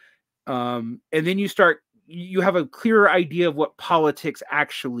anymore. And then you have a clearer idea of what politics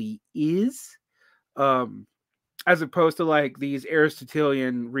actually is. As opposed to like these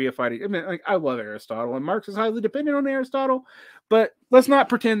Aristotelian reified. I mean, like, I love Aristotle, and Marx is highly dependent on Aristotle, but let's not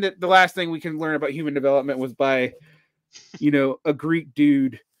pretend that the last thing we can learn about human development was by, a Greek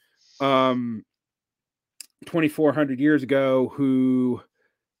dude, 2,400 years ago who,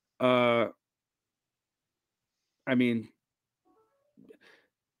 I mean,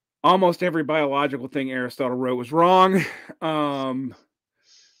 almost every biological thing Aristotle wrote was wrong, and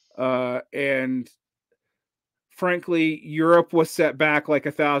frankly, Europe was set back like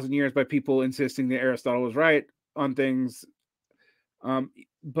 1,000 years by people insisting that Aristotle was right on things.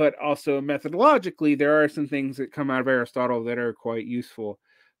 But also methodologically, there are some things that come out of Aristotle that are quite useful.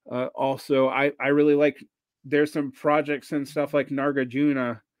 Also, I really like, there's some projects and stuff like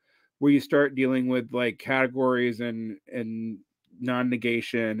Nargajuna where you start dealing with like categories and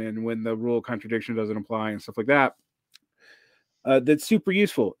non-negation and when the rule of contradiction doesn't apply and stuff like that. That's super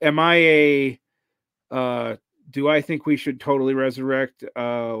useful. Do I think we should totally resurrect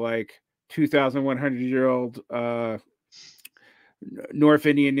like 2,100-year-old North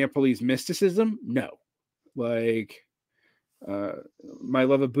Indian Nepalese mysticism? No. Like, my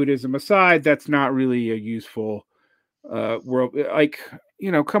love of Buddhism aside, that's not really a useful world. Like,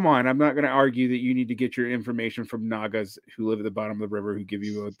 come on. I'm not going to argue that you need to get your information from Nagas who live at the bottom of the river who give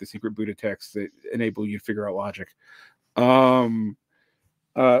you the secret Buddha texts that enable you to figure out logic.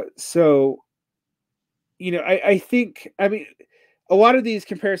 So, I think, I mean, a lot of these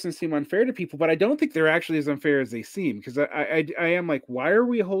comparisons seem unfair to people, but I don't think they're actually as unfair as they seem, because I am like, why are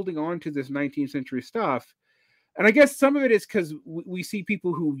we holding on to this 19th century stuff? And I guess some of it is because we see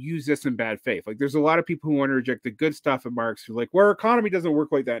people who use this in bad faith. Like, there's a lot of people who want to reject the good stuff of Marx who are like, well, our economy doesn't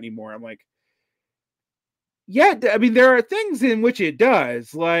work like that anymore. I'm like, yeah, I mean, there are things in which it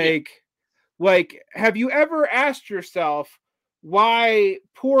does. Like, have you ever asked yourself why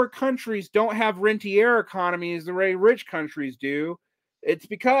poor countries don't have rentier economies the way rich countries do? It's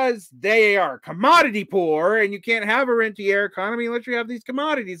because they are commodity poor, and you can't have a rentier economy unless you have these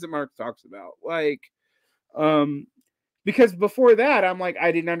commodities that Marx talks about. Like, Because before that, I'm like,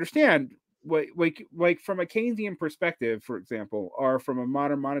 I didn't understand what, like from a Keynesian perspective, for example, or from a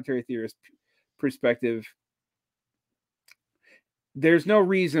modern monetary theorist perspective, there's no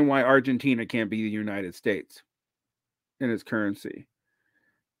reason why Argentina can't be the United States in its currency.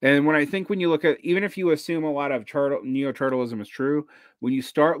 And when you look at, even if you assume a lot of neo-chartalism is true, when you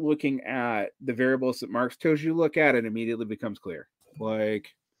start looking at the variables that Marx tells you to look at, it immediately becomes clear.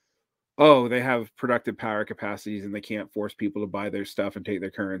 Like, oh, they have productive power capacities and they can't force people to buy their stuff and take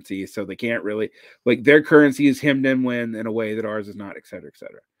their currency. So they can't really, like, their currency is hemmed in in a way that ours is not, et cetera, et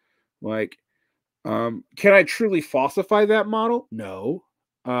cetera. Like, can I truly falsify that model? No.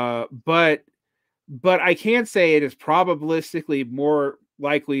 But I can say it is probabilistically more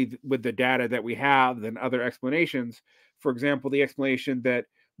likely with the data that we have than other explanations. For example, the explanation that,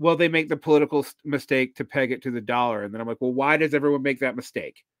 well, they make the political mistake to peg it to the dollar. And then I'm like, well, why does everyone make that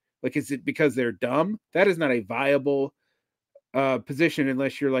mistake? Like, is it because they're dumb? That is not a viable position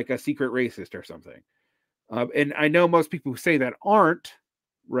unless you're like a secret racist or something. And I know most people who say that aren't,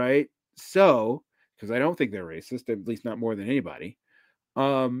 right? So, because I don't think they're racist, at least not more than anybody.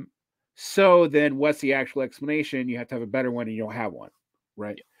 So then what's the actual explanation? You have to have a better one and you don't have one,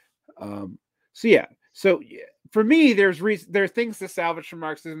 right? So yeah. So for me, there are things to salvage from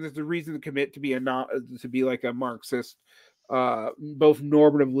Marxism. There's a reason to commit to be like a Marxist, both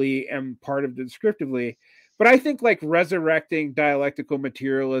normatively and part of descriptively. But I think like resurrecting dialectical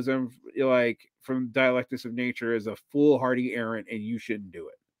materialism, like from Dialectics of Nature, is a foolhardy errand, and you shouldn't do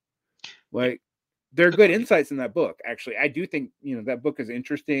it. Like, there are good insights in that book. Actually, I do think that book is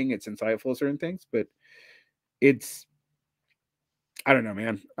interesting. It's insightful, certain things, but it's, I don't know,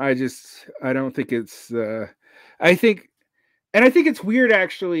 man. I don't think it's. I think it's weird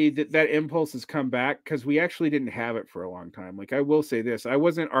actually that impulse has come back, because we actually didn't have it for a long time. Like, I will say this: I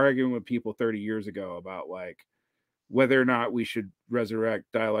wasn't arguing with people 30 years ago about like whether or not we should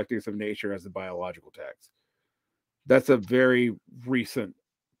resurrect Dialectics of Nature as a biological text. That's a very recent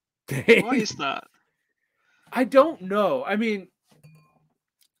thing. Why is that? I don't know. I mean,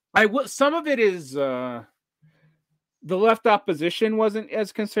 some of it is the left opposition wasn't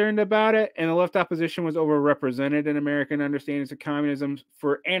as concerned about it, and the left opposition was overrepresented in American understandings of communism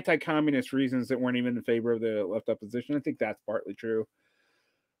for anti-communist reasons that weren't even in favor of the left opposition. I think that's partly true.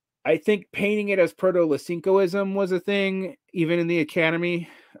 I think painting it as proto-Lysenkoism was a thing, even in the academy.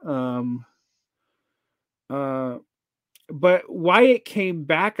 But why it came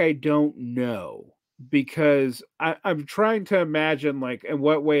back, I don't know, because I'm trying to imagine, like, in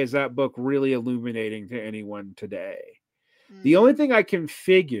what way is that book really illuminating to anyone today? The only thing I can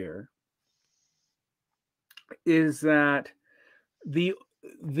figure is that the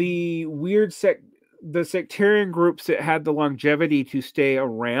weird the sectarian groups that had the longevity to stay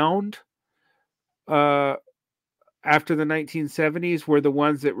around after the 1970s were the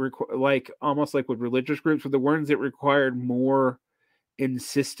ones that like almost like with religious groups, were the ones that required more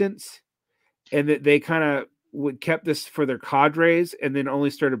insistence, and that they kind of kept this for their cadres and then only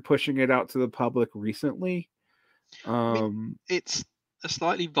started pushing it out to the public recently. I mean, it's a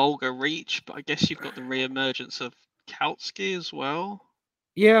slightly vulgar reach, but I guess you've got the re-emergence of Kautsky as well.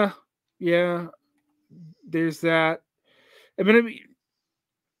 Yeah, there's that. I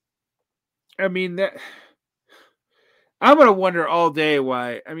mean that I'm gonna wonder all day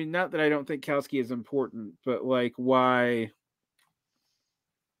why. I mean, not that I don't think Kautsky is important, but like why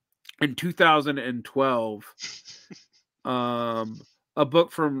in 2012, a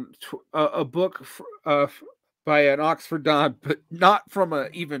book from by an Oxford Don, but not from a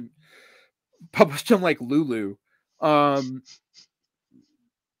even published in like Lulu,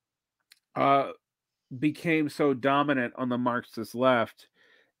 became so dominant on the Marxist left,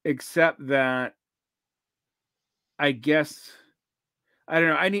 except that I guess I don't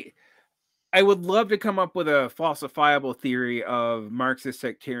know. I would love to come up with a falsifiable theory of Marxist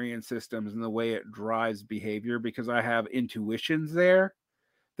sectarian systems and the way it drives behavior, because I have intuitions there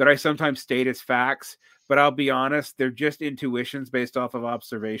that I sometimes state as facts, but I'll be honest, they're just intuitions based off of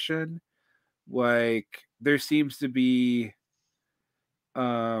observation. Like, there seems to be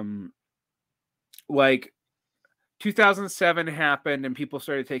like 2007 happened and people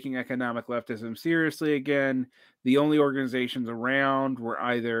started taking economic leftism seriously again. The only organizations around were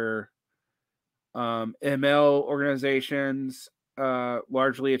either ML organizations,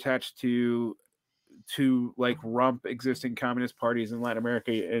 largely attached to like rump existing communist parties in Latin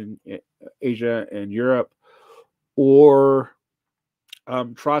America and Asia and Europe, or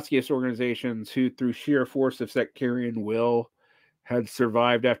Trotskyist organizations who, through sheer force of sectarian will, had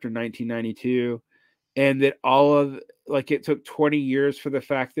survived after 1992. and that all of like it took 20 years for the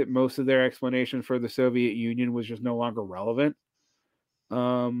fact that most of their explanation for the Soviet Union was just no longer relevant.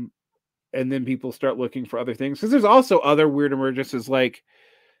 And then people start looking for other things because there's also other weird emergences like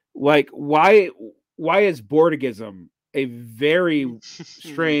why is Bordigism a very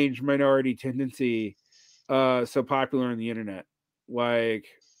strange minority tendency so popular on the internet, like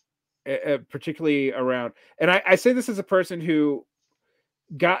particularly around, and I say this as a person who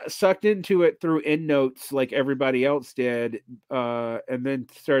got sucked into it through endnotes like everybody else did, and then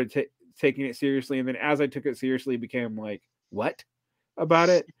started taking it seriously, and then as I took it seriously became like what about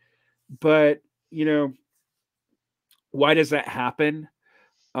it. But you know, why does that happen?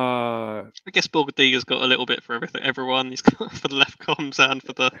 I guess Borgadiga's got a little bit for everyone. He's got for the left comms and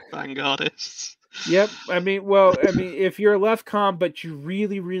for the vanguardists. Yep. I mean, well, I mean, if you're a left com, but you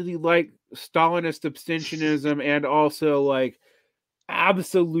really, really like Stalinist abstentionism and also like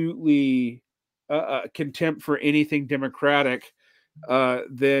absolutely contempt for anything democratic,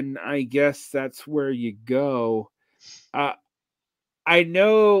 then I guess that's where you go. I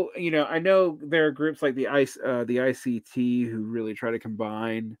know, I know there are groups like the ICT who really try to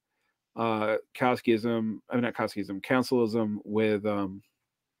combine Kautskyism, I mean not Kautskyism, councilism with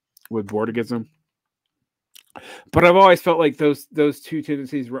Bordigism. But I've always felt like those two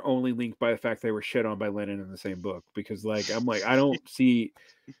tendencies were only linked by the fact they were shit on by Lenin in the same book. Because I'm like, I don't see,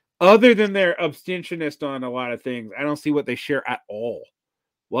 other than they're abstentionist on a lot of things, I don't see what they share at all.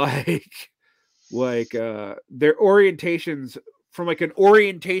 Their orientations, from like an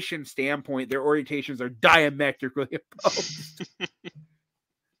orientation standpoint, their orientations are diametrically opposed.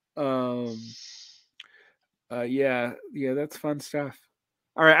 Yeah, that's fun stuff.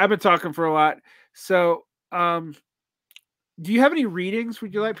 All right, I've been talking for a lot. So, do you have any readings?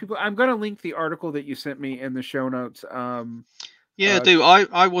 Would you like people? I'm going to link the article that you sent me in the show notes. Yeah, I do.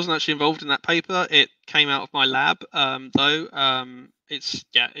 I wasn't actually involved in that paper. It came out of my lab, though. It's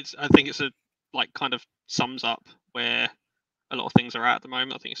I think it's a like kind of sums up where a lot of things are at the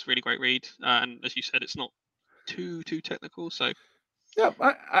moment. I think it's a really great read, and as you said, it's not too technical. So yeah,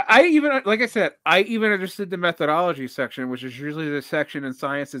 I even, like I said, I even understood the methodology section, which is usually the section in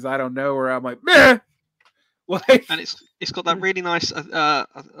sciences I don't know, where I'm like, meh. Like, and it's got that really nice. I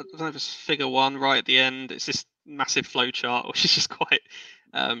don't know if it's figure 1 right at the end. It's this massive flow chart, which is just quite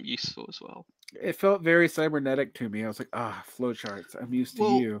useful as well. It felt very cybernetic to me. I was like, flowcharts. I'm used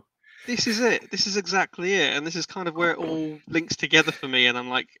to you. This is it. This is exactly it, and this is kind of where it all links together for me. And I'm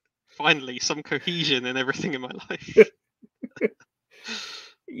like, finally, some cohesion in everything in my life.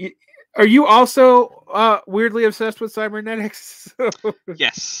 Are you also weirdly obsessed with cybernetics?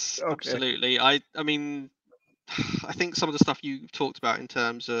 Yes, Okay. absolutely. I mean, I think some of the stuff you talked about in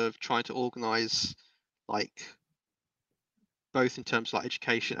terms of trying to organize, like, both in terms of like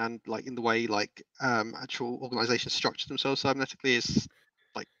education and like in the way like actual organizations structure themselves cybernetically is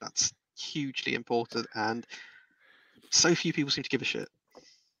like that's hugely important, and so few people seem to give a shit.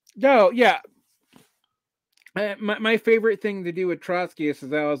 No, yeah. My favorite thing to do with Trotsky is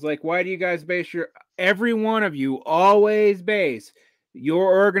I was like, why do you guys base every one of you always base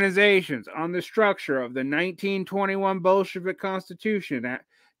your organizations on the structure of the 1921 Bolshevik Constitution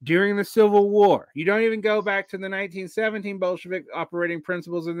during the Civil War? You don't even go back to the 1917 Bolshevik operating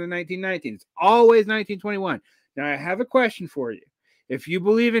principles in the 1919s. It's always 1921. Now, I have a question for you. If you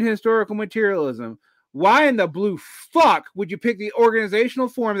believe in historical materialism, why in the blue fuck would you pick the organizational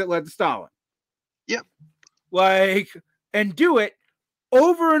form that led to Stalin? Yep. And do it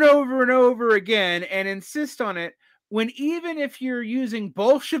over and over and over again and insist on it, when even if you're using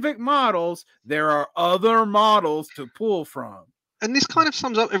Bolshevik models, there are other models to pull from. And this kind of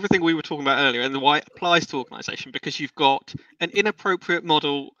sums up everything we were talking about earlier and why it applies to organization, because you've got an inappropriate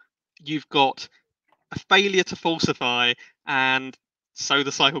model, you've got a failure to falsify, and so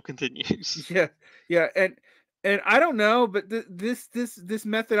the cycle continues. Yeah, and I don't know, but this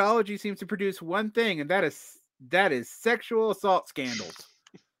methodology seems to produce one thing, and that is sexual assault scandals.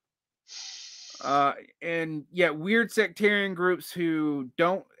 And yet weird sectarian groups who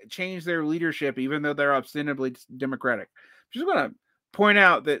don't change their leadership, even though they're ostensibly democratic. Just want to point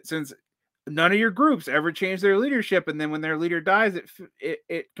out that since none of your groups ever change their leadership, and then when their leader dies,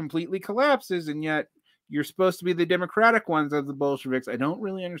 it completely collapses, and yet you're supposed to be the democratic ones of the Bolsheviks. I don't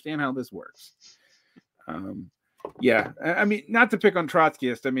really understand how this works. Yeah, I mean, not to pick on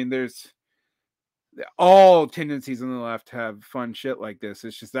Trotskyists. I mean, there's all tendencies on the left have fun shit like this.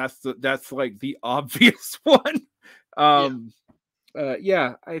 It's just that's like the obvious one.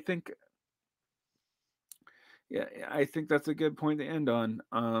 Yeah, I think that's a good point to end on.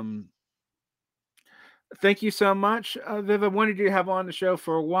 Thank you so much, Viv. I wanted you to have on the show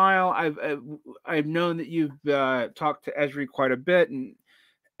for a while. I've known that you've talked to Esri quite a bit,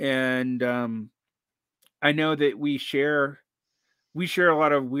 and I know that we share a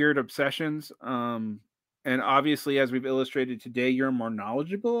lot of weird obsessions. And obviously, as we've illustrated today, you're more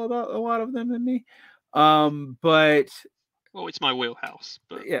knowledgeable about a lot of them than me. But Well, it's my wheelhouse,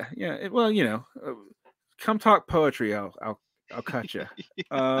 but yeah. Well, come talk poetry. I'll cut you.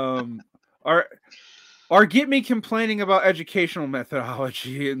 Or or get me complaining about educational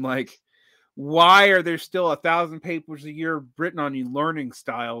methodology and like why are there still 1,000 papers a year written on you learning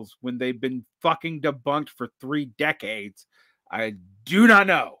styles when they've been fucking debunked for 3 decades? I do not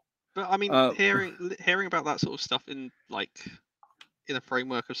know. but I mean, Uh, hearing about that sort of stuff in in a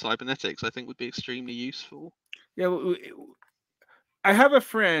framework of cybernetics, I think would be extremely useful. yeah, I have a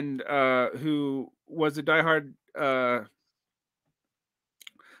friend who was a diehard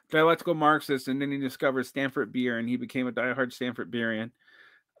dialectical Marxist, and then he discovered Stanford beer, and he became a diehard Stanford beerian.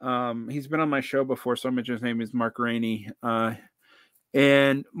 He's been on my show before, so I mentioned his name is Mark Rainey.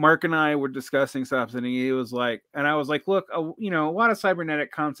 And Mark and I were discussing stuff, and he was like, and I was like, look, a lot of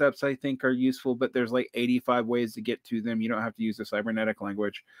cybernetic concepts I think are useful, but there's like 85 ways to get to them. You don't have to use the cybernetic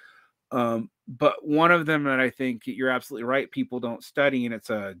language. But one of them that I think you're absolutely right, people don't study, and it's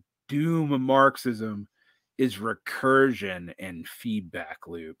a doom of Marxism, is recursion and feedback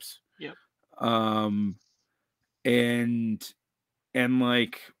loops. Yep. Um, and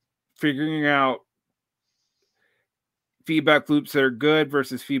like figuring out feedback loops that are good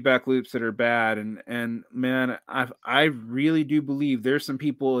versus feedback loops that are bad. And man, I really do believe there's some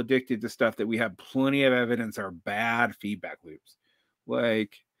people addicted to stuff that we have plenty of evidence are bad feedback loops.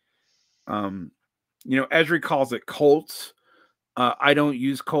 Like, Esri calls it cults. I don't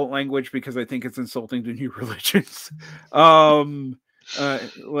use cult language because I think it's insulting to new religions.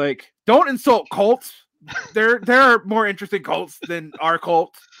 Like, don't insult cults. There are more interesting cults than our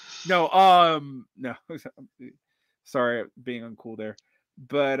cult. No. Sorry, being uncool there.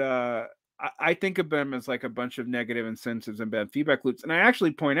 But I think of them as like a bunch of negative incentives and bad feedback loops. And I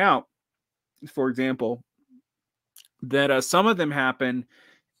actually point out, for example, that some of them happen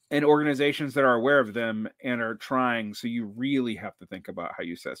in organizations that are aware of them and are trying. So you really have to think about how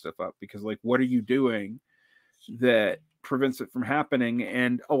you set stuff up, because like, what are you doing that prevents it from happening?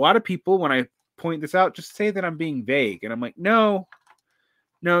 And a lot of people, when I point this out, just say that I'm being vague. And I'm like, no,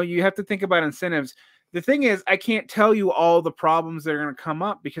 you have to think about incentives. The thing is, I can't tell you all the problems that are going to come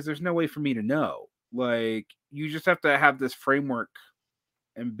up because there's no way for me to know. Like, you just have to have this framework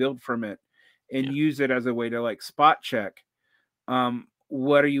and build from it and use it as a way to like spot check.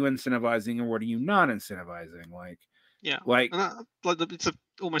 What are you incentivizing and what are you not incentivizing? Like, it's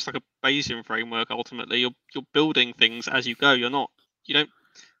almost like a Bayesian framework. Ultimately, you're building things as you go. You don't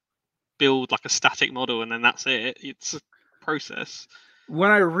build like a static model and then that's it. It's a process.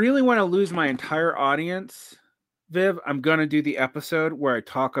 When I really want to lose my entire audience, Viv, I'm gonna do the episode where I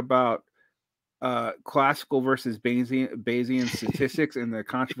talk about classical versus Bayesian statistics and the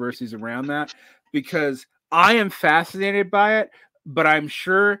controversies around that, because I am fascinated by it. But I'm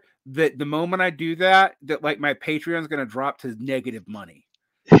sure that the moment I do that like my Patreon is gonna drop to negative money.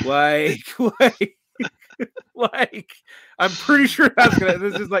 Like, like I'm pretty sure that's gonna.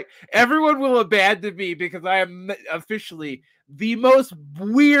 This is like everyone will abandon me because I am officially the most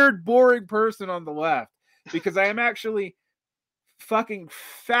weird, boring person on the left, because I am actually fucking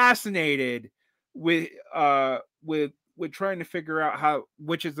fascinated with trying to figure out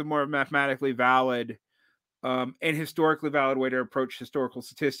which is the more mathematically valid and historically valid way to approach historical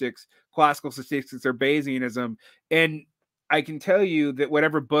statistics, classical statistics, or Bayesianism. And I can tell you that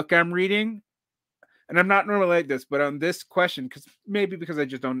whatever book I'm reading, and I'm not normally like this, but on this question, because I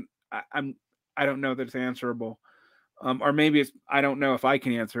just don't, I don't know that it's answerable, or maybe I don't know if I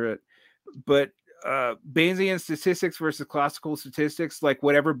can answer it, but Bayesian statistics versus classical statistics, like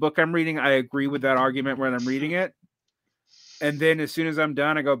whatever book I'm reading, I agree with that argument when I'm reading it. And then as soon as I'm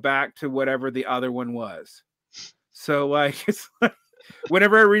done, I go back to whatever the other one was. So like, it's like,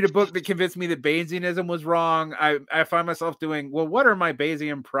 whenever I read a book that convinced me that Bayesianism was wrong, I find myself doing, well, what are my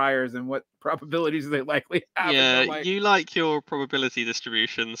Bayesian priors and what probabilities do they likely have? Yeah, Like, you like your probability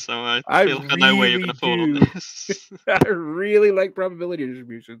distribution, so I I feel like I know where you're really going to fall on do. this. I really like probability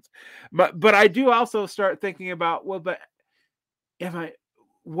distributions, but I do also start thinking about, well, but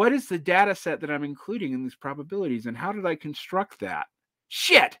what is the data set that I'm including in these probabilities, and how did I construct that?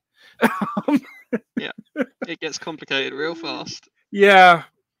 Shit. Yeah, it gets complicated real fast. Yeah,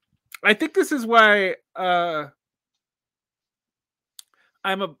 I think this is why I'm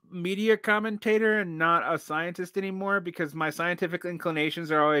a media commentator and not a scientist anymore, because my scientific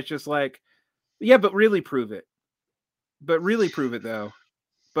inclinations are always just like, Yeah, but really prove it. But really prove it, though.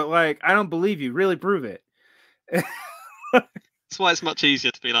 But, like, I don't believe you. Really prove it. That's why it's much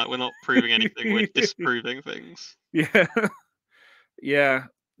easier to be like, we're not proving anything, we're disproving things. Yeah. Yeah.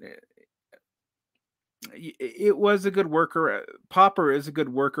 It was a good worker. Popper is a good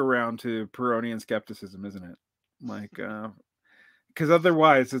workaround to Pyrrhonian skepticism, isn't it? Like, because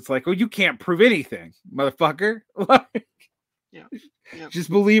otherwise it's like, well, you can't prove anything, motherfucker. Yeah. Yeah. Just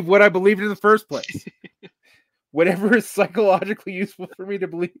believe what I believed in the first place. Whatever is psychologically useful for me to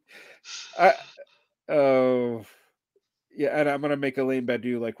believe. Oh, yeah, and I'm gonna make Elaine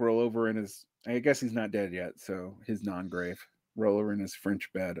Badu like roll over in his. I guess he's not dead yet, so his non-grave roll over in his French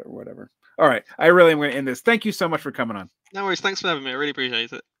bed or whatever. All right, I really am going to end this. Thank you so much for coming on. No worries. Thanks for having me. I really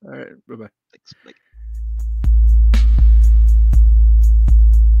appreciate it. All right, bye bye. Thanks. Bye.